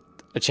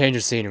 A change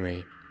of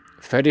scenery.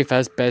 Freddy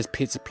Fazbear's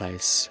Pizza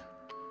Place.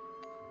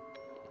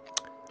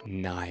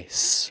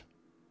 Nice.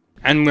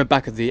 And we're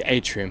back at the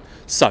atrium.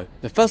 So,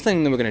 the first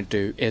thing that we're going to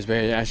do is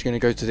we're actually going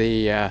to go to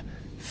the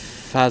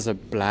Fazer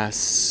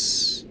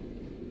Blast.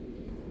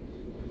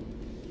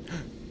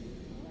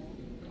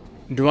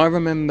 Do I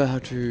remember how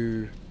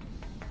to...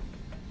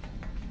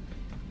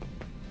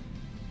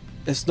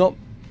 It's not...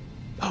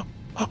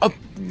 Oh,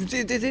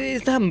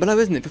 it's down below,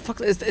 isn't it? For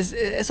fuck,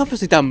 it's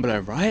obviously down below,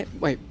 right?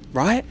 Wait,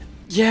 right?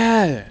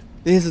 Yeah!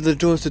 These are the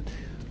doors to...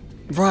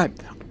 Right.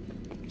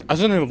 I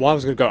don't know why I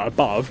was going to go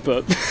above,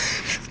 but...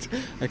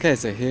 Okay,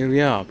 so here we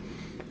are.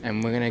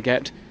 And we're going to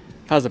get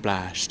Fazer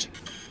Blast.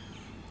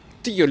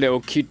 Do your little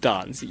cute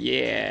dance.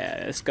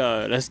 Yeah, let's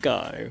go, let's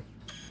go.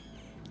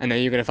 And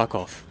then you're going to fuck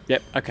off.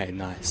 Yep, okay,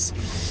 nice.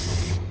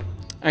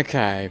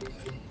 Okay.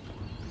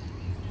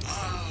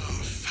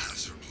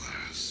 Fazer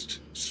Blast,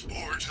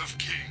 Sport of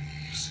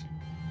Kings.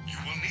 You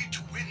will need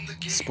to win the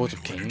game Sport of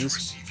in order Kings? to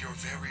receive your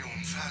very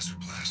own Fazer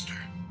Blaster.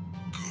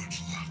 Good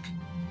luck.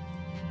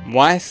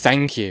 Why,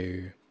 thank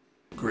you.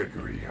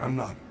 Gregory, I'm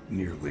not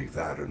nearly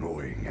that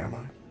annoying, am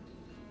I?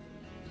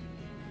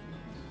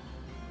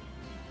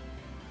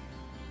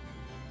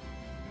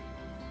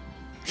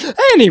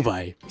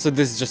 Anyway, so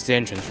this is just the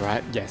entrance,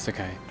 right? Yes,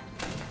 okay.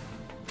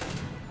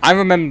 I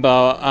remember,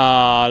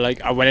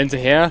 like, I went into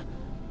here,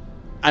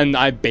 and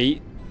I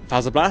beat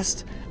Fazer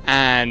Blast,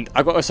 and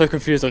I got so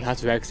confused on how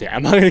to exit.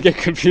 Am I gonna get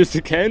confused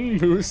again?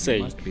 We'll see.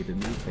 You must be the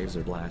new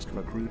Fazer Blast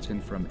recruits,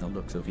 and from the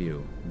looks of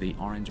you, the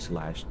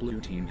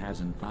orange/blue team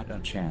hasn't got a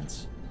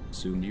chance.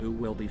 Soon you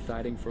will be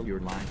fighting for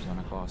your lives on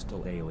a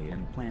hostile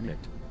alien planet.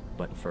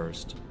 But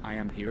first, I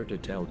am here to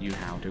tell you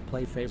how to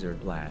play Fazer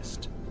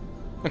Blast.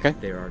 Okay.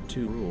 There are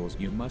 2 rules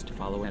you must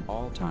follow at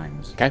all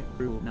times. Okay.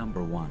 Rule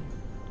number 1.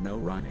 No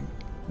running,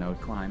 no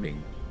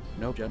climbing,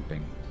 no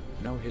jumping,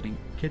 no hitting,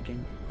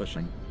 kicking,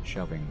 pushing,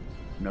 shoving,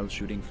 no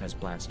shooting Faz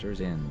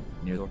blasters in,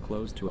 near or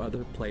close to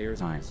other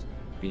players' eyes.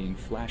 Being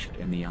flashed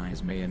in the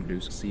eyes may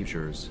induce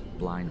seizures,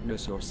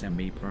 blindness or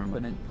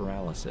semi-permanent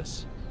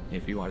paralysis.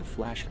 If you are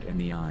flashed in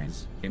the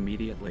eyes,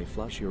 immediately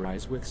flush your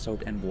eyes with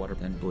soap and water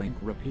and blink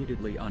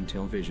repeatedly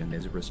until vision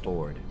is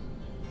restored.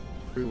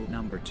 Rule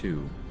number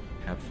 2.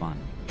 Have fun.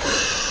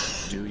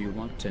 Do you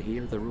want to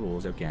hear the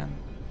rules again?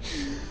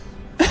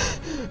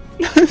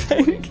 No,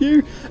 thank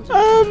you.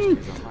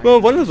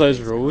 Well, one of those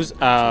rules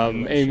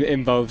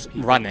involves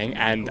running,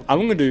 and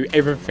I'm gonna do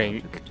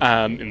everything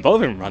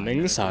involving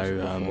running.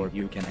 So before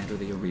you can enter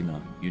the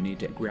arena, you need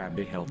to grab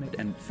a helmet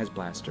and Faz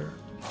blaster.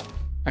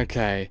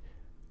 Okay.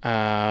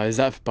 Is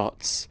that for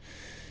bots?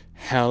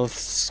 Health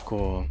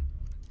score.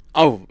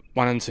 Oh,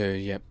 1 and 2.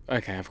 Yep.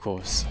 Okay, of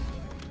course.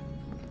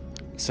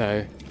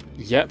 So,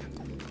 yep.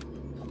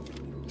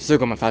 Still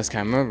got my Faz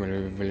Camera.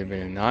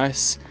 Really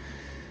nice.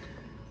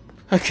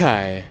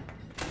 Okay.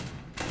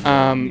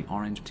 The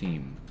orange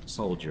team,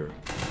 soldier,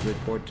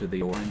 report to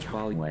the orange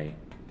hallway.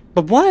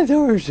 But why the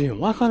orange team?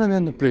 Why can't I be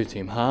on the blue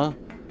team, huh?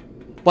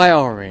 Why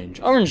orange?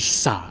 Orange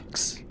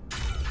sucks.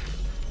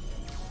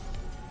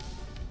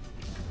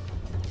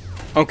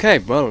 Okay,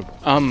 well,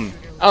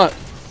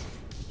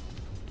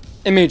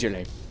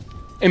 immediately.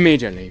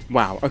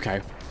 Wow,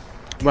 okay.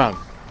 Well,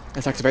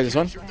 let's activate this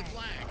one.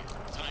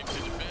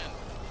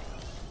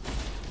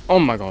 Oh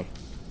my god.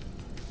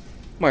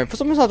 Wait, for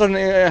some reason I don't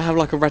have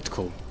like a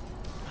reticle.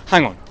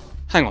 Hang on.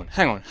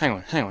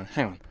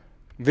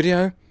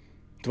 Video?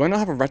 Do I not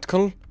have a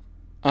reticle?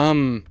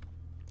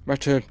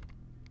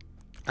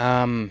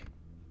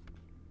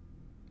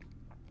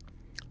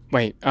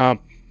 Wait,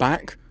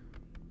 back?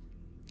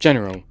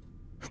 General.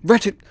 Why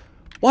do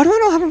I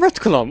not have a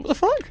reticle on? What the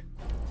fuck?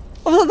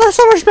 Oh, that's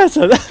so much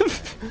better!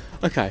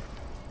 Okay.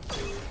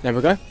 There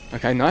we go.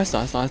 Okay, nice.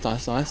 Capture the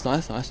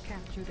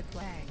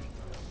flag.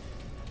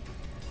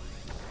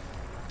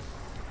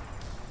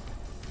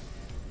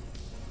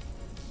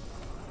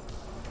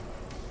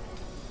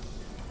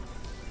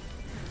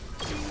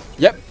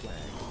 Yep.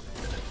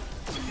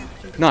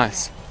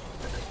 Nice.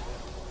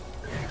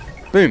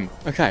 Boom.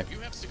 Okay. You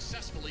have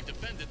successfully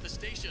defended the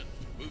station.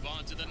 Move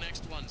on to the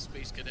next one,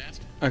 Space Cadet.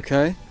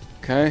 Okay.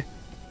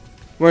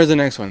 Where's the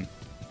next one?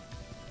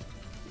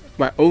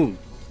 Wait, oh.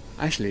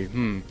 Actually,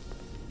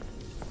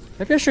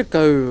 maybe I should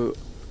go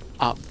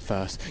up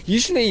first.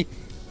 Usually,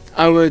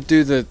 I would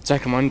do the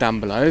second one down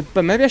below,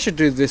 but maybe I should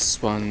do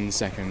this one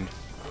second.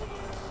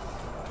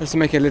 Just to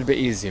make it a little bit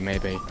easier,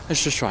 maybe.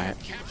 Let's just try it.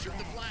 Capture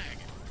the flag.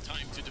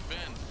 Time to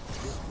defend.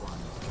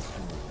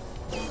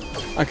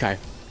 Okay.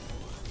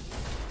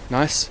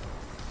 Nice.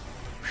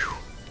 Whew.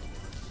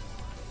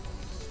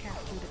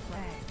 Capture the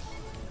flag.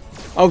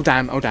 Oh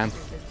damn.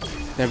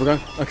 There we go.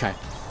 Okay.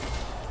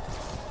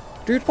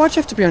 Dude, why'd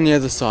you have to be on the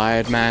other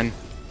side, man?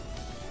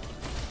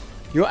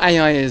 Your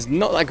AI is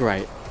not that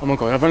great. Oh my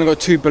god, I've only got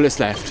 2 bullets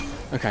left.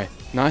 Okay,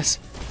 nice.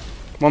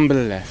 1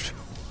 bullet left.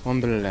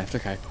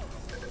 Okay.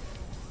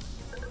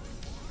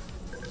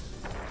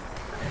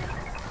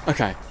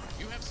 Okay.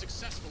 You have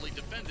successfully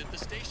defended the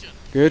station.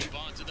 Good.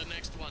 Move on to the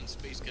next one,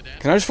 Space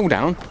Cadet. Can I just fall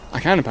down? I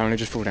can apparently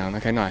just fall down.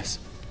 Okay, nice.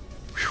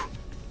 Whew.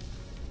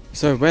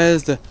 So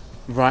where's the...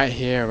 Right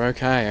here.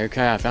 Okay,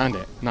 I found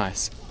it.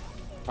 Nice.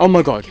 Oh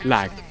my god,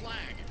 lag. The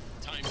flag.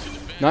 Time to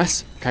defend.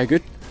 Nice. Okay,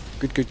 good.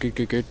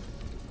 Good.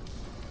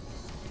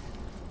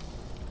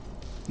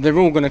 They're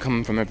all gonna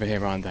come from over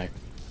here, aren't they?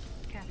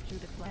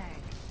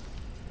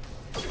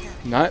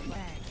 No.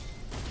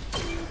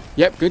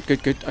 Yep, good,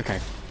 good, good. Okay.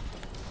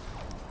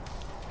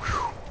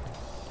 Whew.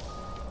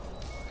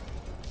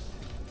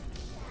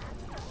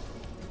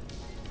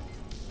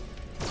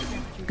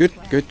 Good,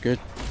 good, good.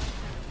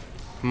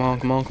 Come on,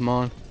 come on, come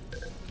on.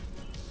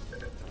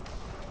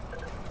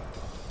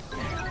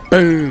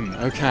 Boom!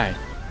 Okay.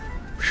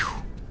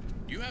 Whew.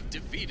 You have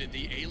defeated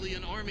the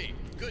alien army.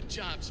 Good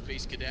job,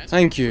 Space Cadet.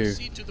 Thank you.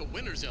 Proceed to the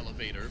winner's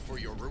elevator for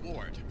your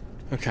reward.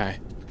 Okay.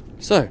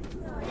 So.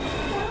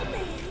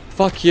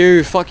 Fuck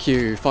you, fuck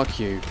you, fuck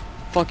you,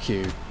 fuck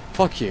you,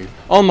 fuck you.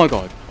 Oh my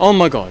god, oh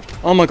my god,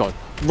 oh my god.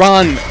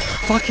 Run!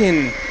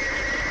 Fucking...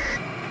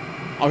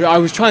 I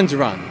was trying to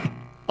run.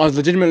 I was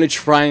legitimately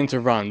trying to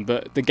run,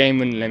 but the game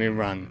wouldn't let me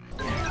run.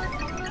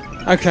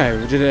 Okay,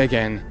 we did it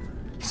again.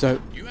 So,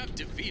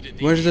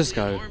 where does this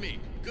go? Army.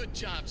 Good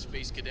job,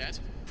 Space Cadet.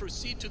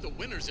 Proceed to the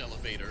winner's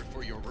elevator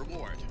for your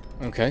reward.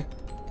 Okay.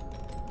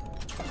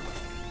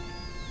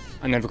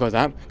 I never got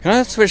that. Can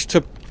I switch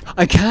to...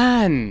 I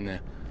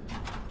can!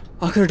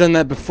 I could have done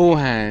that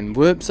beforehand.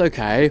 Whoops,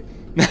 okay.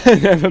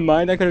 Never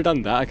mind, I could have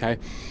done that, okay.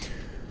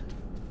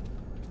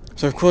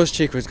 So of course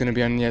Chica is going to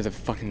be on the other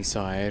fucking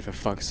side, for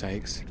fuck's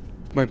sakes.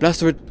 Wait,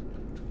 Blaster would...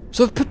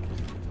 So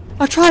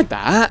I tried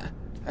that,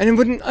 and it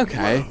wouldn't...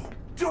 Okay. Well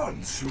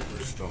done,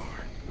 Superstar.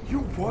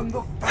 You won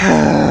the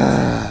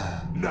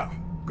fight. Now,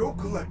 go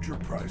collect your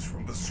prize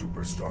from the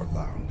Superstar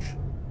Lounge.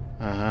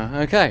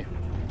 Okay.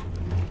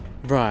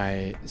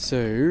 Right,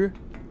 so...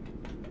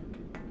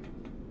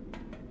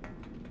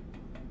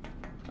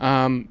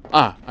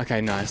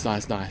 okay, nice,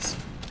 nice, nice.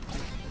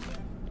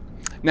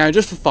 Now,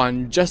 just for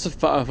fun,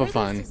 for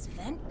fun,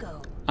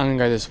 I'm gonna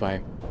go this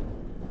way.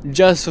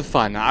 Just for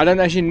fun. I don't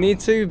actually need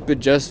to, but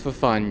just for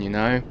fun, you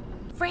know?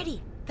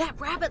 Freddy, that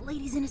rabbit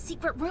lady's in a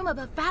secret room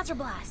above Fazer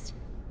Blast.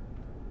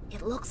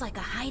 It looks like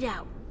a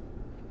hideout.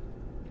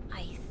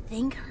 I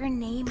think her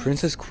name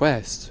Princess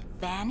Quest.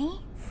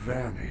 Vanny?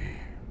 Vanny.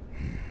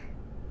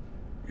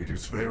 It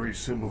is very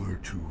similar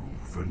to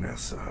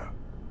Vanessa.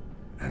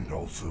 And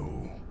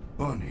also...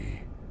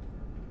 Bunny.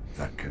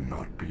 That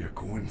cannot be a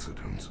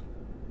coincidence.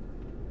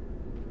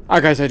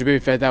 Okay, so to be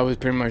fair, that was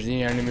pretty much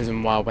the only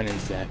reason why I went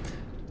into there.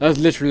 That was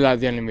literally like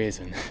the only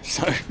reason.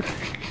 So,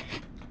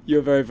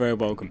 you're very, very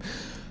welcome.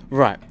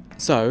 Right,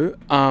 so,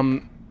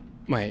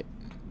 wait.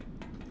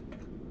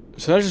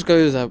 So that just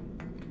goes up.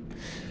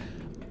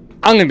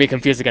 I'm gonna be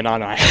confused again,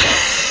 aren't I?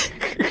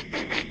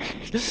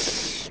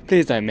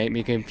 Please don't make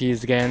me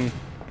confused again.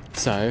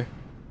 So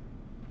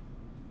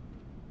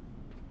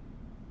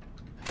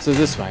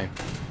this way.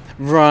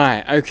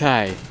 Right,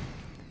 okay.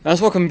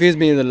 That's what confused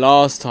me the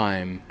last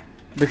time.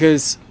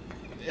 Because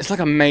it's like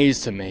a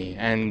maze to me,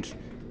 and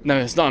no,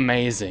 it's not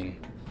amazing.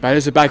 But at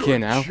least we're back here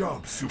now. Good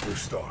job,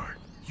 Superstar.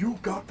 You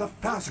got the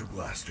Fazer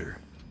Blaster.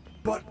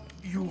 But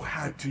you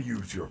had to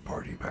use your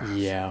party pass.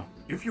 Yeah.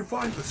 If you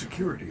find the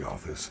security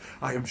office,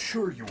 I am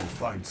sure you will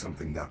find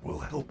something that will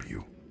help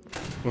you.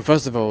 Well,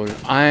 first of all,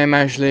 I am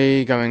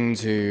actually going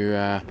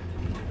to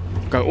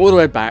go all the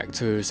way back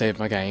to save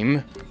my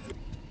game.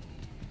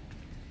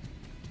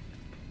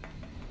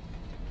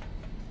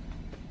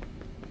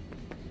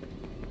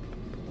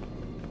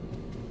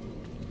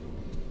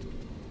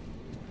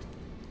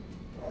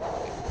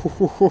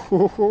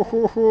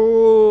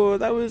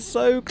 That was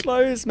so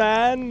close,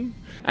 man.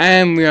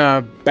 And we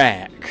are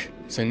back.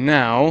 So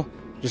now,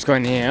 just go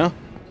in here.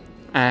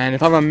 And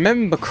if I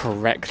remember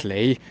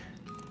correctly,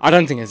 I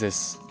don't think it's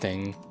this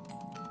thing.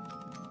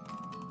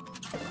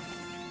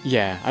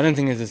 Yeah, I don't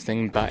think it's this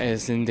thing, but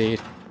it's indeed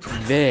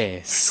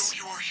this. I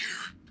know you are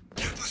here.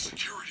 Get the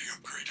security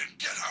upgrade and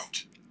get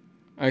out.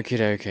 Okie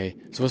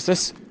dokie. So what's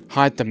this?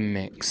 Hide the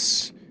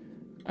mix.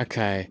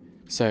 Okay,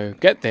 so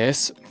get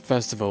this,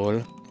 first of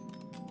all.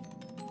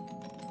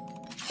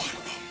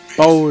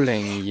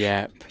 Bowling,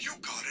 yep. You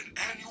got an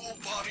annual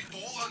body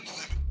bowl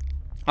unlimited.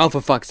 Oh, for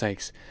fuck's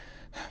sakes.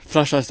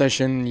 Flashlight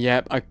station,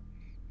 yep.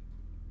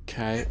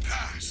 Okay.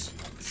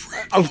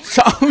 I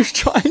was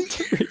trying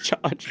to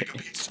recharge it.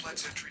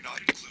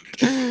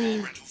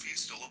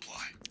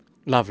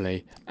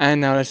 Lovely.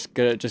 And now let's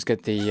just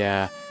get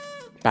the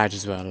badge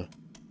as well.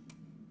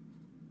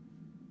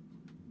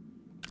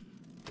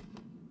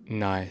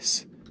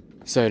 Nice.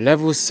 So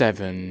level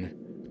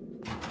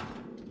 7.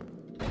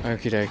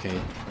 Okie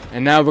dokie.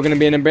 And now we're going to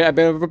be in a bit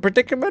of a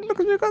predicament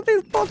because we've got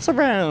these bots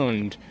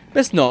around. But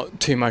it's not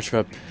too much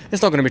for...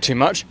 It's not going to be too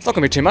much. It's not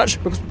going to be too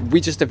much because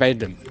we just evaded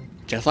them.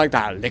 Just like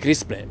that. Lickety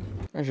split.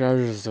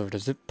 Actually,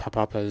 does it pop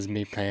up as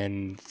me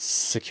playing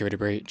Security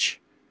Breach?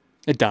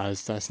 It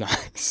does. That's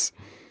nice.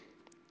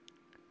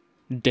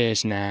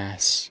 Dish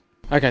nice.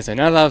 Okay, so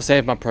now that I've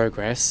saved my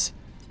progress.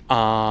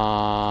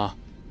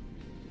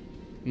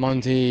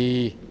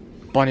 Monty...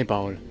 Bonnie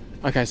Bowl.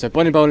 Okay, so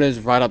Bonnie Bowl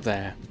is right up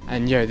there.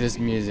 And yo, this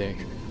music.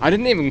 I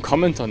didn't even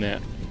comment on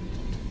it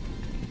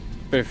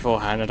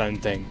beforehand, I don't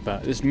think,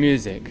 but this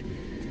music.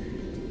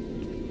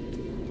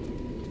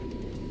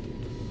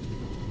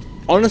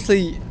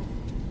 Honestly,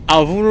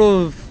 out of all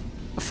of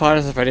Five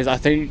Nights at Freddy's, I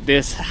think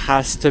this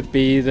has to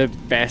be the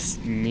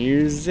best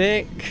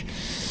music.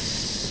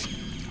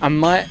 I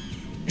might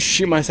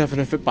shoot myself in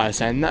the foot by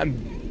saying that,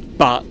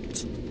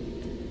 but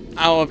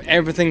out of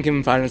everything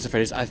in Five Nights at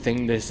Freddy's, I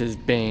think this has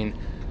been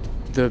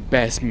the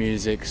best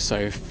music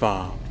so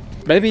far.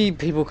 Maybe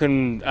people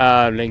can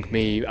link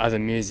me other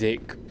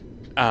music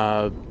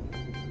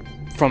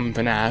from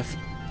FNAF,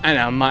 and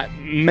I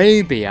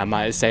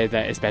might say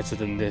that it's better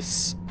than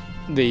this,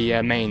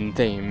 the main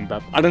theme,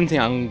 but I don't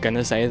think I'm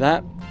gonna say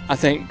that. I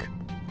think,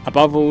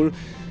 above all,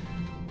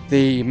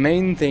 the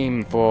main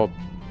theme for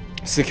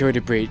Security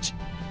Breach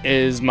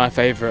is my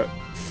favourite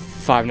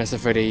Five Nights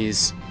at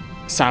Freddy's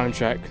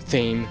soundtrack,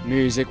 theme,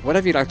 music,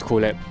 whatever you like to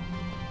call it,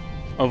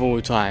 of all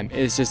time.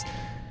 It's just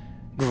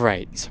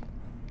great.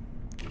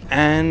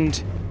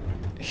 And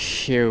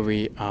here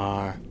we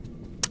are.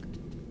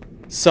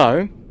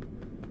 So,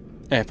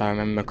 if I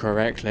remember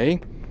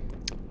correctly,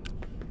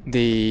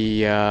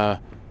 the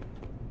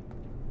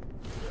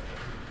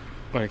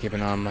want to keep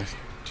an eye on my...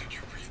 Did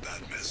you read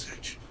that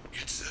message?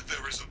 It said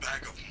there is a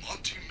bag of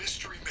Monty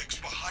mystery mix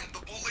behind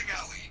the bowling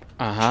alley.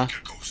 Uh-huh.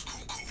 Chica goes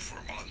cuckoo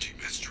for Monty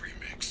mystery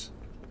mix.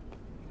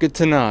 Good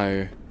to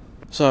know.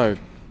 So,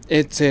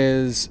 it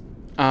is,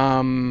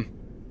 what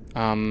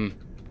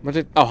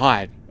did, oh,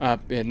 hide.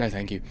 Yeah, no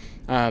thank you.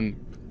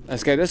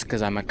 Let's get this,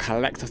 because I'm a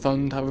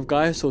collectathon type of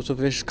guy, sort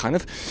of ish, kind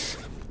of.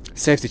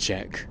 Safety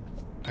check.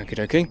 Okie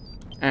dokie.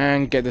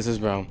 And get this as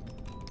well.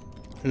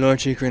 Lord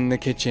Chica in the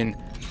kitchen.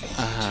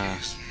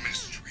 Monty's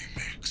mystery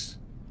mix.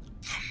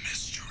 The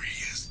mystery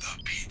is the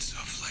pizza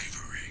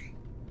flavoring.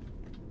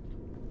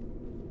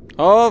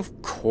 Of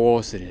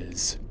course it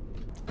is.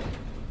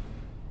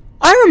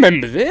 I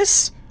remember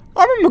this!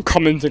 I remember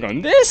commenting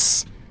on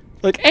this!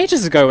 Like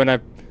ages ago when I...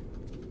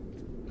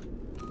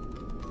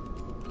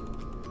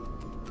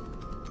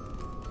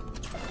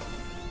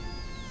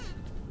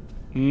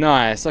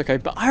 Nice, okay,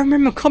 but I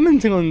remember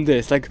commenting on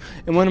this, like,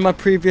 in one of my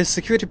previous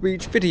Security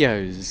Breach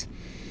videos.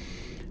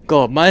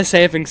 God, my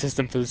saving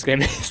system for this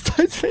game is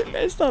totally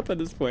messed up at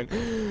this point.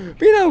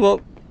 But you know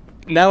what?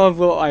 Now I've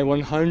got a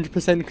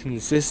 100%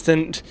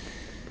 consistent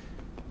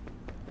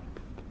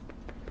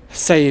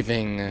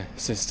saving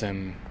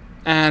system.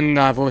 And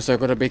I've also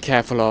got to be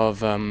careful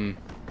of, oh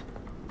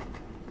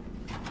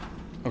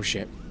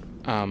shit.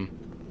 Okay,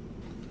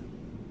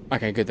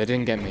 good, they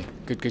didn't get me.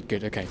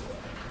 Good, okay.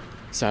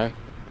 So,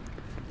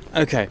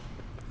 okay.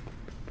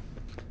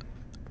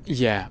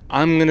 Yeah,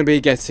 I'm gonna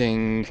be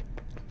getting...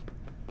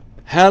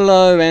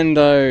 Hello,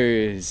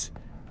 endos!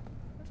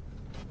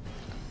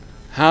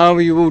 How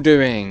are you all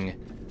doing?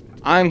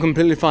 I'm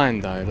completely fine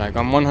though, like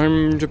I'm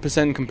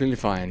 100% completely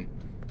fine.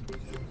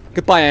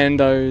 Goodbye,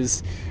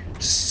 endos.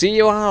 See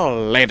you all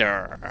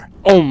later.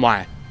 Oh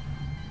my.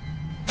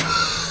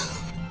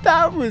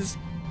 That was...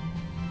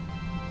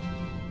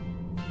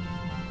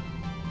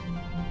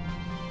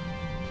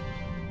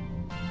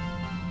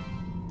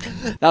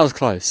 That was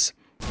close.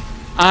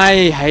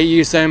 I hate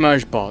you so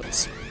much,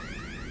 bots.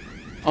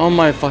 Oh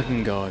my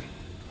fucking god.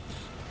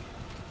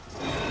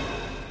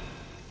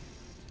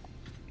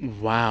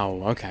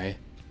 Wow, okay.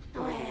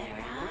 Where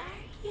are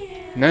you?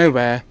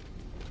 Nowhere.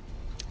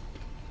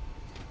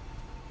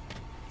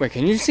 Wait,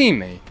 can you see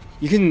me?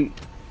 You can...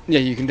 Yeah,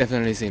 you can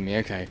definitely see me,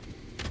 okay.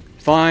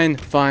 Fine.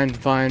 This area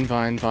is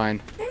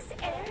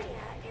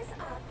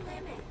off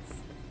limits.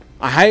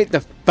 I hate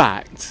the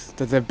fact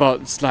that the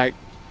bots, like,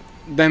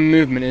 their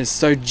movement is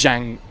so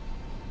jank.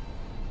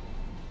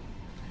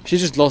 She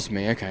just lost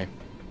me, okay.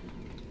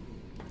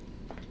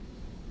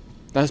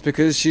 That's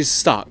because she's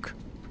stuck.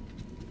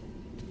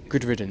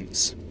 Good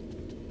riddance.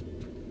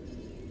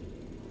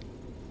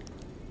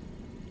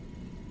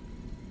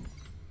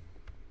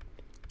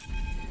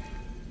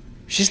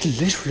 She's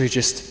literally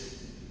just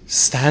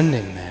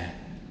standing there.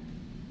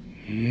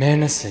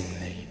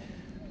 Menacingly.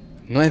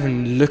 Not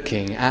even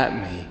looking at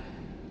me.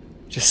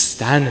 Just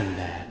standing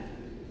there.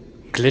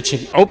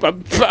 Glitching. Oh,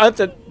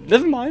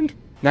 never mind.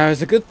 Now,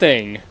 it's a good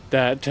thing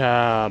that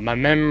my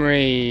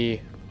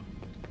memory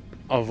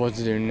of what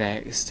to do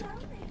next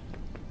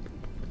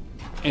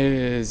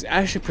is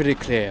actually pretty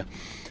clear.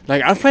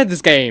 Like, I've played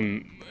this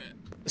game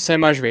so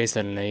much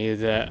recently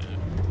that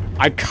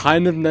I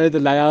kind of know the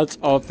layout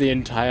of the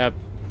entire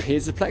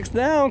Pizzaplex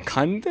now,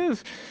 kind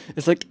of.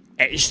 It's like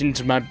etched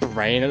into my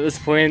brain at this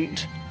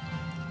point.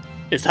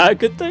 Is that a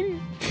good thing?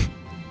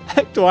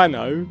 Heck do I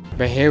know?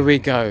 But here we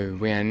go.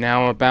 We are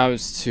now about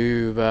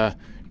to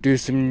do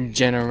some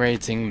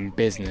generating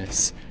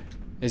business.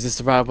 Is this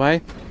the right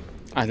way?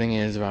 I think it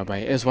is the right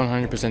way. It is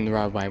 100% the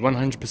right way.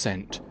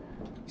 100%.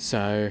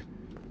 So,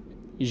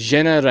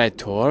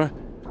 generator.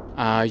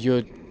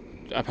 You're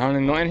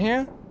apparently not in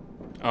here?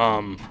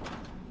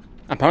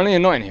 Apparently you're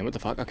not in here. What the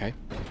fuck? Okay.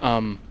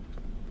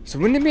 So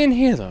wouldn't it be in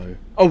here though?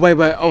 Oh wait.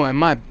 Oh, it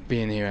might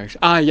be in here actually.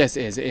 Ah, yes,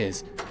 it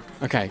is.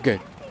 Okay,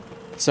 good.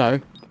 So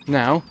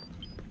now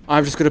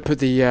I've just got to put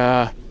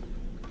the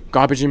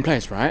garbage in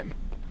place, right?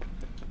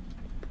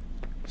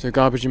 So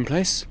garbage in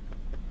place.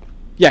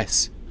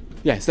 Yes.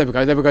 There we go.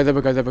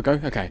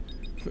 Okay.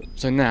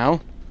 So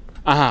now,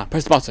 aha,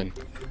 press the button.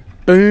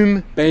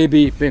 Boom,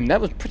 baby, boom. That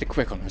was pretty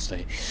quick,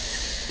 honestly. I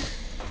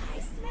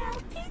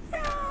smell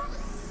pizza.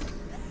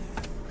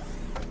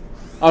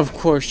 Of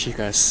course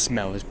Chica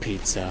smells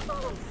pizza.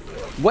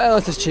 What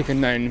else is Chica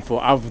known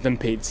for other than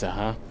pizza,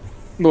 huh?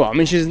 Well, I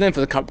mean, she's known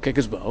for the cupcake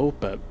as well,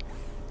 but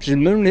she's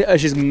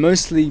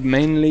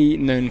mainly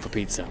known for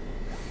pizza.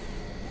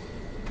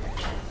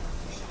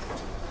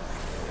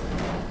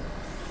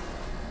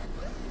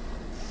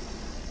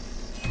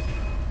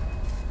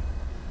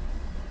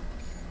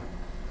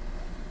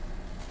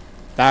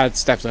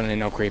 That's definitely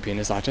not creepy in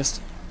the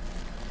slightest.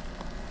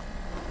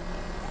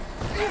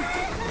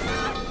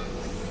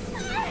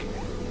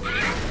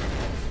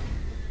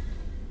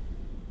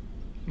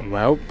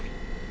 Well.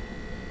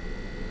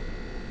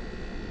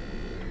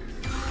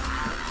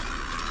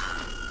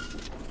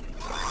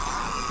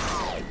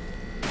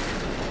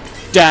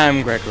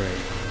 Damn, Gregory.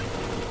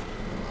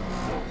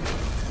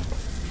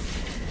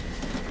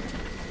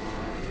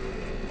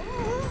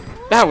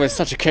 That was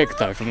such a kick,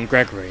 though, from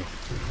Gregory.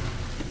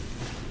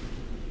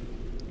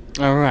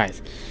 Alright.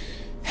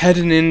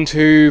 Heading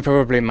into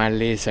probably my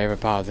least favourite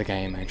part of the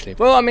game, actually.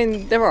 Well, I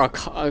mean, there are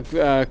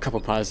a couple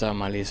parts that are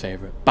my least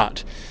favourite,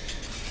 but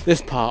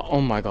this part,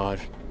 oh my god.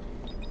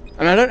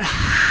 And I don't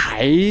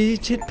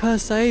hate it per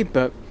se,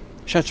 but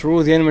shatter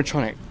all the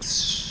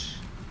animatronics.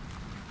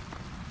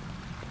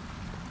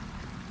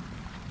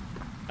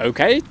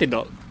 Okay, did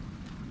not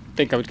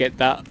think I would get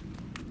that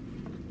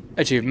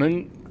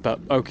achievement, but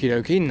okie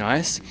dokie,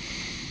 nice.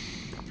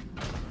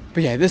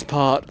 But yeah, this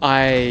part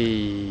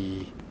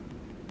I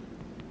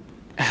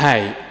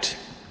hate.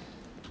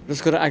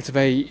 Just gotta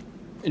activate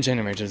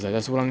generators though,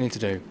 that's what I need to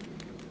do.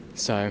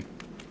 So,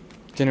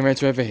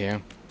 generator over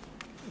here.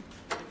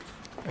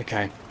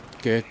 Okay,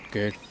 good,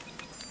 good.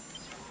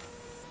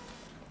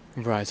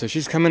 Right, so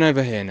she's coming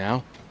over here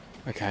now.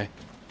 Okay.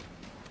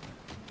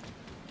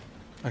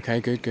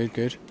 Okay, good, good,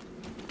 good.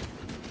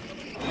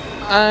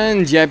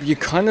 And yep, you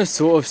kind of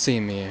sort of see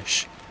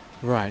me-ish.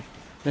 Right,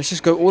 let's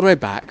just go all the way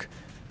back.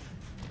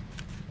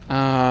 Where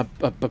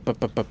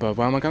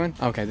am I going?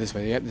 Okay, this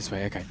way, yep, this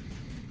way, okay.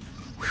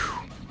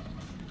 Whew.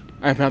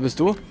 Open up this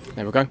door,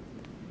 there we go.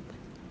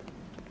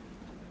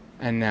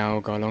 And now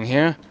go along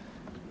here.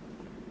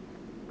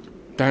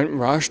 Don't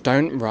rush,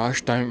 don't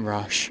rush, don't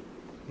rush.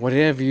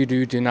 Whatever you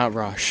do, do not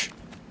rush.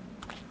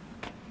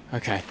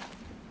 Okay.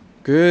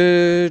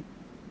 Good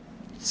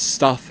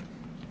stuff.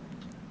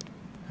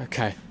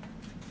 Okay.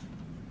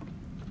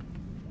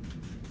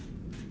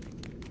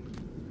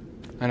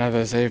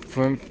 Another save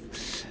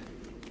point.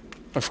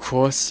 Of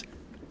course.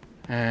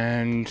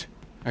 And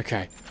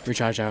okay.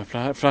 Recharge our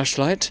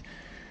flashlight.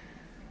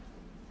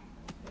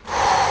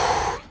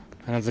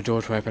 Another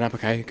door to open up.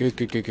 Okay. Good,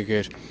 good, good, good,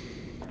 good.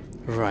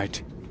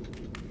 Right.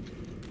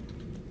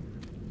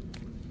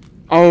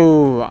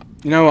 Oh,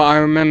 you know what? I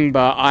remember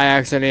I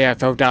accidentally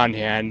fell down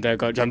here and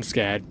got jump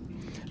scared.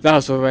 That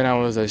was when I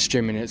was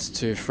streaming it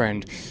to a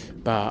friend.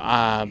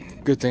 But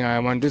good thing I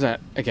won't do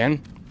that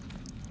again.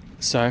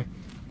 So,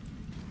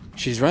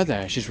 she's right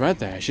there. She's right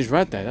there. She's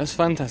right there. That's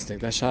fantastic.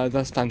 That's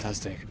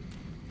fantastic.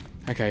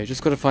 Okay,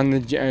 just gotta find the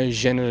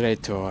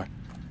generator.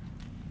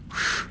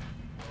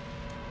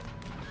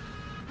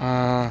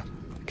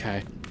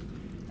 Okay.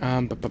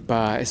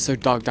 It's so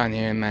dark down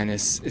here, man.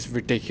 It's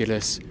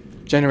ridiculous.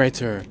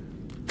 Generator.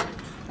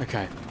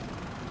 Okay.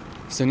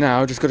 So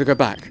now, just gotta go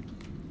back.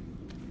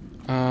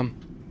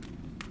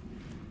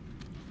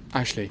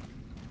 Actually.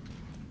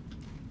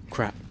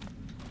 Crap.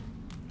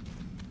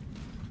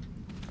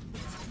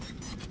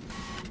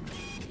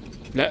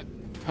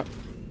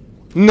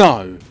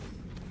 No!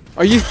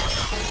 Are you...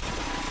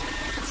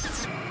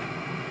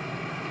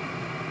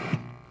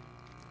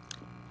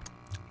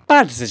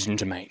 Bad decision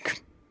to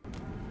make.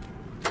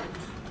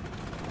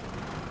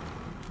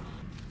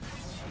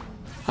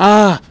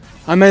 Ah!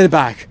 I made it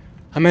back!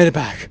 I made it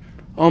back!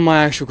 Oh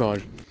my actual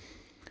god.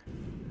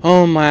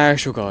 Oh my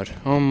actual god.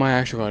 Oh my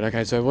actual god.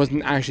 Okay, so it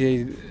wasn't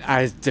actually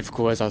as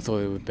difficult as I thought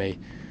it would be.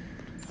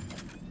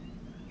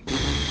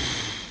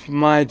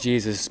 My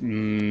Jesus.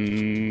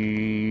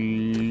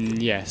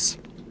 Yes.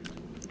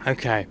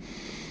 Okay.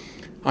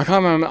 I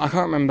can't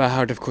remember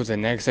how difficult the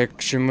next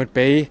section would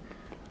be.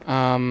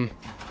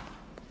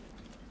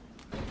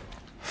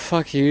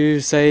 Fuck you,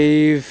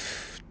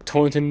 save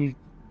taunting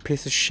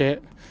piece of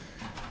shit.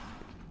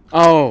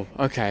 Oh,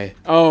 okay.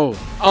 Oh,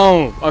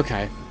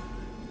 okay.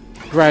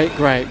 Great,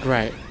 great,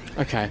 great.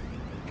 Okay.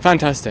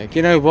 Fantastic.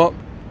 You know what?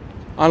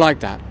 I like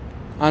that.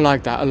 I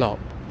like that a lot.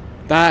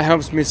 That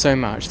helps me so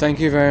much. Thank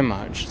you very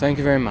much. Thank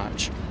you very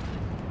much.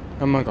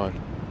 Oh my god.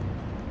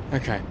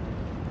 Okay.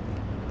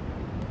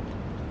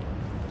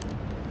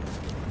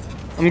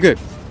 I'm good.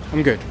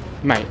 I'm good.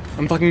 Mate,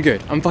 I'm fucking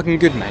good. I'm fucking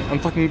good, mate. I'm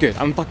fucking good.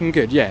 I'm fucking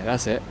good. Yeah,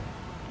 that's it.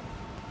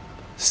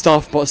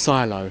 Staffbot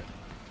silo.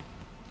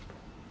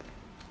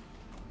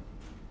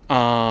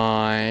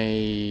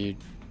 I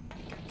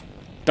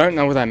don't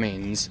know what that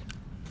means,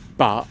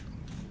 but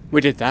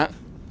we did that,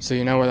 so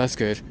you know what, that's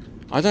good.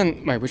 I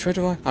don't... Wait, which way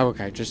do I... Oh,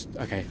 okay, just...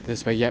 Okay,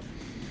 this way, yep.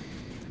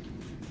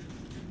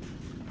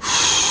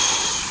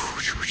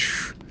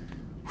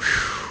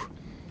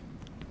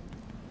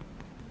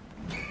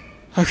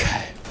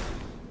 Okay.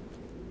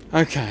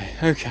 Okay,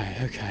 okay,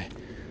 okay.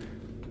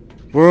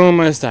 We're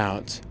almost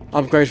out.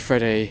 Upgrade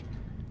Freddy.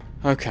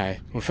 Okay,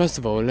 well first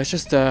of all, let's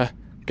just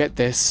get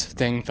this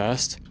thing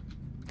first.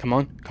 Come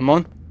on, come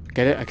on.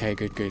 Get it? Okay,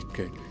 good, good,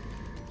 good.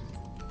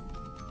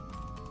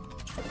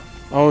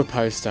 Old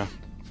poster.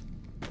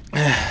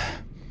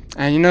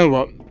 And you know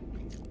what?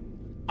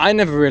 I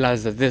never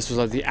realized that this was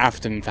like the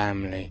Afton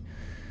family.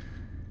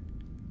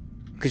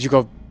 Because you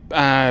got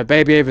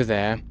baby over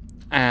there.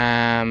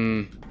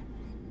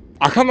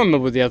 I can't remember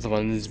what the other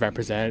ones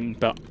represent,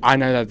 but I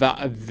know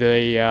that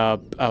the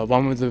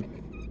one with the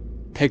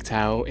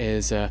pigtail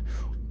is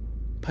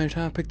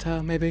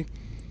pigtail maybe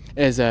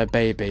is a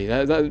baby.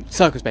 That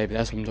circus baby.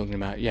 That's what I'm talking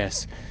about.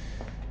 Yes,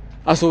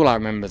 that's all I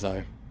remember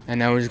though. And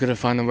now we're just gonna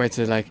find a way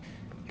to like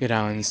get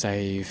out and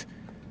save.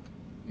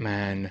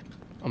 Man,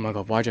 oh my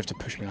god, why'd you have to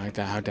push me like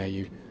that? How dare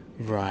you?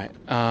 Right.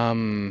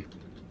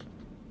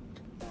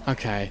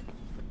 Okay.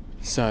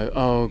 So,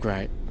 oh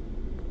great.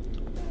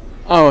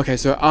 Oh, okay,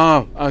 so,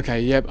 oh,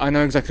 okay, yep, I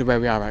know exactly where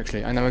we are,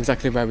 actually. I know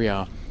exactly where we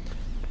are.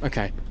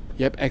 Okay,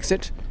 yep,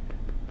 exit.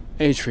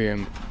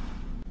 Atrium.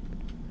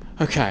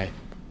 Okay.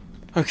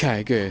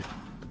 Okay, good.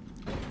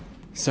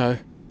 So.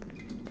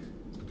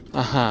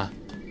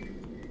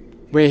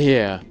 We're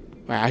here.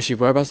 Wait, actually,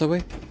 whereabouts are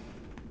we?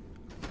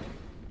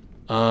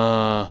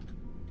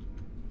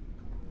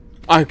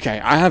 Okay,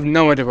 I have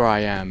no idea where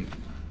I am.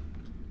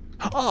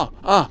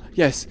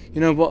 Yes,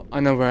 you know what? I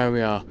know where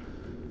we are.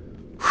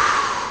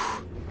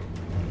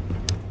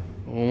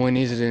 All we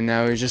need to do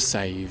now is just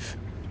save.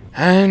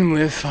 And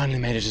we've finally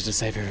made it to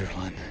save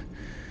everyone.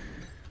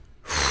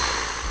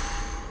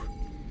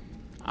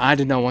 I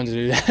did not want to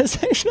do that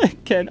section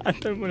again. I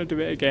don't want to do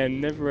it again.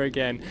 Never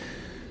again.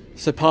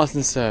 So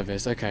passing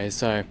service. Okay,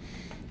 so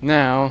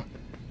now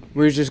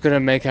we're just going to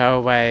make our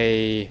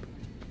way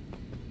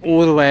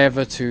all the way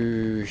over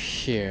to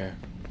here.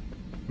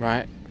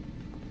 Right?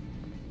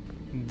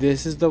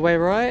 This is the way,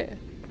 right?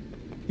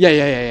 Yeah,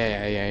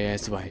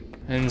 it's the way.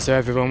 And so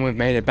everyone, we've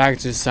made it back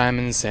to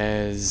Simon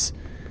Says.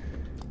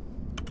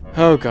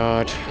 Oh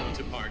god.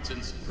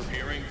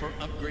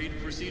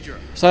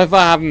 So far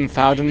I haven't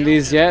found them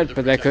these yet,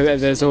 but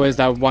there's always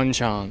that one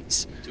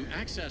chance. To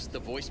access the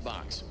voice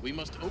box, we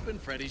must open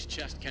Freddy's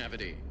chest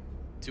cavity.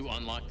 To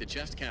unlock the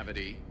chest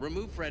cavity,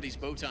 remove Freddy's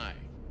bow tie.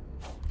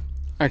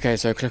 Okay,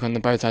 so click on the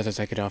bow tie to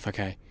take it off,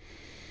 okay.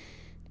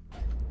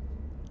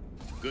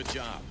 Good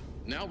job.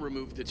 Now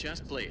remove the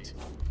chest plate.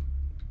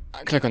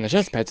 Click on the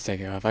chest plate to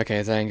take it off.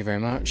 Okay, thank you very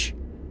much.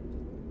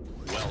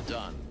 Well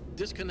done.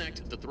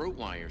 Disconnect the throat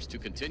wires to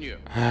continue.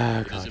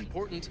 Oh, it is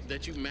important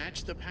that you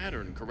match the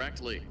pattern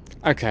correctly.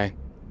 Okay.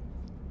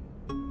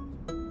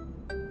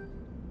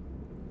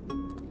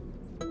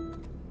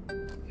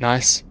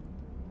 Nice.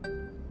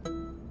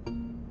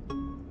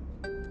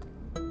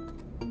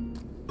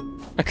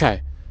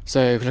 Okay,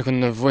 so click on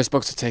the voice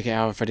box to take it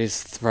out of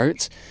Freddy's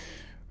throat.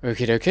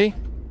 Okie dokie.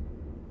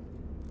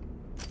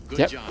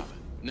 Good job.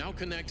 Now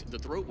connect the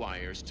throat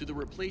wires to the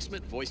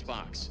replacement voice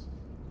box.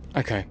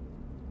 Okay.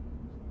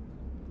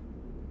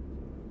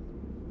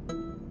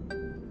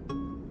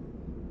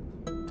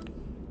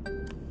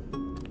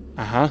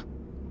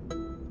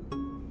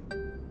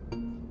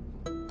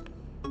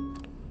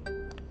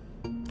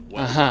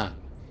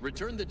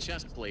 Return the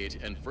chest plate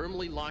and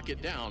firmly lock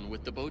it down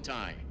with the bow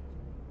tie.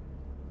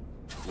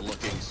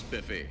 Looking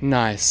spiffy.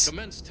 Nice.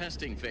 Commence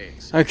testing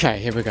phase. Okay,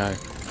 here we go.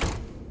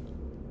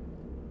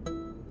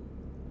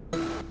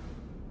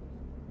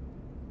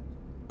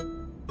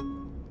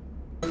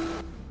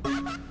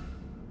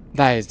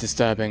 That is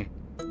disturbing.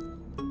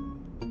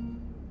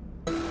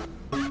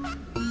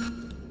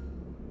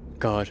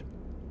 God.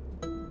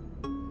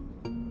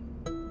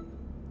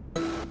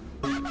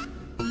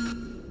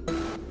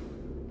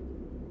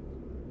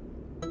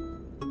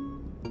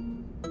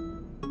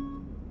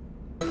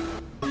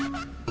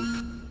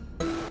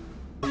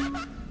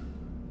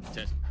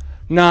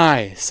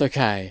 Nice,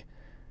 okay.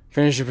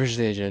 Finish the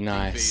procedure,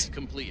 nice. Phase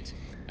complete.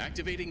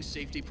 Activating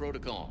safety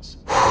protocols.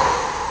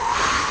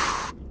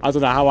 I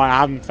don't know how I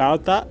haven't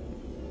found that,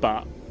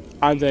 but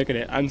I'm taking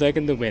it. I'm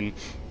taking the win.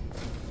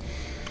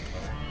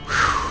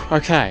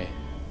 Okay,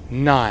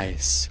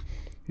 nice.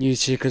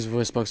 Use Chica's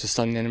voice box to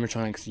stun the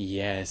animatronics.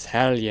 Yes,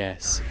 hell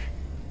yes.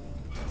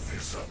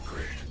 This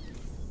upgrade,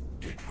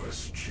 it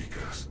was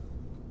Chica's.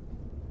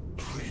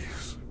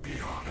 Please be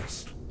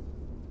honest.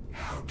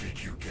 How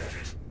did you get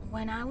it?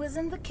 When I was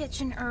in the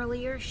kitchen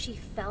earlier, she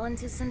fell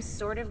into some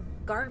sort of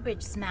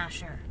garbage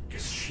smasher.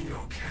 Is she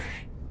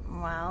okay?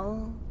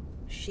 Well,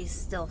 she's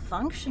still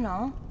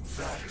functional.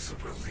 That is a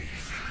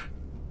relief.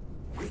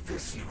 With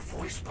this new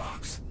voice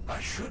box, I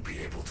should be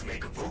able to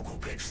make a vocal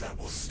pitch that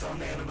will stun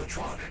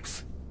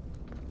animatronics.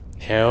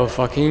 Hell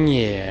fucking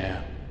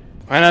yeah.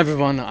 Well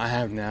everyone, I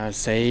have now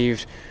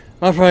saved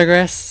my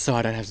progress, so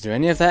I don't have to do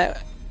any of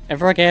that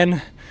ever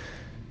again.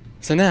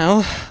 So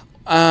now,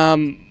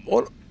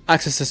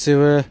 access the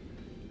sewer,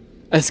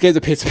 escape the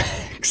pizza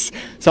bags.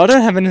 So I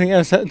don't have anything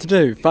else to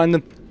do. Find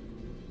the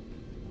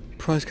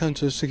prize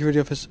counter, security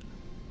office.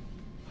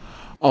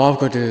 Oh, I've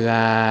got to do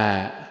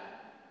that.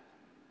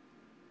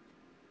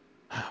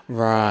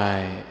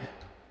 Right.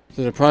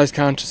 So the prize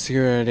counter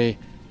security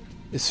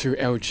is through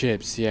L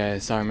chips.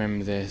 Yes, I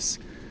remember this.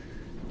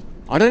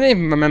 I don't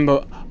even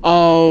remember.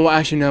 Oh,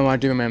 actually no, I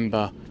do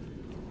remember.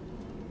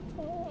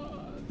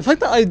 The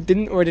fact that I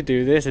didn't already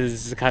do this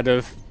is kind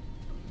of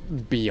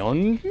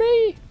beyond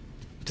me.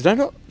 Did I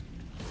not?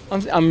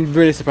 I'm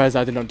really surprised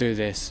I did not do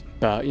this.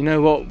 But you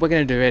know what? We're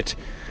gonna do it.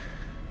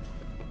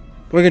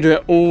 We're gonna do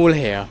it all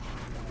here.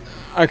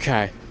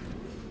 Okay.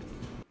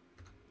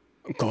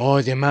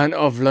 God, the amount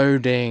of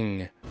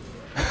loading.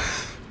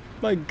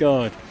 My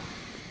God.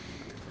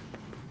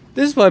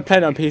 This is why I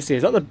played on PC.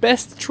 Is that the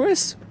best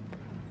choice?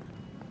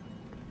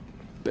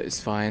 But it's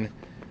fine.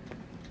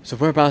 So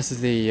whereabouts is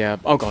the...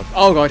 oh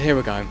god, here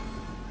we go.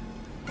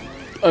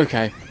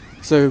 Okay.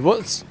 So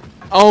what's...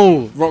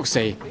 Oh,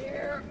 Roxy.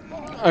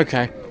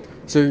 Okay.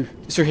 So,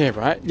 it's through here,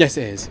 right? Yes,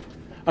 it is.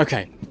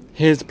 Okay.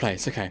 Here's the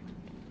place. Okay.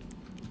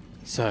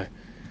 So.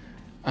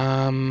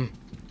 Oh,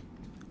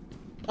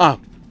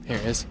 here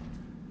it is.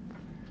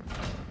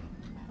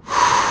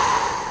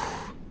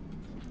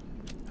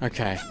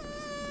 Okay.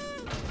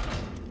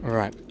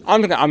 Alright.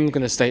 I'm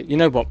gonna state, you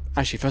know what?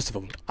 Actually, first of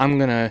all, I'm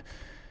gonna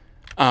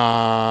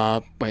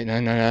wait,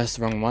 no, that's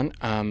the wrong one.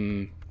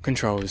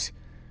 Controls.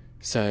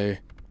 So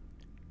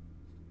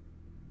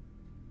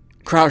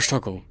crouch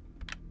toggle.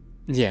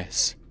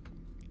 Yes.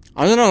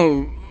 I don't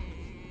know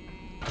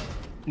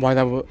why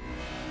that would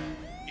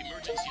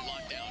Emergency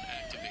lockdown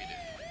activated.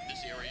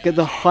 This area get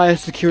the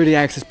highest security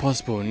access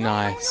possible.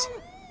 Nice. No.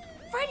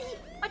 Freddy,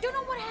 I don't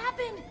know what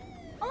happened.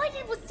 All I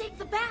did was take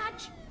the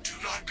badge. Do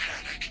not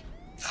panic.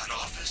 That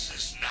office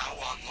is now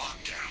on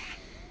lockdown.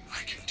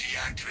 I can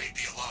deactivate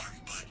the alarm,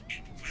 but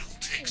it will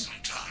take some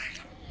time.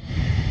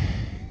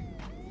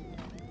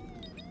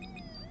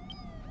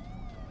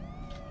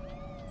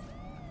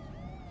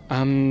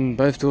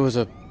 Both doors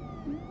are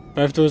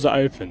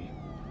open.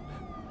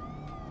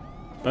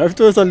 Both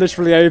doors are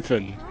literally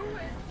open.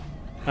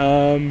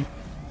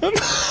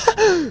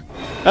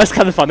 That's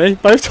kind of funny.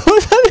 Both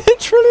doors are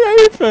literally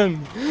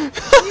open.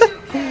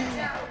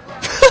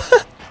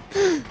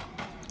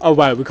 Oh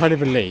wow, we can't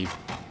even leave.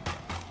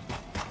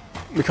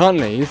 We can't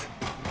leave,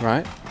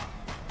 right?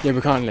 Yeah,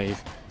 we can't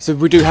leave. So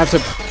we do have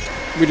to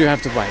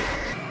wait.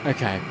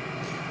 Okay.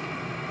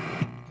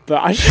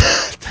 But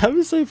that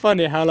was so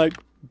funny how like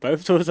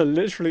both doors are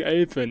literally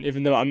open,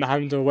 even though I'm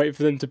having to wait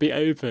for them to be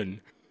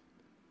open.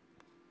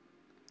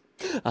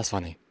 That's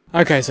funny.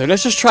 Okay, so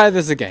let's just try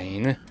this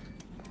again.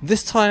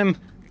 This time,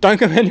 don't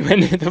go anywhere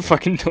near the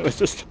fucking doors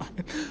this time.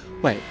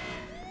 Wait.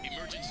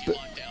 emergency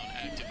lockdown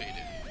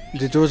activated.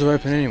 The doors are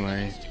open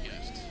anyway.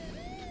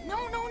 No.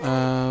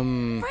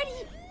 Freddy,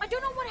 I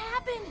don't know what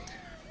happened.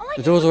 All I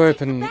The did doors was are take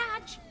the open.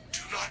 badge. Do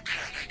not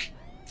panic.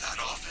 That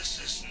office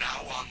is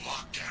now on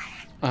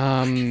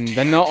lockdown.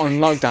 They're not on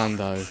lockdown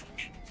though.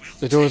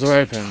 The doors are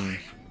open.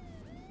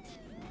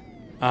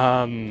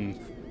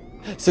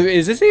 So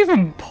is this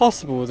even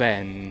possible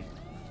then?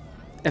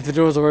 If the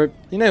doors are open,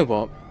 you know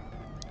what?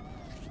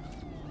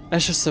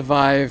 Let's just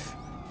survive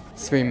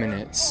 3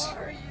 minutes.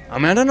 I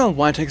mean, I don't know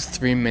why it takes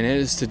 3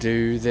 minutes to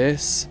do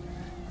this.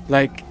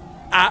 Like,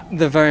 at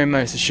the very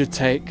most, it should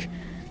take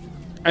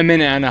a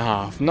minute and a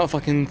half, not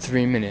fucking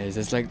 3 minutes.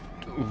 It's like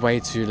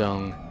way too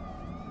long.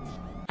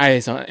 At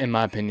least in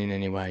my opinion,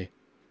 anyway.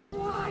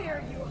 Why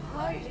are you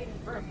hiding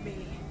from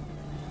me?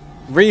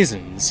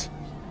 Reasons?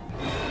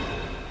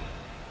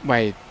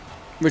 Wait,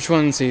 which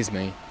one sees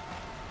me?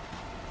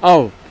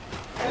 Oh,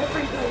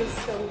 Everybody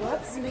still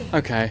loves me,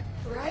 okay.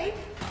 right?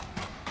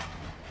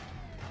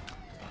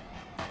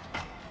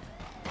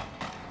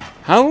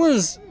 How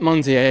was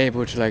Monty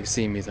able to like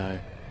see me though?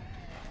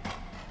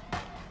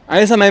 I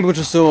guess I'm able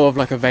to sort of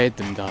like evade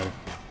them though.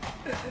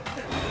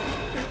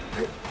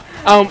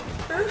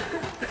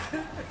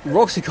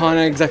 Roxy can't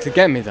exactly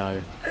get me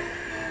though.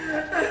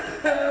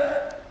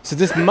 So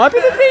this might be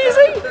a bit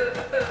easy?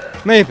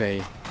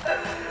 Maybe.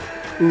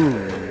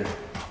 Ooh.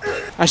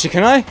 Actually,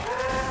 can I?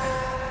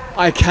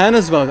 I can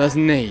as well, that's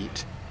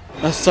neat.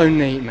 That's so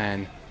neat,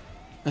 man.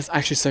 That's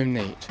actually so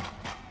neat.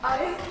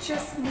 I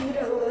just need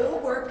a little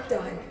work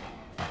done.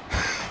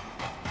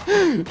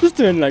 Just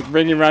doing like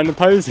ringing around the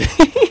posy.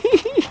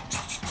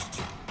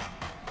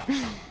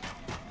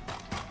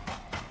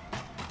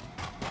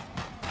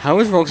 How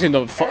is Roxy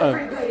not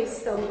Everybody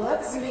still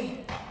loves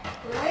me,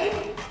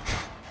 right?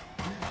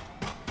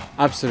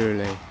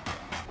 Absolutely.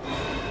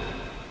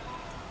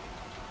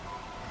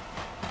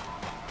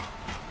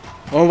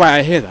 Oh wait,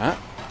 I hear that.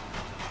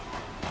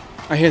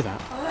 I hear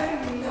that.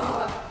 I'm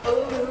not a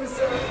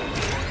loser.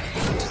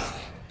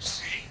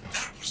 See,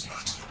 that was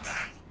not so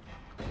bad.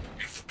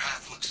 If the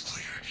path looks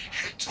clear,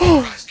 head to the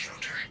prize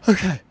counter.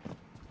 Okay.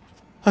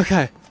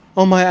 Okay.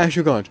 Oh my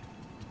actual god.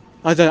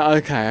 I don't.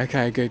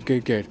 Okay.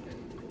 Good.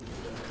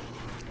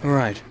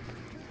 Alright.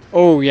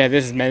 Oh yeah,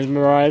 this is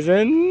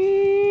mesmerizing.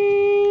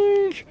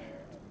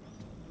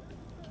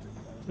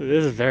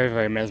 This is very,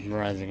 very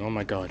mesmerizing. Oh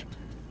my god.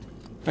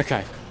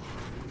 Okay.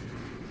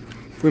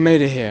 We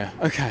made it here.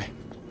 Okay.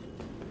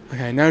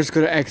 Okay, now I just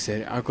gotta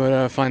exit. I've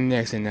gotta find the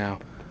exit now.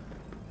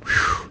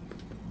 Whew.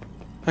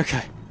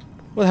 Okay.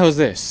 What the hell is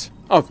this?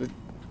 Oh,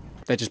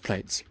 They're just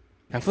plates.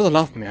 Now, for the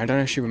life of me, I don't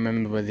actually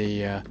remember where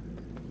the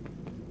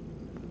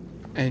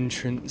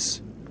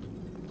entrance...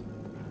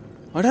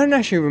 I don't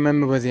actually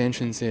remember where the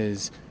entrance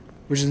is,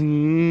 which is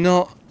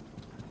not...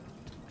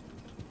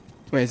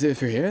 Wait, is it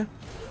through here?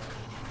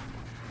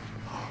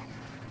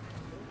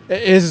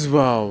 It is as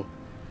well.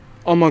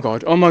 Oh my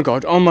god, oh my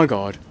god, oh my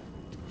god.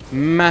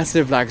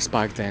 Massive lag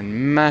spike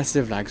then.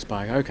 Massive lag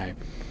spike. Okay.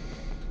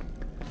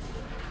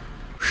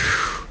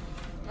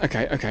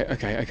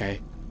 Okay.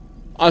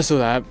 I saw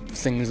that.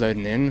 Things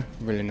loading in.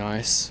 Really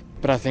nice.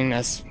 But I think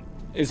that's...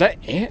 Is that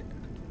it?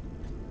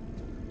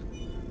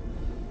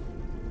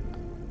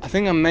 I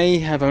think I may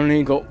have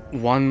only got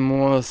one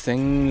more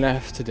thing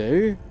left to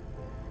do.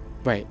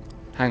 Wait.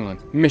 Hang on.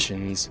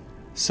 Missions.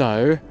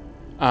 So,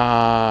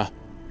 done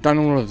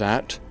all of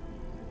that.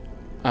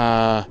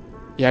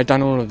 Yeah,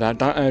 done all of that.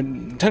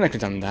 Technically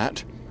done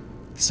that.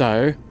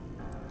 So,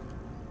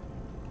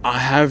 I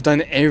have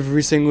done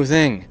every single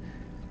thing.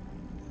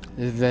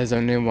 There's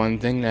only one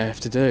thing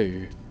left to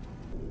do.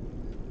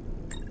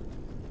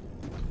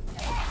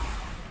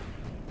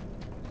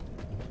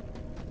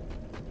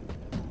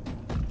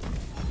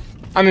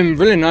 I mean,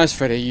 really nice,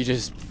 Freddy.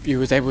 You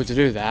was able to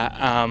do that.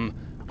 I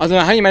don't know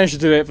how you managed to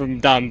do it from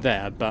down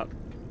there, but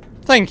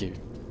thank you.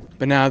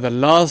 But now the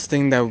last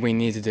thing that we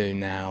need to do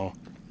now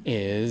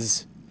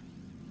is...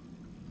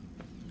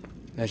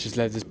 Let's just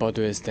let this bot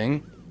do his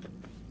thing.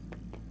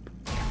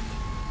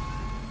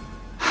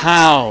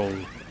 How?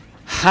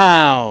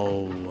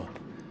 How?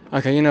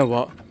 Okay, you know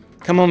what?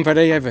 Come on,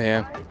 Freddy, over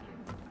here.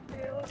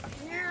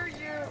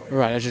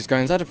 Right, let's just go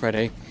inside of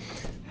Freddy.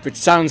 Which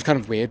sounds kind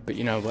of weird, but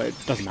you know what? It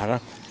doesn't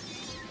matter.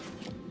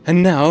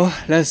 And now,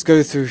 let's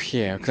go through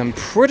here. Because I'm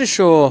pretty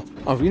sure...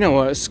 Oh, you know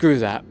what? Screw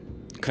that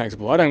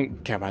collectible. I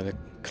don't care about the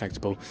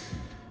collectible.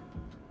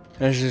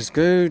 Let's just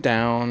go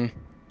down.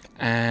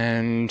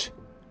 And...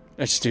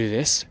 Let's just do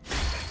this.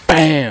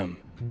 Bam!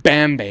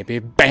 Bam, baby.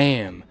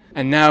 Bam!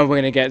 And now we're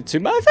going to get to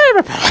my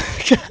favourite part.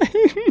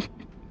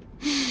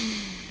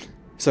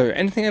 So,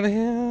 anything over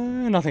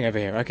here? Nothing over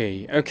here.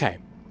 Okay, okay.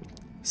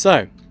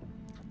 So,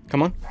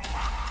 come on.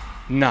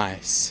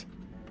 Nice.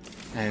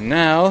 And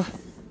now,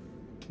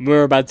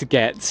 we're about to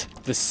get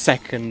the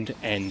second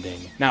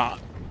ending. Now,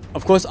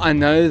 of course, I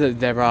know that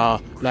there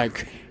are,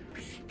 like,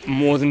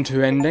 more than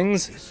 2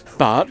 endings,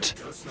 but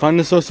find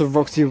the source of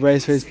Roxy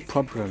Raceway's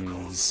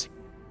problems.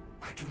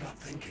 I do not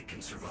think it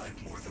can survive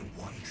more than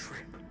 1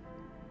 trip.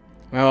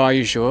 Well, are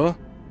you sure?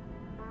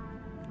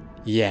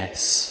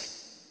 Yes.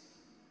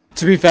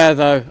 To be fair,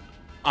 though,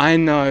 I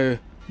know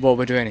what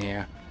we're doing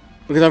here.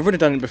 Because I've already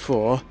done it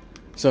before,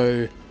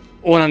 so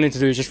all I need to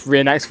do is just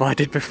reenact what I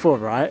did before,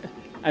 right?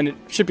 And it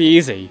should be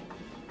easy.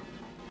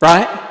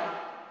 Right?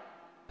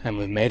 And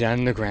we've made it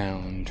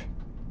underground.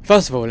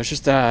 First of all, let's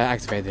just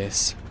activate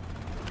this.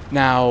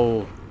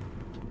 Now,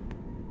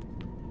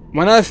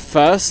 when I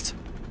first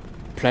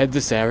played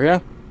this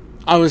area,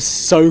 I was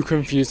so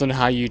confused on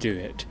how you do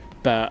it.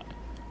 But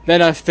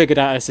then I figured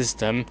out a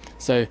system,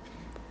 so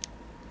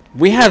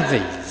we have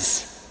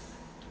these.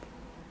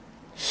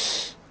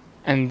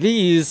 And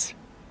these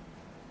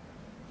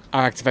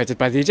are activated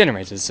by the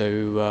generators,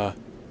 so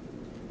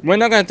we're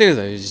not going to do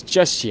those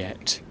just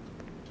yet.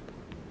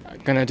 I'm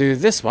going to do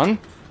this one.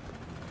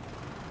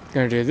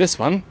 Going to do this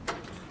one.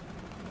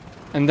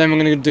 And then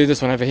we're going to do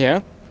this one over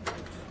here.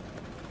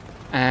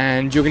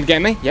 And you're going to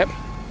get me? Yep.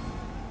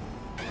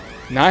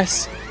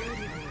 Nice.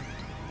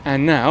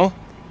 And now,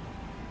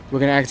 we're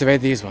going to activate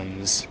these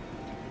ones.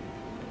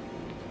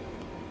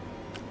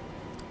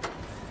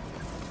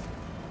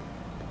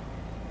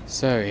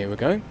 So, here we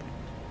go.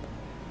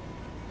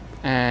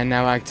 And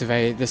now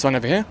activate this one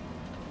over here.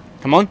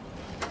 Come on.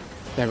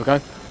 There we go.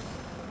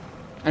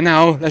 And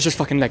now, let's just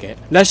fucking leg it.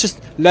 Let's just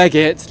leg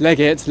it, leg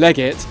it, leg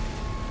it.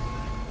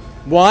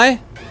 Why?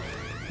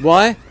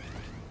 Why?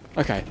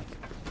 Okay.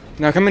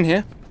 Now come in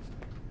here.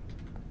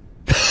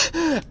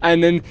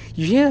 And then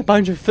you hear a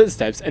bunch of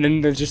footsteps and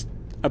then they just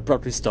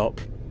abruptly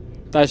stop.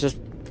 That's just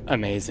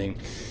amazing.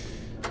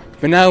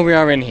 But now we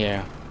are in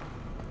here.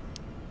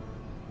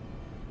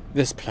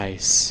 This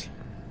place.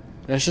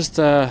 Let's just,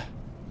 not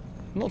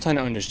turn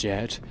it on just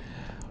yet.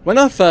 When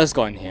I first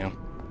got in here,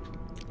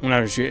 when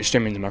I was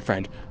streaming to my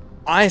friend,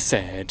 I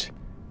said,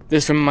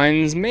 this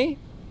reminds me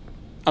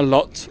a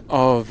lot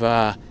of,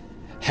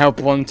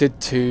 Help Wanted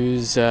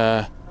 2's,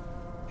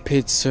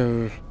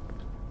 Pizzeria.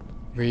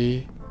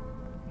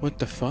 What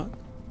the fuck?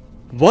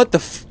 What the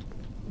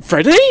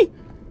Freddy?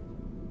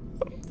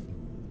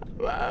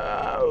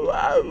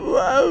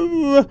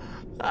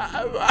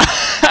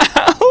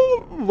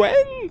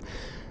 When?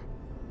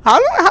 How?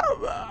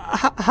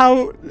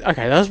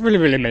 Okay, that's really,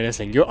 really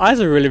menacing. Your eyes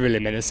are really, really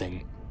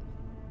menacing.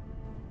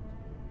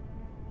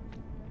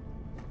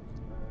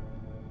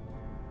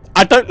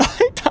 I don't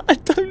like that. I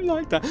don't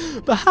like that.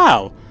 But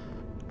how?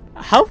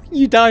 How are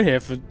you down here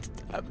for?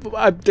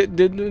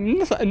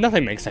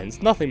 Nothing makes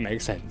sense. Nothing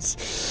makes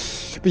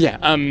sense. But yeah,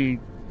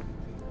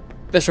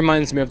 this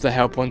reminds me of the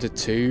Help Wanted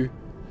 2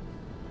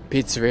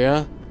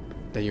 pizzeria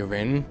that you're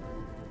in.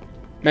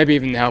 Maybe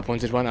even the Help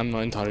Wanted one. I'm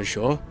not entirely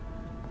sure.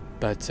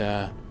 But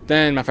the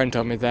then my friend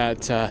told me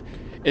that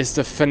it's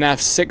the FNAF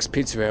 6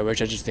 pizzeria,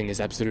 which I just think is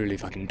absolutely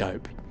fucking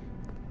dope.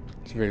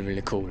 It's really,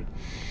 really cool.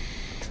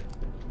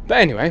 But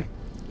anyway,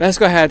 let's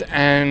go ahead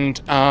and,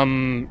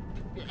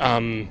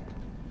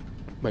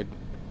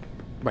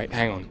 wait,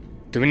 hang on.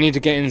 Do we need to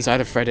get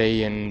inside of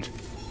Freddy and...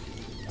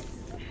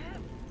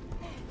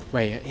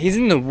 Wait, he's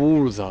in the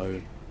wall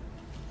though.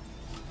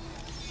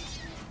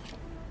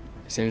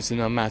 Seems to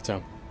not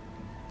matter.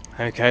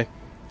 Okay,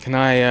 can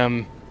I,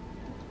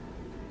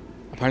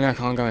 apparently I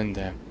can't go in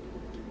there.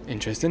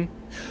 Interesting.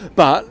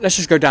 But, let's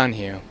just go down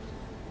here.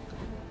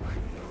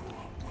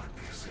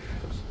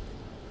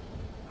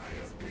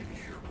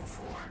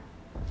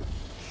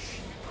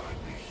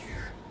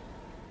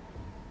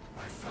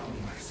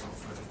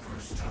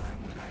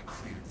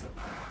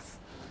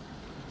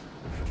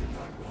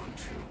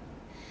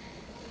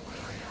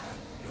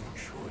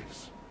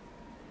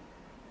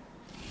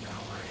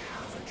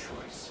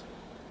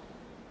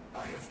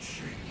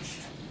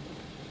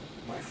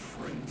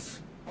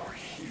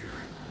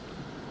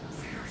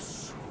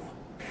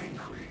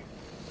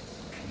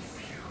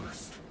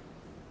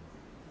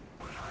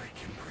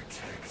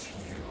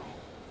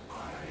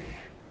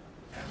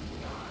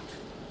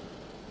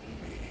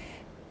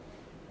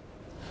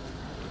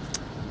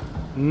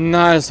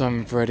 Nice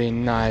one, Freddy,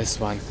 nice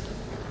one.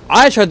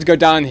 I tried to go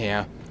down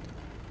here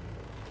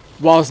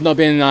whilst not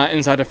being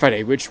inside of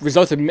Freddy, which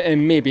resulted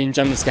in me being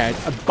jump scared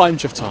a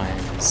bunch of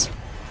times.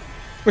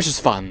 Which is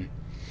fun.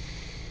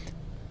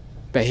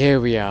 But here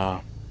we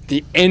are.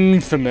 The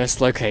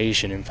infamous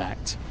location, in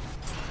fact.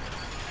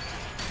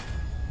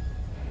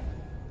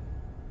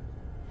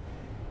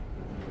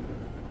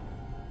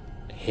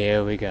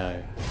 Here we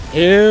go.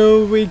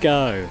 Here we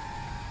go.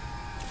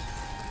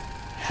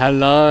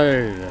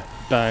 Hello,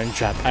 Burn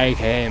Trap,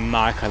 aka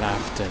Michael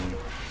Afton.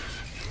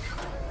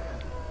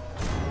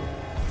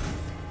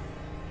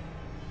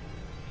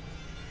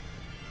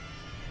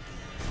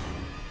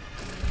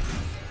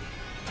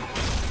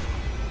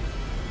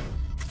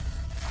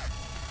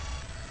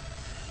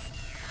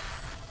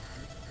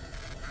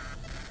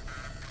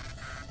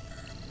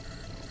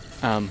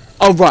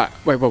 Oh right,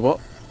 wait, what?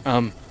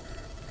 Oh,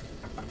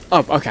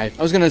 okay.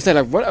 I was gonna say,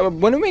 like,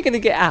 when are we gonna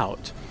get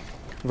out?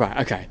 Right,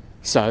 okay.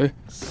 So,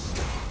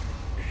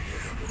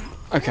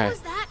 okay. What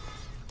was that?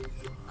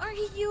 Are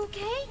you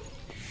okay?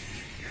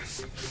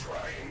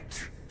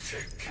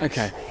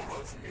 Okay.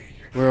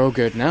 We're all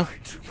good now.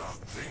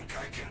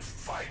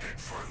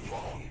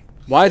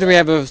 Why do we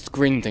have a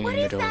green thing in the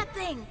middle? What is that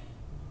thing?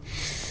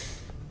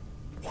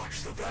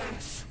 Watch the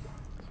vents.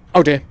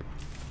 Oh dear.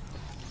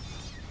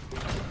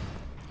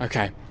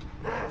 Okay.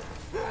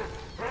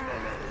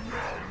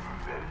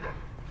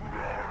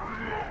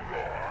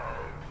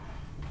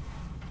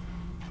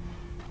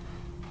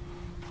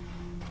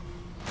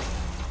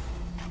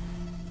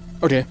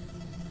 Oh dear.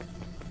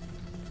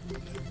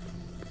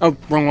 Oh,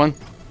 wrong one.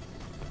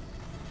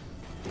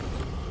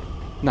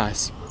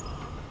 Nice.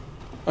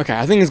 Okay,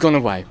 I think it's gone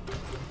away.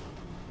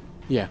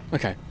 Yeah,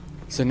 okay.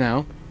 So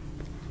now...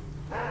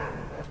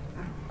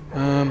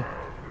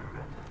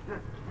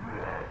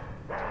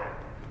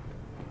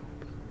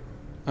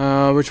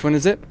 which one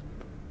is it?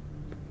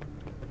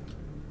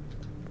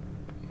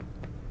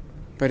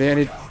 But I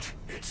need...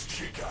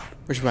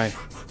 Which way?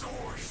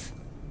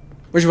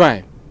 Which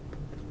way?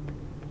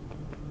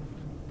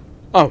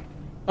 Oh,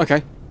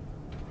 okay.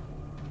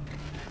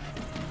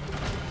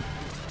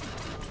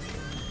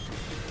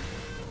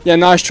 Yeah,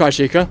 nice try,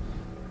 Chica.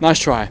 Nice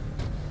try.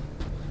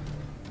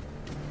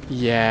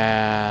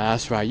 Yeah,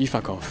 that's right. You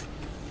fuck off.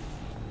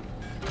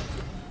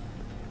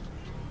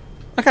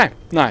 Okay,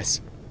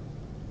 nice.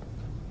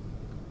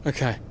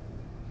 Okay.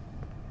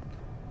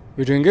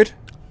 We're doing good?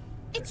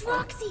 It's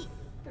Roxy!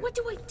 What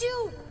do I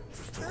do?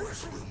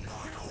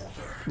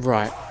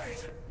 Right.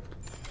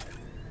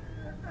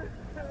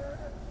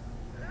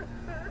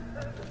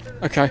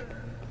 Okay.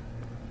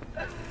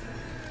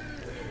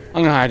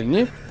 I'm gonna hide in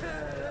you.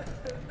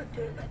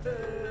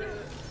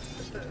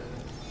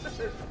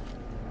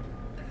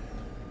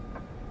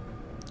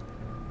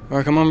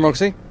 Alright, come on,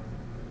 Roxy.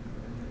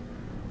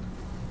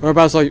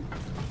 Whereabouts are you?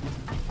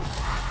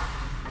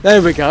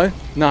 There we go.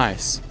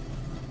 Nice.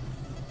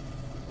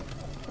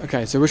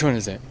 Okay, so which one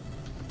is it?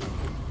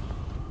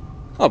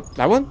 Oh,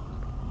 that one?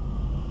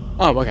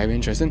 Oh, okay,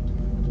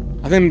 interesting.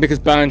 I think because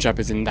Burn Trap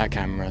is in that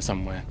camera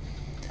somewhere.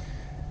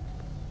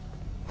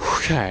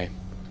 Okay.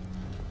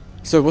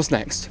 So what's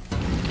next?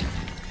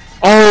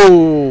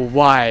 Oh,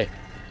 why?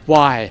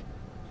 Why?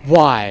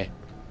 Why?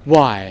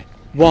 Why?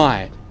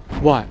 Why?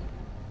 Why?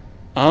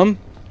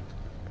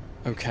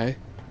 Okay.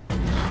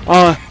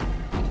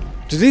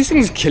 Do these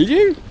things kill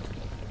you?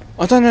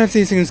 I don't know if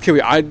these things kill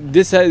you.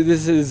 This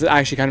is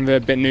actually kind of a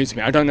bit new to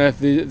me. I don't know if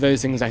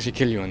those things actually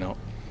kill you or not.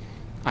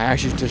 I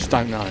actually just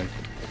don't know.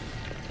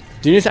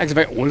 Do you need to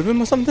activate all of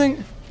them or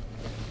something?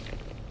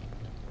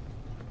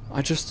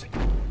 I just...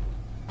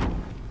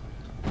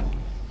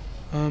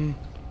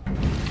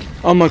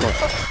 Oh my god.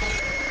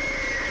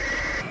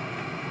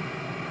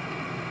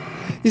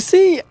 You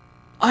see,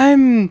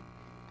 You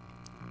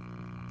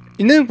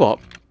know what?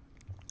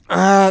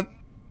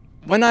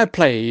 when I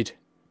played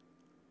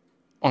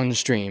on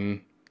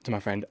stream to my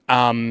friend,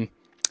 I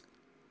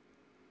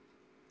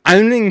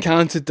only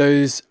encountered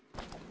those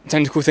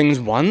tentacle things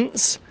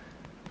once.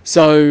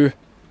 So,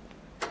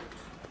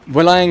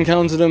 will I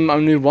encounter them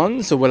only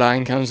once, or will I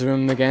encounter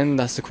them again?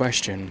 That's the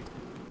question.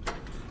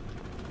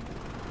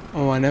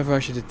 Oh, I never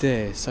actually did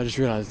this. I just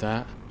realised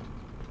that.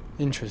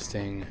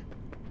 Interesting.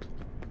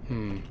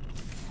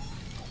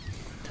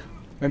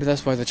 Maybe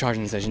that's why the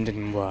charging station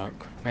didn't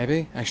work.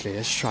 Maybe? Actually,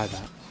 let's try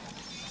that.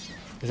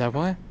 Is that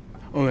why?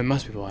 Oh, it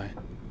must be why.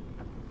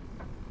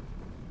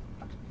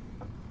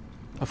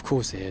 Of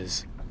course it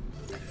is.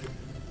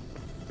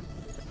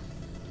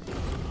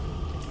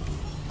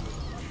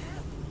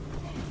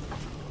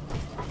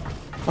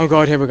 Oh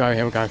god, here we go,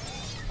 here we go.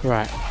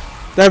 Right.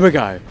 There we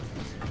go.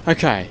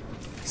 Okay.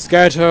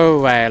 Scared her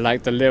away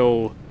like the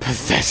little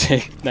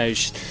pathetic... No,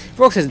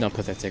 Roxy's not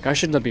pathetic. I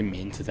should not be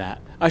mean to that.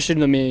 I should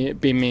not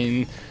be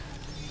mean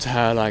to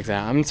her like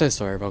that. I'm so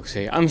sorry,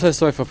 Roxy. I'm so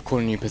sorry for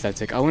calling you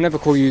pathetic. I will never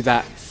call you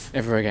that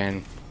ever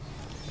again.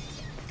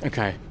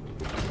 Okay.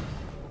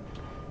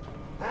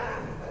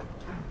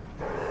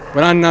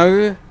 Will I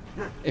know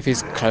if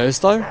he's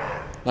closed though?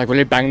 Like, will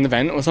he bang the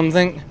vent or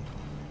something?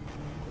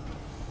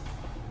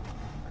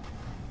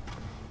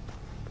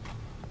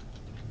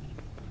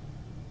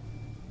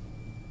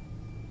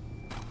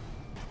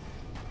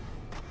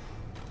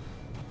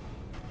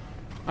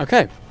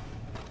 Okay.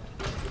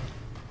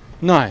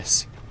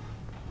 Nice.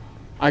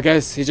 I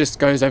guess he just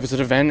goes over to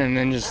the vent and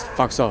then just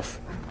fucks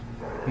off.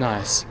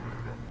 Nice.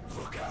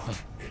 Look out,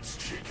 it's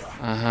Chica.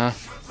 Uh-huh.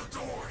 The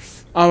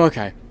doors. Oh,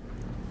 okay.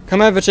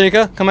 Come over,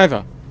 Chica. Come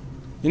over.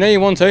 You know you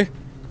want to.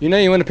 You know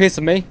you want a piece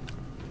of me.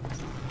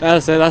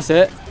 That's it, that's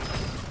it.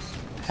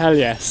 Hell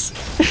yes.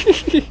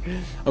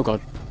 Oh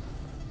god.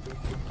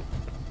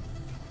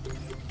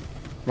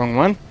 Wrong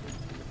one.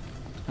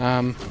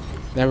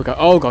 There we go.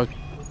 Oh god.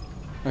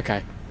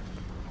 Okay.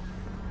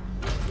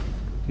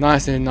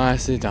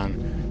 Nicely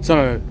done.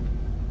 So,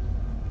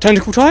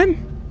 tentacle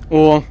time?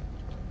 Or,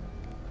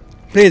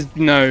 please,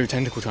 no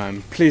tentacle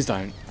time. Please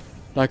don't.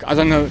 Like, I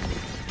don't know.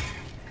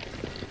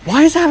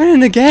 Why is that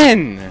happening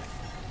again?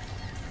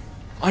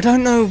 I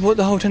don't know what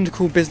the whole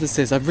tentacle business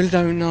is. I really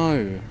don't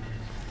know.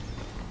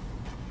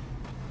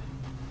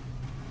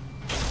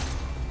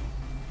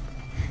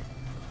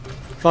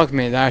 Fuck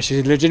me, that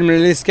actually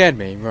legitimately scared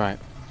me. Right.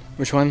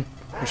 Which one?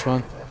 Which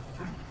one?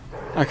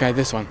 Okay,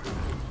 this one.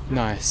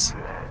 Nice.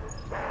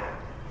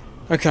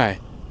 Okay,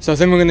 so I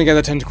think we're gonna get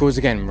the tentacles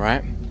again,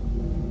 right?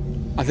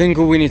 I think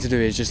all we need to do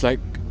is just like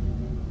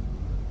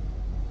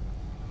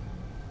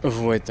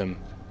avoid them.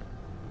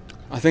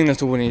 I think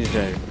that's all we need to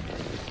do.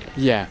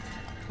 Yeah,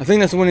 I think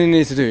that's all we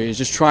need to do is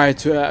just try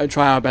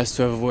our best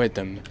to avoid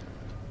them.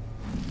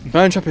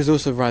 Burn trap is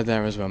also right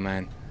there as well,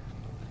 man.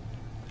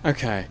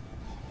 Okay.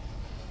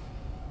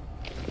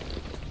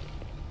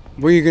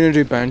 What are you gonna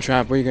do, burn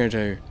trap? What are you gonna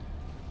do?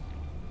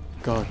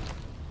 God.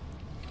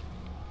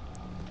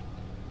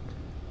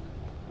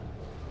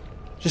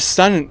 Just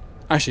stand.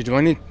 Actually, do I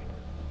need?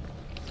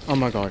 Oh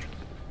my god.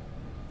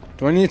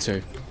 Do I need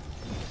to?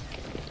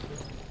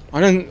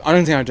 I don't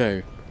think I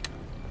do.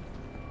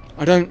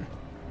 I don't.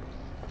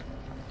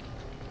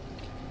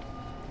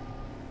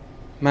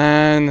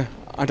 Man,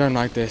 I don't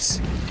like this.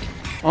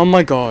 Oh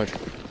my god.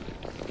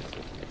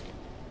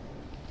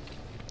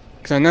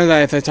 Because I know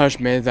that if they touch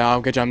me, that I'll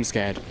get jump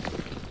scared.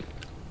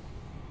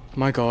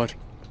 My god.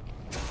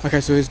 Okay,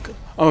 so he's...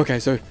 Oh, okay,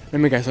 so let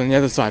me guess, on the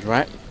other side,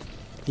 right?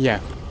 Yeah,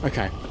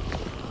 okay.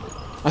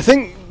 I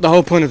think the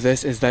whole point of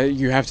this is that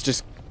you have to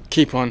just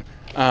keep on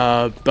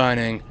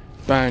burn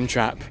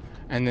trap,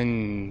 and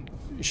then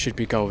it should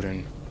be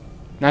golden.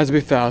 Now, to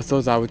be fair, I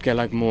thought I would get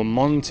like more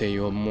Monty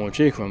or more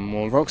Chica or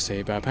more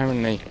Roxy, but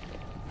apparently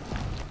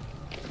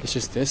it's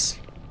just this.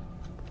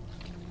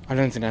 I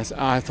don't think that's...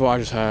 I thought I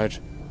just heard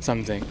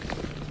something,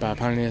 but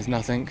apparently there's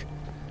nothing.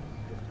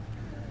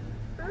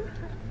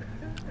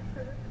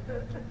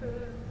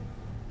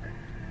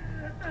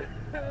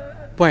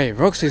 Wait,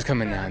 Roxy's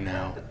coming out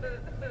now.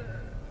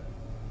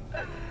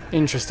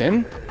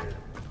 Interesting.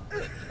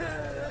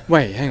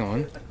 Wait, hang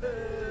on.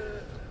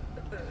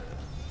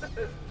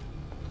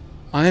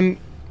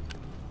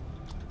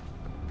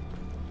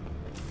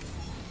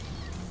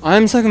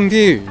 I'm so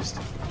confused.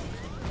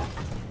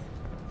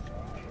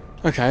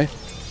 Okay.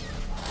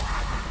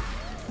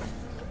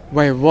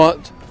 Wait,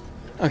 what?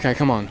 Okay,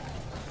 come on.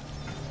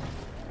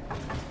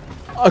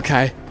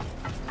 Okay.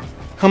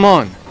 Come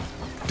on.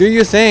 Do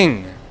your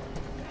thing.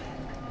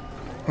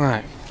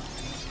 Right.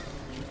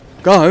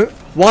 Go.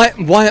 Why?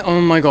 Oh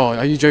my god,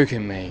 are you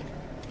joking me?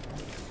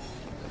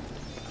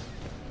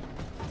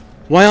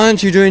 Why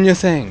aren't you doing your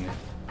thing?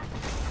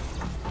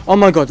 Oh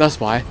my god, that's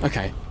why.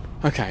 Okay.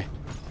 Okay.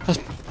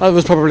 That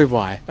was probably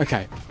why.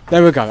 Okay.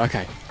 There we go.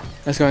 Okay.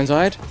 Let's go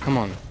inside. Come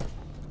on.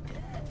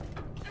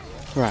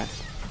 Right.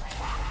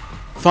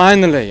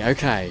 Finally.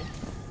 Okay.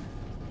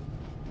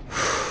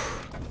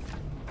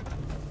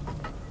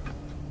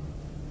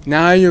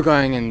 Now you're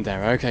going in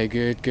there. Okay,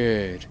 good,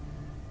 good.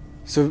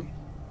 So,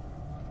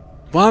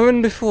 what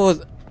happened before?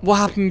 What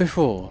happened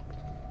before?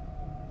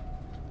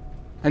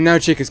 And now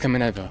Chica's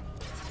coming over.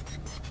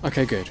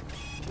 Okay, good.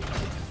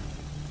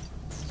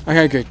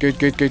 Okay,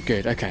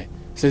 good. Okay.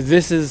 So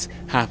this is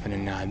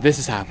happening now. This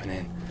is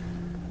happening.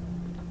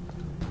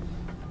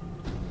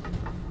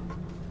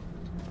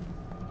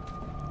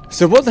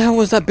 So what the hell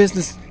was that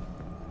business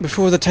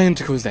before the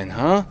tentacles then,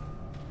 huh?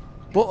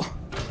 What?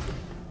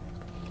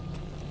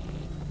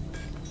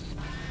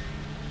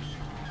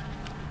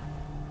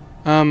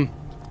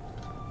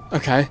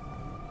 Okay.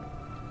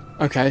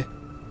 Okay.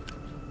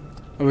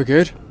 Are we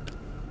good?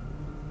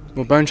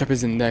 Well, Bone Trap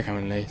is in there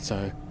currently,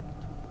 so...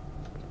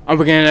 Are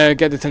we gonna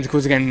get the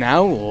tentacles again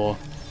now, or...?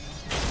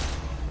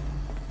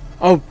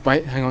 Oh,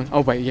 wait, hang on.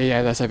 Oh, wait,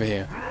 yeah, that's over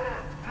here.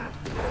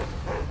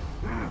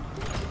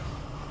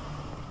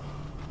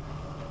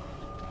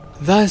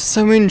 That's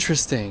so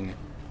interesting.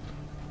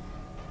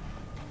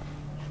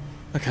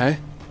 Okay.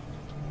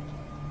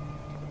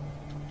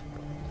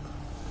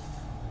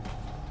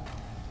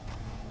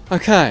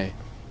 Okay.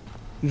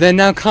 They're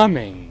now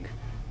coming.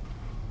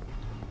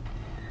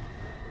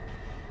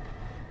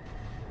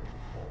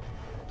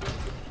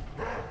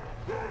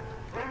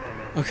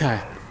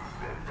 Okay.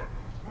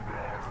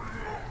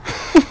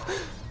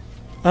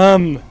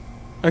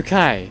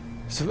 Okay.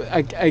 So,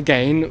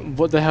 again,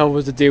 what the hell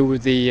was the deal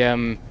with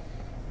the,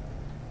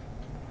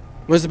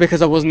 Was it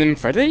because I wasn't in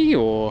Freddy,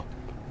 or...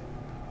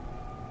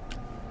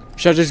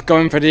 Should I just go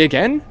in Freddy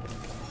again?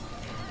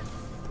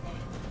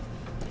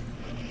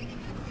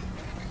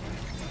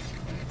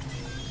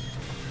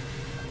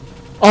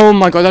 Oh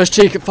my god, that was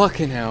Chica.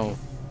 Fucking hell.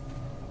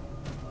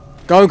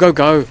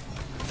 Go.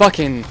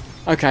 Fucking...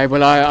 Okay,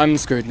 well, I'm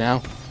screwed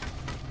now.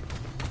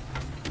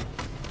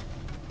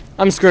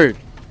 I'm screwed.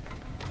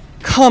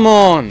 Come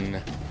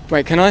on!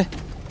 Wait, can I?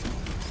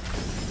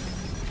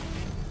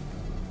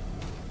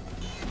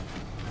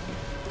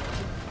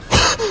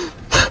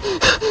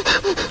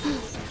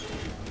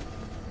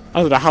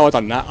 I don't know how I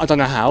done that. I don't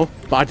know how,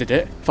 but I did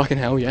it. Fucking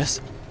hell,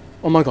 yes.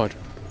 Oh my god.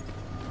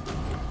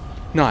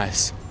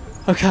 Nice.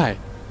 Okay.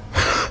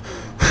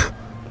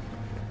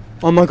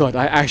 Oh my god,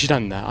 I actually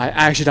done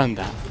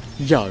that.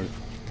 Yo.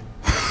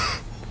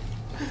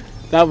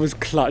 That was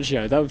clutch,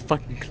 yo. That was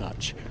fucking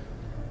clutch.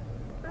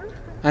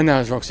 And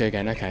now it's Roxy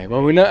again. Okay,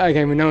 well, we know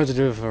what to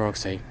do for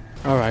Roxy.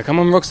 Alright, come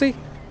on, Roxy.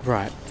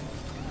 Right.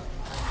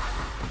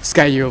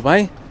 Scare you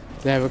away.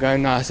 There we go,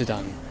 nicely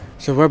done.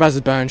 So whereabouts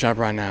is Bone Trap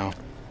right now?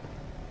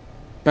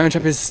 Bone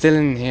Trap is still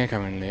in here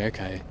currently,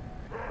 okay.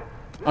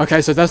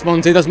 Okay, so that's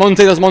Monty.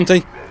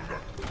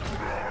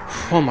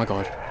 Oh my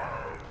god.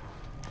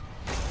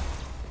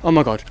 Oh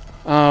my god.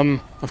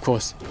 Of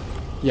course.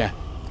 Yeah.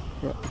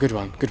 Good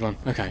one,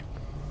 okay.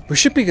 We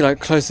should be like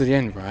close to the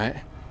end,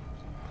 right?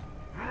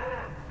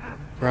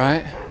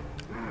 Right?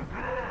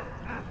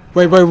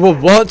 Wait,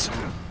 what?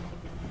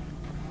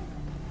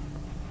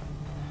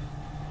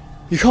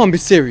 You can't be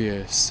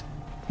serious.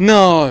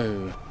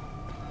 No.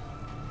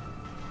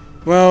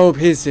 Well,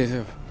 why?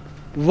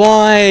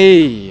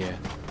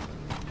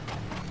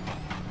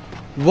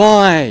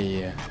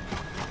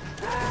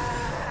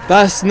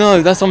 That's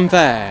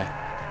unfair.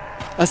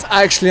 That's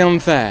actually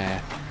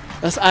unfair.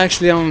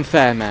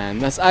 Man.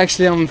 That's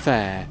actually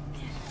unfair.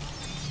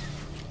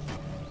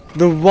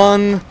 The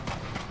one...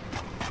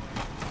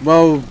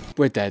 Well,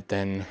 we're dead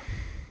then.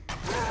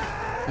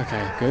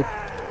 Okay, good.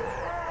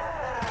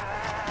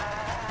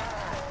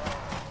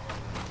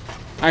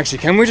 Actually,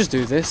 can we just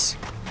do this?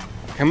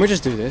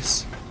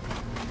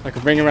 Like a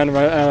ring around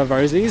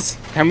rosies?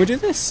 Can we do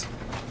this?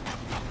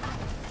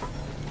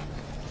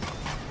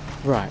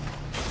 Right.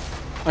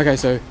 Okay,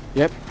 so,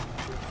 yep.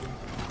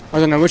 I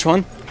don't know which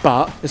one,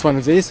 but it's one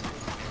of these.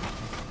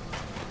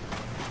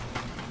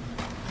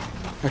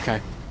 Okay.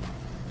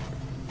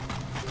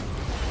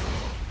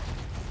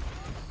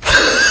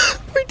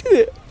 We did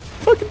it!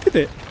 Fucking did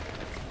it!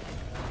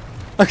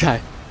 Okay.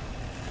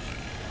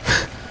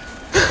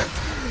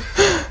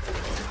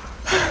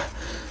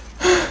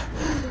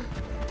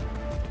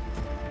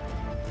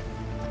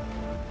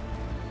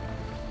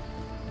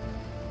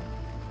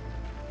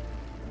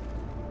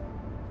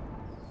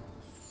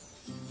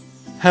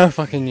 Hell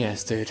fucking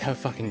yes, dude. Hell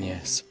fucking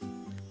yes.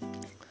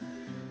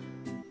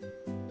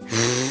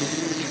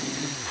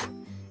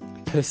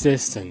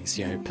 Persistence,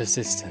 yo.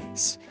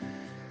 Persistence.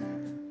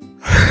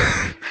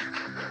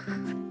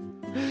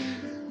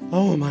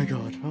 Oh my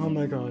god. Oh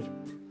my god.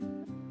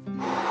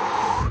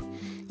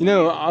 You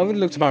know, I would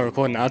look to my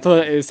recording. I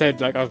thought it said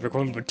like I was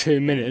recording for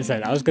 2 minutes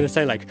and I was going to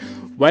say like,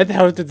 where the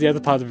hell did the other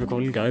part of the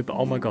recording go? But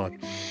oh my god.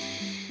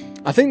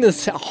 I think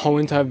this whole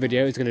entire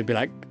video is going to be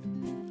like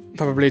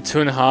probably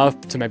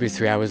 2.5 to maybe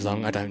 3 hours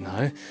long. I don't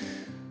know.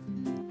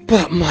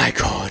 But my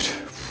god.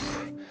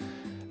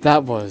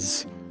 That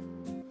was...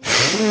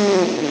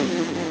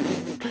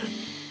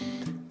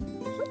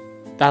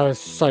 That was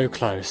so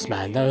close,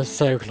 man. That was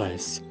so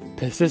close.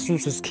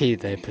 Persistence is key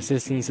there.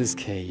 Persistence is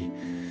key.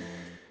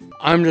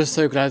 I'm just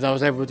so glad I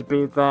was able to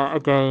beat that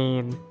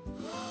again.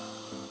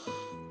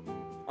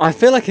 I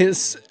feel like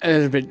it's a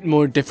little bit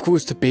more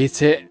difficult to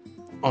beat it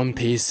on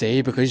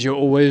PC because you're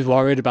always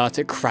worried about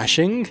it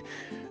crashing.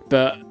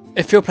 But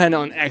if you're playing it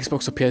on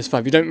Xbox or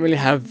PS5, you don't really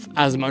have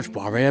as much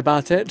worry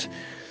about it.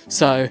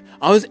 So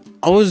I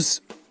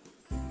was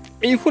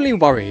equally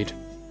worried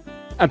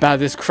about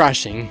this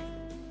crashing,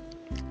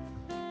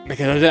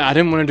 because I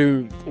didn't want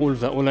to do all of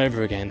that all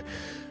over again.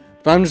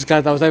 But I'm just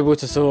glad that I was able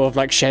to sort of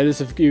like share this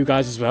with you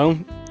guys as well,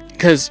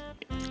 because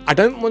I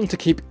don't want to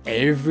keep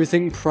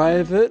everything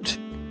private.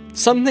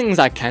 Some things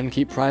I can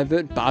keep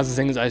private, but other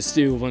things I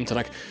still want to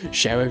like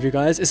share with you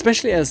guys,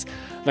 especially as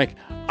like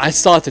I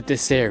started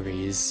this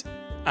series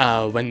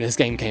when this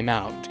game came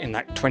out in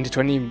like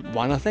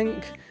 2021, I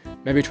think,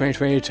 maybe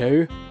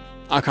 2022,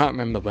 I can't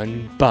remember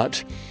when,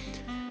 but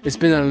it's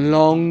been a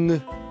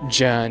long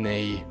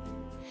journey,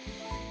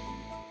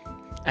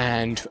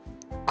 and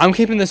I'm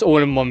keeping this all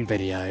in one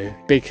video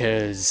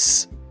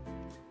because,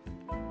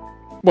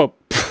 well,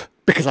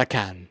 because I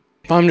can.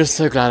 But I'm just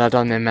so glad I've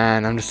done it,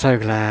 man. I'm just so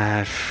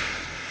glad.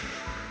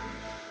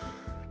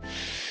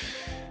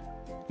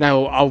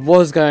 Now, I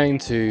was going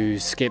to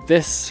skip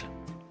this,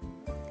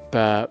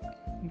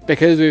 but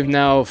because we've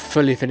now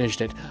fully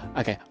finished it.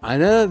 Okay, I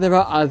know there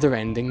are other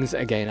endings.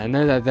 Again, I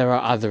know that there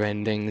are other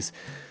endings,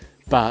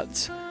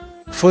 but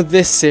for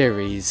this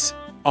series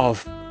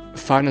of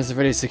Five Nights at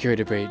Freddy's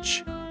Security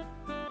Breach,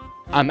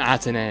 I'm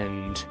at an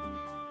end.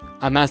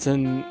 I'm at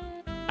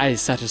a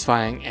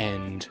satisfying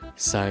end,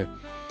 so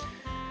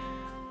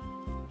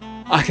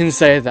I can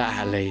say that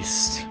at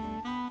least.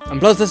 And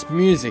plus this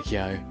music,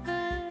 yo.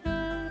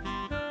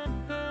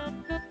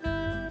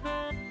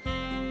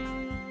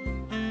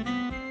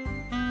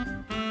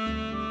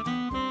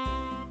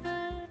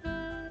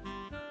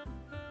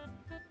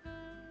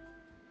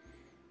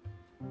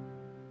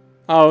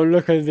 Oh,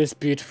 look at this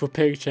beautiful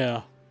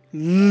picture.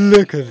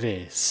 Look at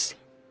this.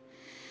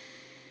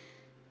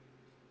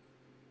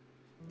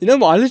 You know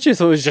what, I literally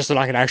thought it was just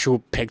like an actual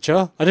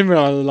picture. I didn't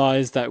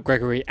realise that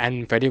Gregory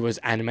and Freddy was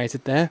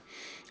animated there.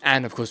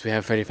 And of course we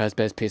have Freddy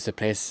Fazbear's Pizza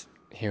Place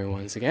here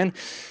once again.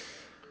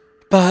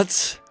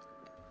 But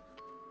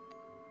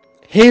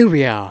here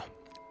we are.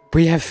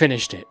 We have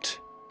finished it.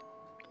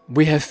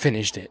 We have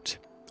finished it.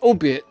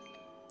 Albeit,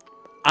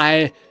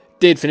 I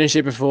did finish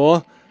it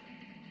before,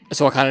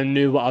 so I kind of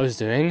knew what I was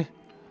doing.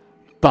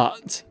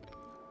 But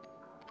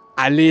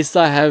at least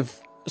I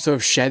have sort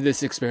of shared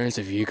this experience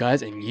with you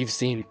guys, and you've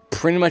seen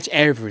pretty much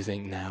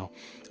everything now.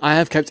 I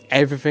have kept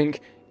everything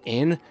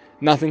in.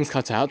 Nothing's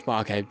cut out.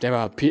 Well, okay, there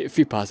are a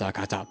few parts that are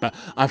cut out, but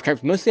I've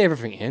kept mostly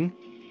everything in,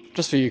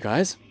 just for you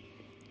guys.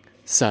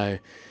 So,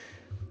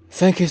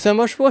 thank you so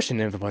much for watching,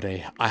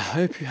 everybody. I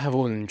hope you have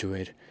all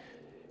enjoyed.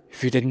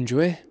 If you did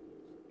enjoy,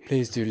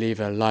 please do leave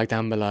a like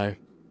down below.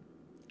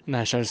 And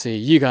I shall see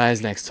you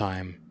guys next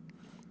time.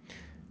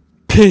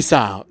 Peace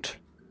out.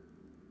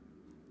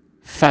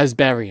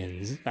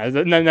 Fazbarians.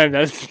 No,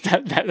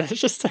 that's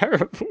just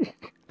terrible.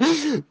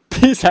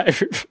 Peace out,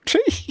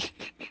 everybody.